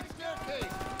by the main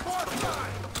staircase. Far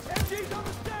side! MG's on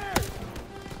the stairs.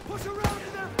 Push around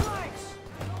to their flanks.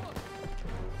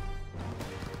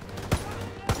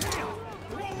 Damn!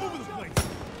 They're all over the place.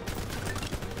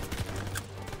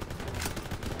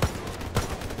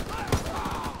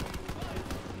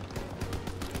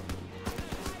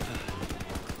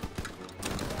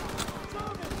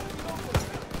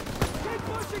 Keep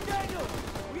pushing, Daniel.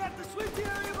 We have to switch the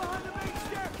area behind the main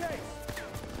staircase.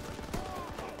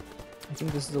 I think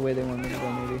this is the way they want me to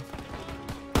go, maybe.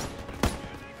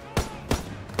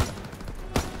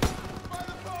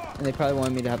 And they probably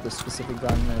wanted me to have this specific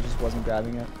gun, and I just wasn't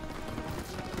grabbing it.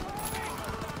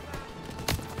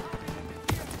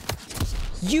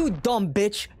 You dumb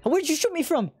bitch! Where'd you shoot me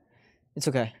from? It's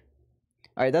okay.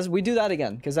 All right, we do that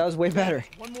again, because that was way better.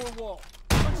 One more wall.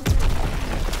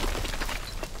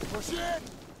 Push in!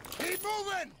 Keep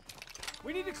moving!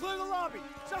 We need to clear the lobby.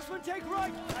 Sussman, take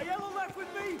right. Ayala left with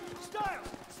me. Styles,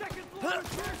 second floor.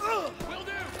 Will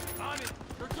do!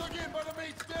 in by the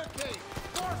main staircase.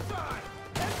 Far side.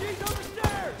 MG's on the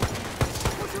stairs.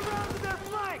 Push around to their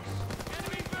flanks.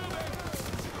 Enemy moving.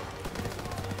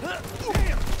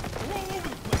 Damn! We're all over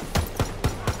the place.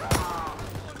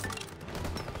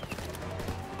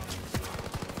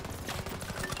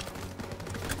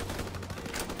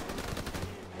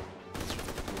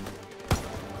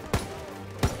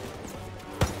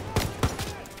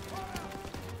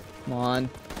 Come on.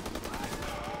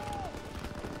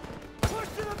 Push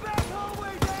to the back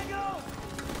hallway, Daniel!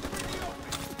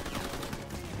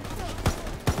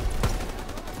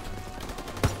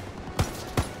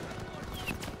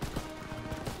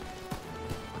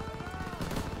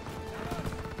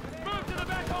 Move to the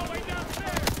back hallway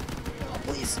downstairs. Oh,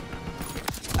 please.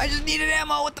 I just needed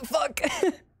ammo. What the fuck?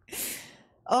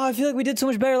 Oh, I feel like we did so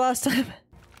much better last time.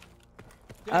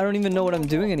 I don't even know what I'm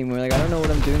doing anymore. Like, I don't know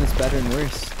what I'm doing that's better and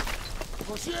worse.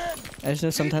 I just know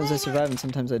sometimes I survive and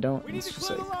sometimes I don't. And it's just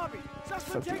like, what the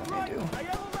fuck do you want me to do?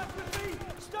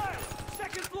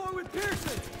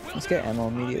 Let's get ammo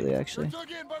immediately, actually.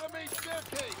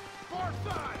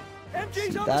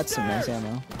 That's some nice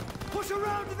ammo. Push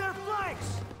around to their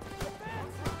flanks!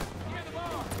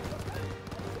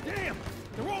 Damn,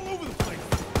 they're all over the place.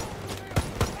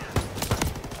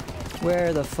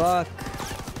 Where the fuck?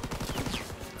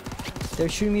 They're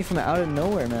shooting me from out of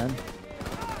nowhere, man.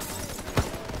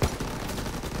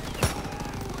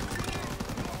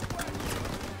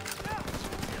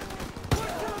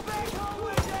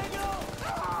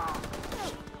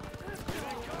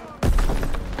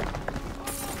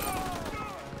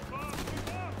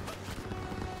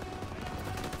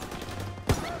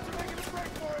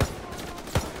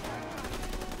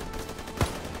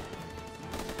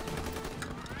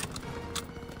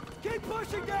 Keep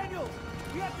pushing, Daniels!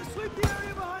 We have to sweep the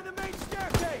area behind the main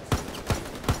staircase!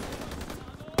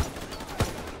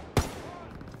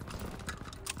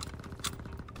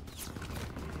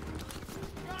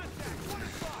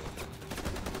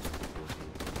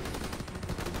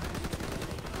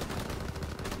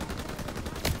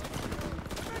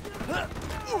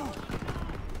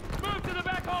 Move to the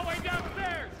back hallway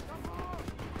downstairs.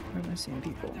 Where am I seeing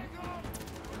people?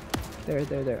 There,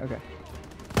 okay.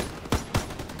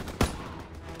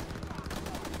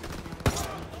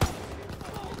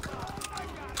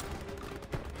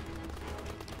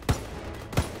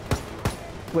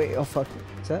 Wait, oh fuck.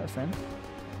 Is that a friend?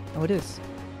 Oh, it is.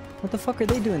 What the fuck are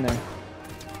they doing there?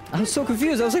 I was so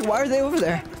confused. I was like, why are they over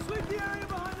there? Sweep the area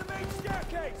behind the main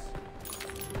staircase!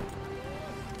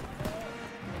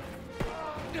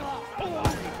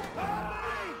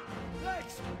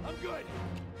 Thanks, I'm good.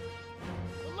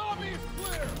 The lobby is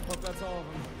clear. Hope that's all of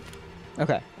them.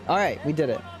 Okay. Alright, we did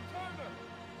it.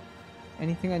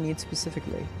 Anything I need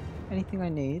specifically? Anything I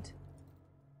need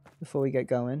before we get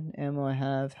going? Ammo I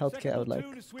have, health kit I would like.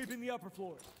 Platoon is sweeping the upper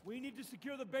floors. We need to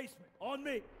secure the basement. On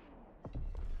me.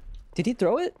 Did he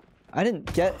throw it? I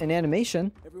didn't get an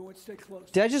animation. Everyone stay close.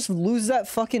 Did I just lose that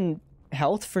fucking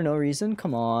health for no reason?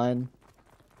 Come on.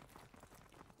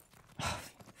 Fuck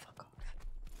off.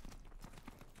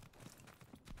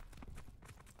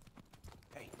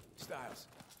 Hey, Styles,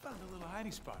 found a little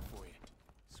hiding spot for you.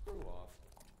 Screw off.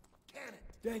 Can it?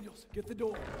 Daniels, get the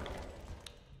door.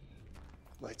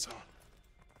 Lights on.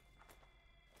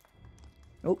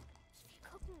 Oh.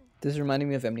 This is reminding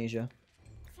me of Amnesia.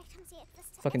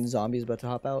 Fucking zombies about to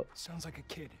hop out. Sounds like a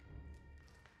kid.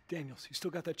 Daniels, you still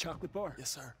got that chocolate bar?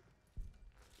 Yes, sir.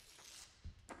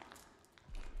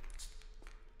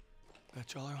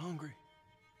 Bet y'all are hungry.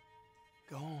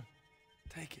 Go home.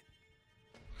 Take it.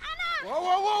 Whoa,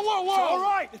 whoa, whoa, whoa, whoa! It's all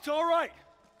right. It's all right.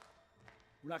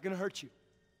 We're not gonna hurt you.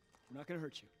 We're not gonna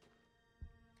hurt you.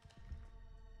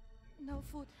 No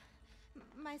food.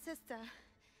 My sister.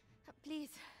 Please.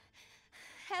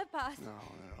 Help us.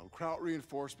 No. Kraut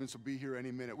reinforcements will be here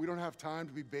any minute. We don't have time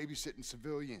to be babysitting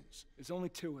civilians. There's only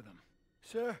 2 of them.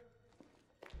 Sir,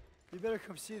 you better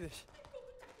come see this.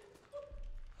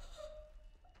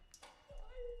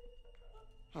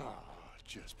 Oh,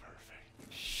 just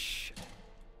perfect. Shit.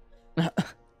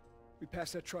 We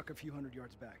passed that truck a few hundred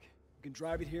yards back. We can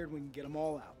drive it here and we can get them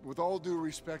all out. With all due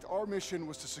respect, our mission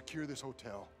was to secure this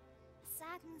hotel.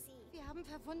 Sagen Sie. Wir haben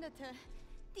Verwundete.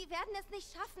 Die werden es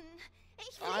nicht schaffen.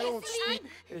 Ich I don't speak.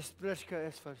 Ich spreche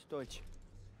kein Deutsch.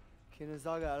 Keine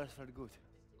Sorge, alles wird gut.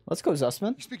 Let's go,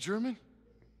 Zussman. You speak German?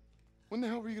 When the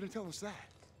hell were you going to tell us that?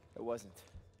 It wasn't.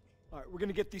 All right, we're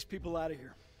gonna get these people out of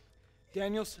here.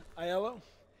 Daniels, Aiello,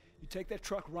 you take that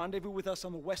truck, rendezvous with us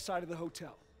on the west side of the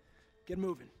hotel. Get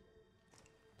moving.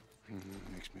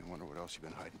 Makes me wonder what else you've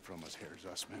been hiding from us, Herr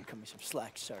Zussman. Cut me some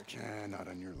slack, Sergeant. Not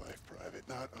on your life, Private.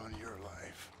 Not on your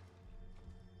life.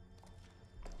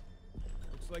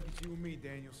 like it's you and me,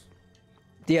 Daniels.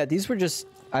 Yeah, these were just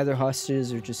either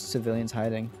hostages or just civilians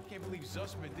hiding. Can't believe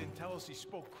Zussman didn't tell us he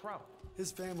spoke Kraut.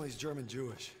 His family's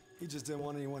German-Jewish. He just didn't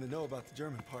want anyone to know about the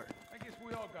German part. I guess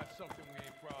we all got something we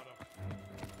ain't proud of.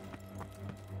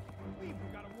 We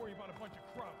gotta worry about a bunch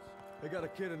of Krauts. They got a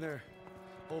kid in there.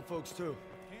 Old folks, too.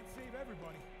 Can't save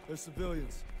everybody. They're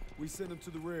civilians. We send them to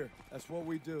the rear. That's what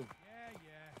we do.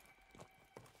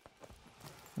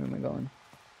 Where am I going?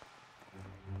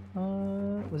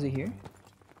 Was it here?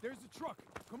 There's the truck.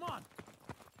 Come on.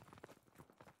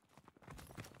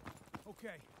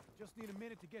 Okay, just need a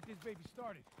minute to get this baby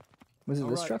started. Was it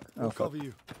this truck? We'll Oh, fuck. cover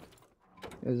you.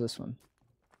 It was this one.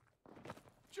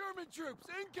 German troops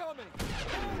incoming!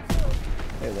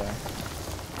 There they are.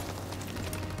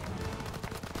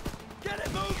 Get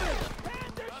it moving!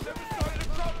 I've never started a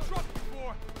Kraut truck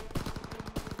before.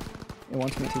 It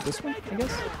wants me to take this one, I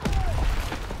guess?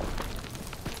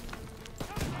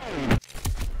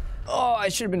 Oh, I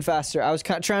should have been faster. I was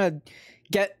kind of trying to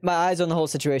get my eyes on the whole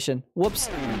situation. Whoops.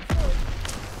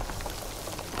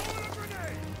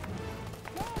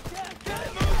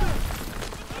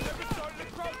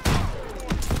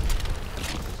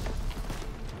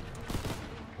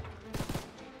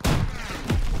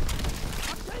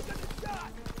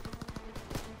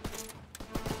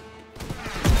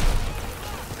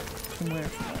 From where?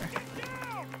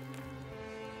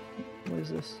 What is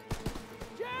this?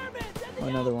 Oh,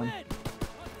 another one.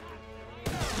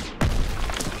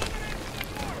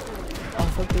 Oh,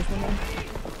 fuck, there's one more.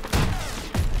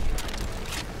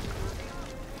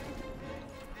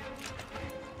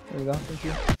 There we go, thank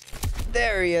you.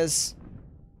 There he is!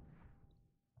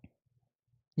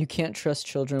 You can't trust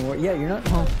children war. Yeah, you're not.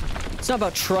 Well, it's not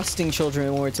about trusting children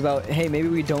in war. It's about, hey, maybe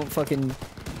we don't fucking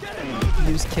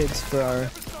use kids for our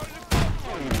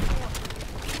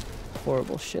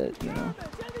horrible shit, you know?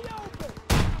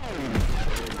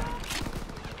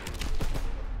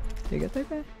 Did you get that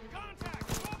guy?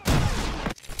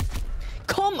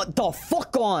 Come the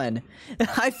fuck on!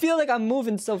 I feel like I'm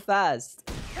moving so fast.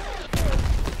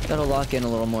 Gotta lock in a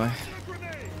little more.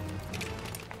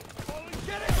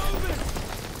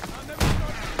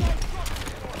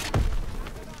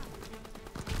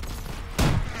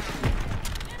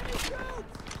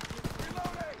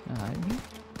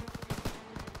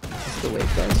 That's the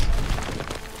wave, guys.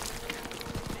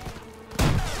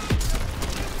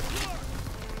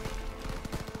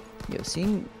 Yo,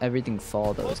 seeing everything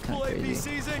fall though is kind of crazy.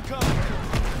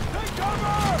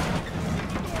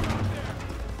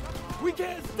 We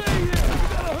can't stay here! We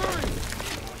gotta hurry!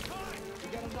 We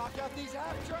gotta knock out these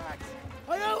half tracks!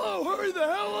 Hey, hello! Hurry the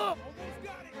hell up!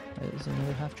 There's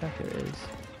another half track. There is.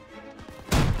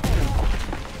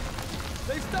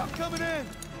 They stopped coming in!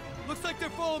 Looks like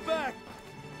they're falling back!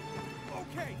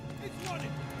 Okay, it's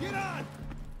running! Get on!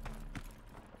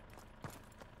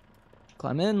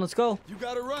 Climb in, let's go. You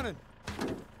got it running!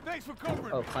 Thanks for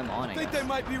covering. Oh, climb on, I think guess. they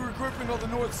might be regrouping on the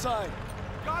north side.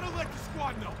 Gotta let the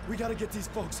squad know. We gotta get these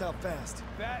folks out fast.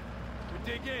 That,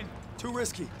 we dig in. Too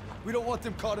risky. We don't want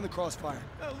them caught in the crossfire.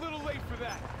 A little late for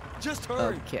that. Just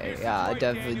hurry. Okay, yeah, I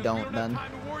definitely don't then.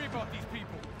 Time to worry about these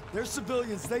people. They're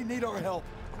civilians. They need our help.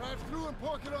 Drive through and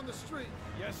park it on the street.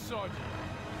 Yes, Sergeant.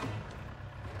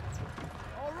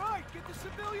 All right, get the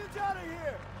civilians out of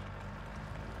here.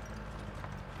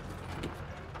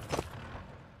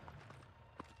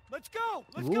 Let's go.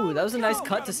 Let's go. Ooh, that was a nice go.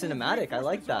 cut to cinematic. I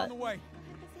like that.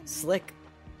 Slick.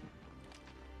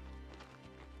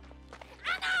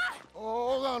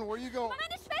 Oh, hold on. Where you going?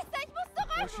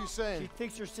 What's she saying? She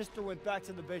thinks her sister went back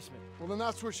to the basement. Well, then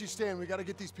that's where she's staying. We got to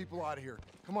get these people out of here.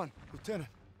 Come on. Lieutenant,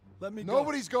 let me go.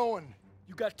 Nobody's going.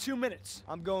 You got 2 minutes.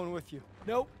 I'm going with you.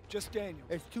 Nope, just Daniel.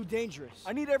 It's too dangerous.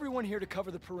 I need everyone here to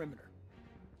cover the perimeter.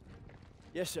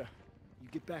 Yes, sir. You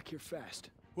get back here fast.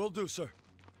 Will do, sir.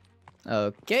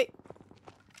 Okay.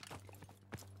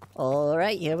 All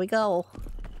right, here we go.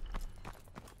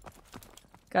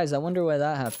 Guys, I wonder why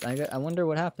that happened. I wonder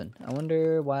what happened. I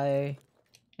wonder why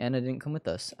Anna didn't come with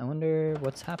us. I wonder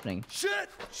what's happening. Shit!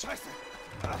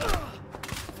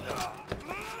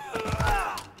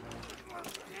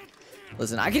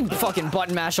 Listen, I can fucking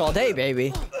button mash all day,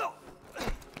 baby.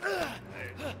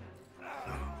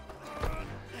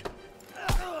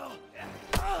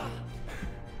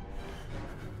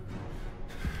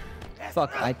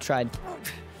 Fuck, I tried.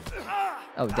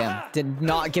 Oh, damn. Did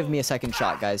not give me a second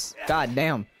shot, guys. God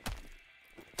damn.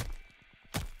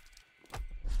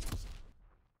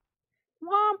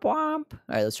 Womp womp.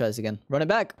 Alright, let's try this again. Run it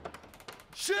back.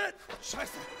 Shit!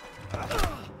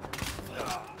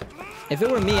 If it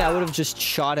were me, I would have just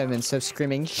shot him instead of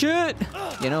screaming, shit!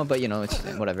 You know, but you know, it's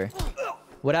whatever.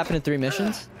 What happened in 3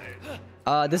 missions?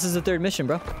 This is the third mission,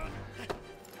 bro.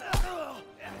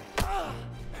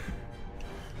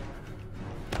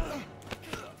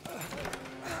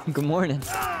 Good morning.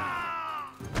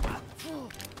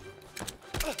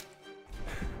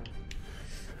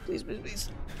 Please, please, please.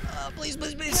 Please,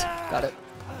 please, please. Got it.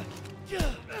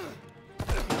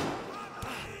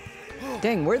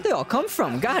 Dang, where'd they all come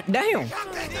from? God damn.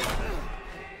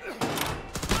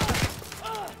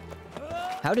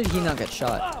 How did he not get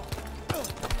shot?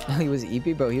 He was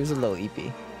EP? Bro, he was a little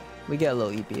EP. We get a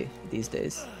little EP these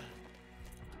days.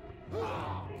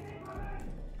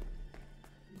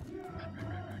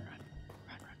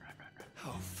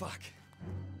 Oh, fuck.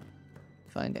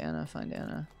 Find Anna, find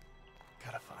Anna.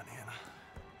 Gotta find Anna.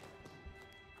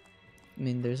 I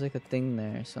mean, there's like a thing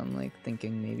there, so I'm like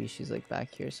thinking maybe she's like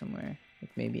back here somewhere.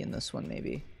 Like maybe in this one,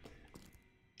 maybe.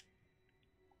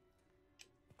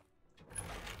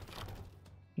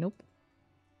 Nope.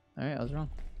 Alright, I was wrong.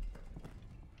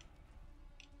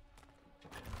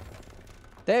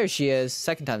 There she is.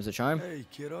 Second time's the charm. Hey,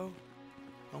 kiddo.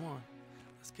 Come on.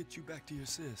 Let's get you back to your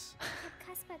sis.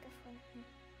 Kasper gefunden.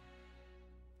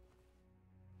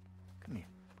 Come here.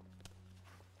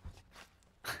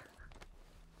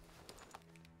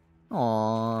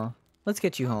 Aww. Let's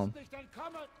get you home.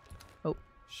 Oh.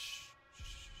 Shh.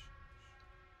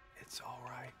 It's all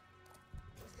right.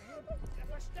 Er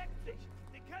versteckt sich.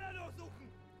 Den Keller durchsuchen.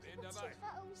 Bin dabei.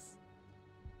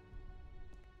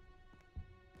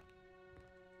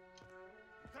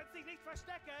 Du kannst dich nicht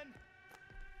verstecken.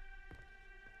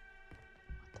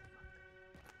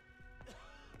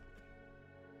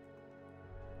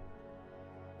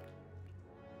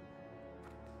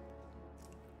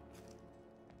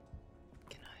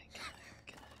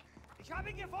 Ich habe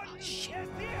ihn gefunden. Er ist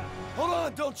hier. Hold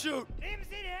on, don't shoot. Nehmen Sie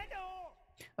die Hände hoch.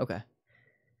 Okay.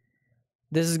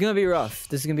 This is gonna be rough.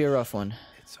 This is gonna be a rough one.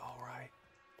 It's all right.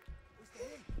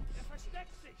 Er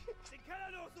versteckt sich. Den Keller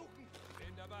durchsuchen.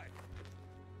 Bin dabei.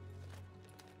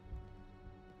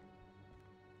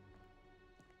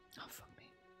 Oh, fuck me.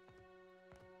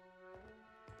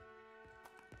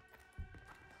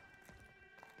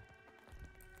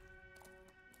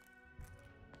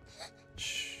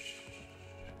 Shh.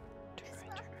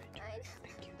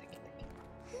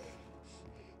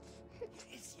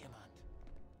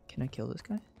 Can I kill this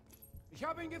guy? Ich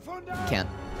habe ihn gefunden. Can't.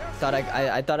 Thought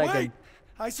I thought I could.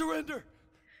 I surrender.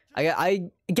 I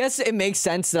guess it makes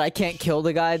sense that I can't kill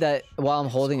the guy that while I'm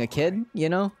holding a kid, you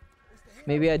know?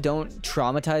 Maybe I don't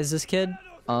traumatize this kid.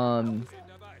 Fuck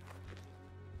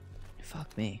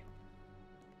me.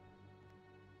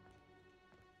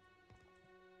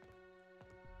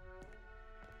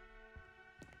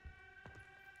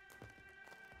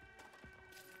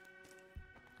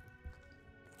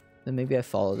 Then maybe I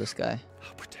follow this guy.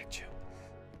 I'll protect you.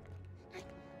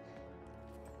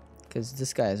 Because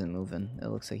this guy isn't moving. It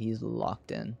looks like he's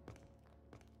locked in.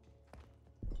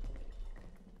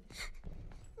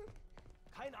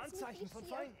 Kein Anzeichen von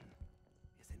Feinden.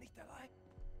 Wir sind nicht allein.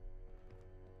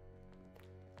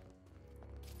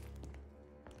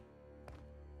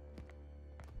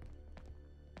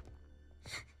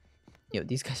 Yo,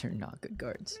 these guys are not good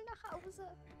guards. Nach Hause.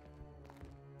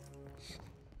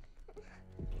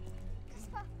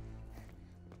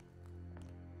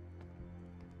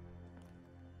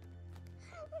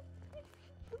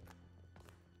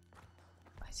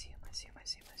 I see him, I see him, I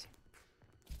see him, I see him.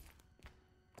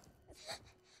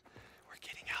 We're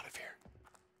getting out of here.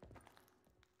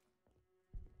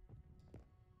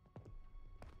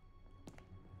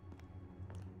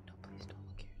 No, please don't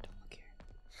look here, don't look here.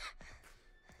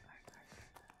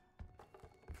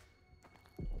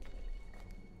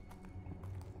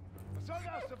 Was soll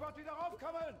das? Sofort wieder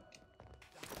raufkommen!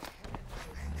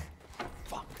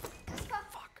 Fuck.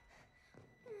 Fuck.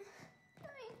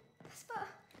 Nein, Kasper.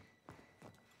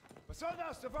 Was soll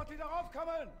das? Sofort wieder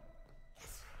raufkommen!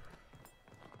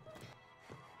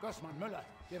 Gossmann, Müller,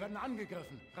 wir werden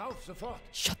angegriffen. Rauf, sofort.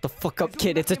 Shut the fuck up,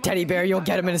 kid. It's a teddy bear. You'll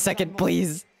get him in a second,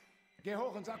 please. Geh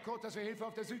hoch und sag Kurt, dass wir Hilfe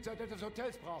auf der Südseite des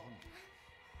Hotels brauchen.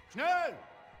 Schnell!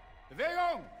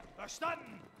 Bewegung!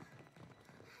 Verstanden!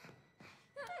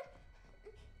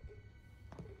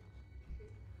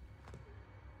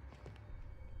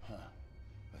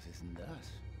 Was ist denn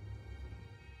das?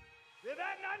 Wir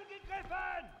werden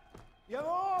angegriffen!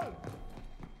 Jawohl!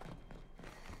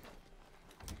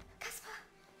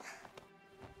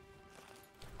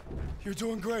 You're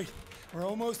doing great. We're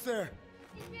almost there.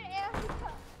 Ich bin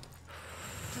Erika.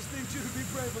 Just need you to be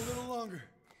brave a little longer.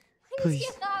 Bring sie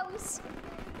raus.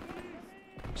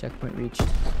 Checkpoint reached.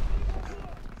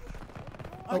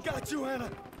 I got you, Anna.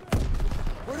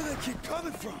 Where do they keep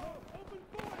coming from?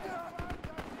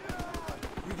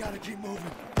 We gotta keep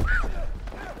moving.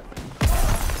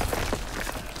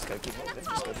 Just gotta keep moving. Just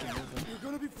gotta keep moving. You're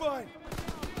gonna be fine.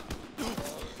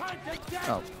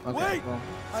 Oh, okay. Wait! Well,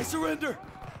 I surrender.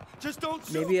 Just don't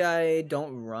shoot. maybe I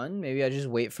don't run. Maybe I just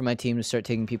wait for my team to start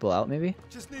taking people out. Maybe.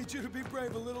 Just need you to be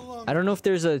brave a little longer. I don't know if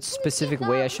there's a specific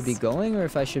way I should be going, or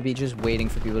if I should be just waiting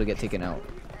for people to get taken out.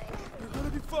 You're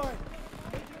gonna be fine.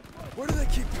 Where do they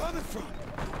keep coming from?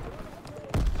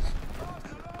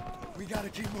 We gotta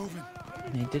keep moving.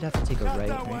 I did have to take a Not right,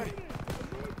 that right? way.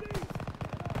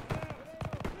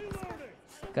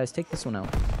 Guys, take this one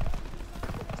out.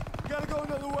 We gotta go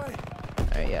another way.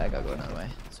 Alright, yeah, I gotta go another way.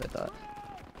 So I thought.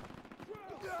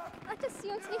 Ach, dass sie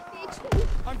uns nicht wehtun.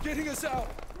 I'm getting us out.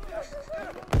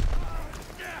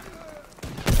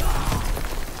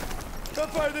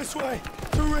 Gunfire this way.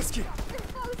 Too risky.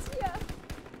 Raus hier.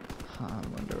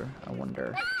 I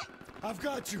wonder. I've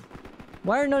got you.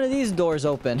 Why are none of these doors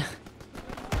open?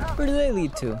 Where do they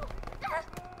lead to?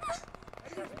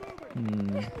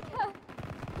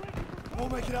 We'll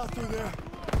make it out through there.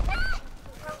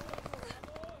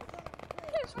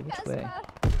 So which way?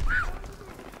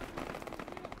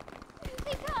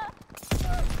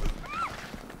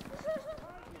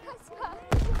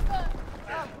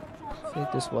 I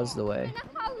think this was the way. Nach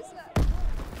Hause.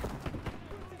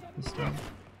 This time.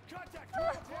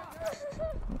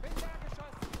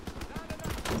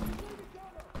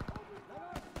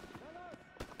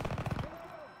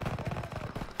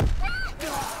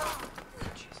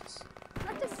 Jesus.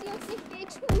 Ach, dass sie uns nicht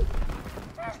wehtun.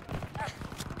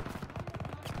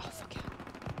 Oh, fuck yeah.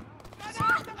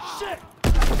 Shit!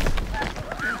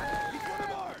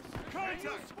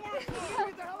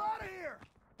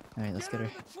 Alright, let's get her.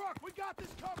 Truck. We got this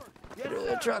covered. Get her to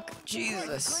the truck.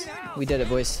 Jesus. We did it,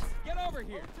 boys. Get over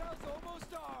here. Hotel's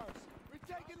almost ours.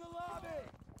 We're taking the lobby.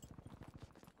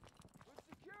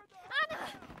 Anna!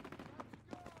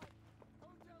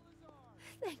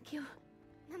 Thank you.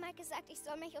 Mama hat gesagt, ich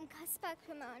soll mich Kaspar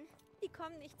kümmern. Die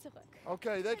kommen nicht zurück.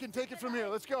 Okay, they can take it from here.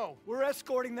 Let's go. We're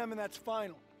escorting them, and that's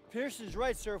final. Pearson's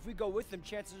right, sir. If we go with them,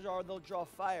 chances are they'll draw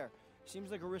fire.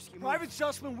 Seems like a risky move. Private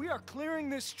Sussman, we are clearing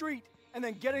this street and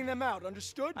then getting them out.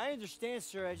 Understood? I understand,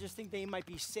 sir. I just think they might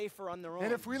be safer on their own.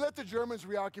 And if we let the Germans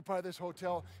reoccupy this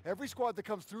hotel, every squad that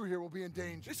comes through here will be in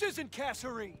danger. This isn't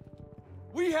Kasserine.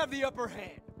 We have the upper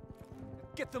hand.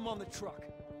 Get them on the truck.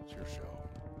 It's your show.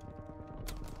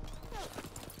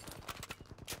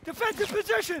 Defensive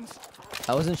positions!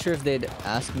 I wasn't sure if they'd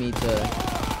ask me to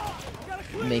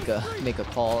make a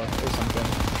call or something,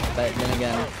 but then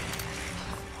again,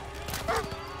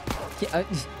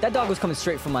 that dog was coming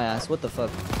straight from my ass. What the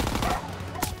fuck?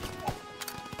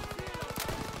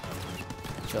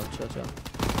 Chill.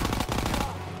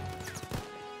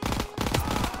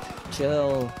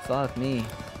 Chill. Fuck me.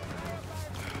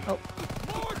 Oh.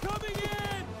 More coming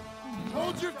in!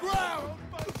 Hold your ground!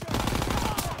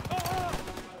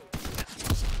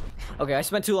 Okay, I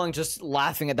spent too long just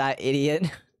laughing at that idiot.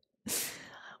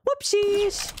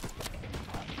 Whoopsies!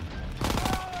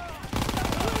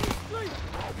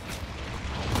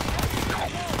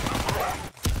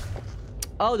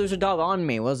 Oh, there's a dog on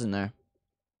me, wasn't there?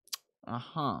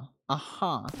 Uh-huh.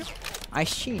 I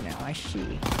see now, I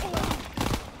see.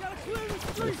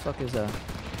 Where the fuck is that?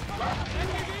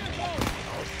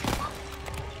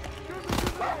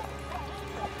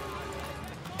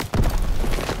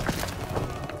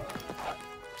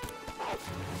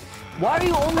 Why are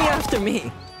you only after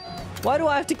me? Why do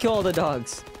I have to kill all the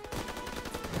dogs?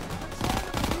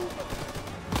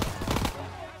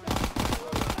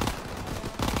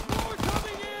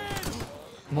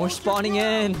 More spawning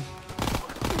in!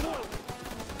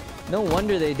 No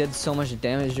wonder they did so much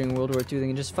damage during World War II. They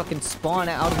can just fucking spawn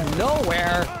out of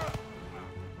nowhere!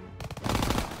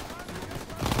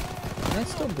 Can I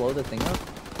still blow the thing up?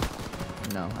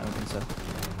 No, I don't think so.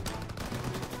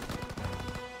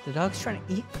 The dog's trying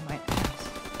to eat my ass.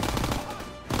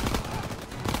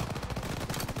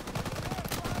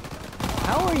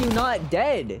 How are you not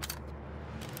dead?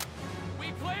 We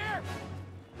clear?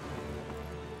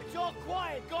 It's all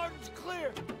quiet. Garden's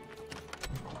clear.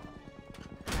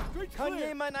 Kann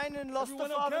jemand einen Loster Everyone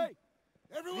fahren? okay?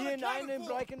 Wir in einen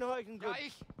Breckenhäusen. Ja,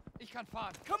 ich kann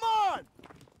fahren. Come on!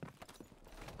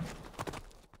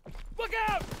 Look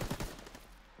out!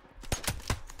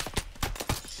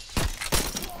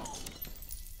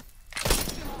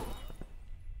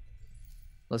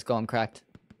 Let's go, I'm cracked.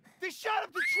 They shot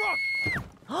up the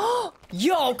truck!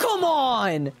 Yo, come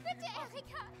on!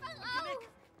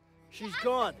 She's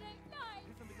gone.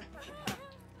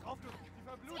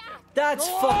 That's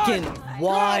fucking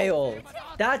wild.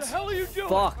 That's What the hell are you doing?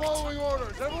 fucked. Following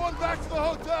orders. Everyone back to the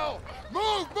hotel.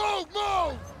 Move!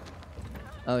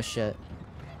 Oh shit.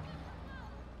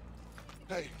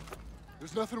 Hey,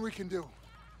 there's nothing we can do.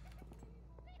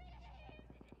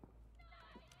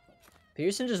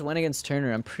 Pearson just went against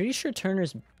Turner. I'm pretty sure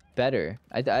Turner's better.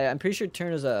 I'm pretty sure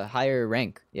Turner's a higher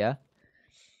rank. Yeah.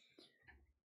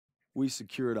 We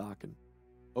secured Aachen,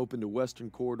 opened a western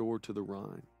corridor to the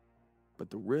Rhine. But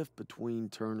the rift between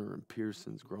Turner and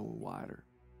Pearson's growing wider.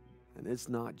 And it's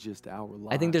not just our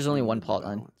lives. I think there's only one plot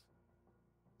line.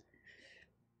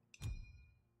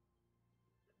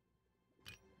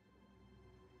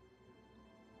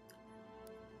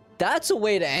 That's a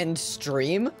way to end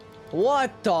stream.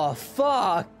 What the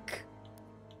fuck?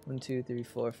 1, 2, 3,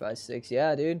 4, 5, 6.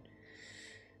 Yeah, dude.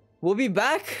 We'll be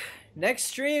back next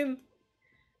stream.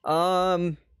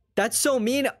 That's so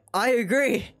mean. I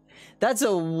agree. That's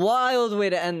a wild way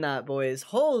to end that, boys.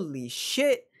 Holy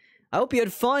shit. I hope you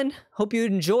had fun. Hope you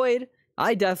enjoyed.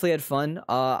 I definitely had fun.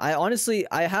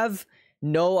 I have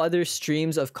no other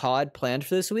streams of COD planned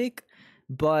for this week,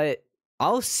 but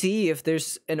I'll see if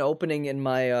there's an opening in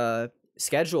my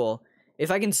schedule. If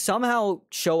I can somehow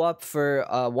show up for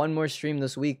one more stream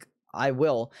this week, I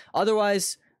will.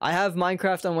 Otherwise, I have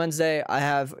Minecraft on Wednesday.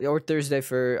 Or Thursday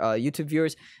for YouTube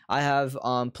viewers. I have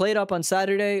Played Up on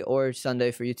Saturday or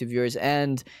Sunday for YouTube viewers.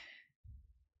 And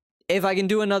if I can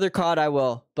do another COD, I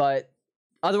will. But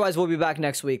otherwise, we'll be back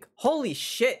next week. Holy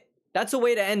shit. That's a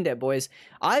way to end it, boys.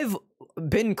 I've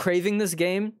been craving this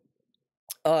game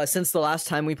since the last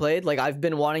time we played. Like, I've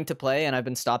been wanting to play and I've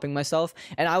been stopping myself.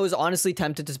 And I was honestly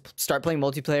tempted to start playing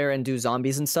multiplayer and do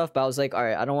zombies and stuff. But I was like, all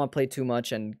right, I don't want to play too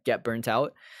much and get burnt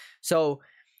out. So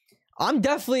I'm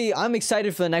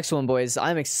excited for the next one, boys.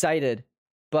 I'm excited.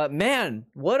 But man,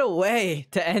 what a way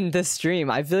to end this stream.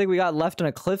 I feel like we got left on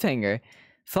a cliffhanger.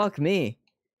 Fuck me.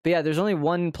 But yeah, there's only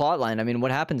one plot line. I mean, what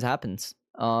happens, happens.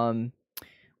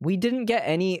 We didn't get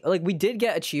any, like, we did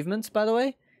get achievements, by the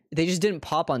way. They just didn't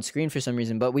pop on screen for some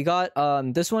reason. But we got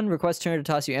this one, request Turner to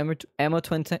toss you ammo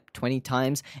 20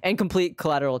 times and complete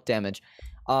collateral damage.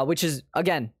 Which is,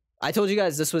 again, I told you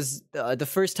guys this was the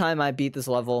first time I beat this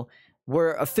level.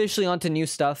 We're officially onto new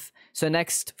stuff. So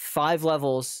next 5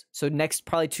 levels, so next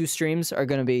probably 2 streams are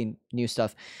going to be new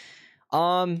stuff.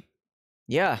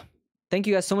 Yeah. Thank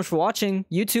you guys so much for watching.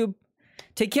 YouTube,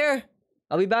 take care.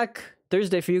 I'll be back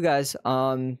Thursday for you guys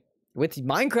with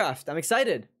Minecraft. I'm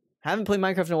excited. Haven't played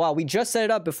Minecraft in a while. We just set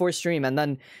it up before stream, and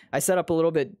then I set up a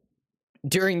little bit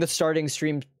during the starting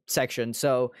stream section.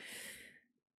 So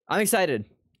I'm excited.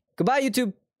 Goodbye,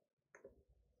 YouTube.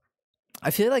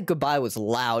 I feel like goodbye was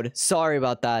loud. Sorry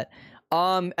about that.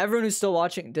 Everyone who's still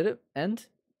watching, did it end?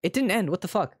 It didn't end. What the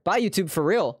fuck? Bye, YouTube, for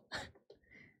real.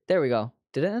 There we go.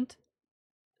 Did it end?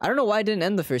 I don't know why it didn't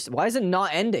end the first. Why is it not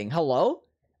ending? Hello?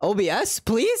 OBS,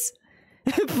 please?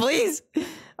 Please?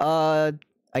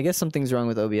 I guess something's wrong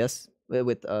with OBS.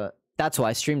 That's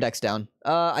why. Stream Deck's down.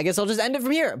 I guess I'll just end it from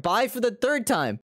here. Bye for the 3rd time.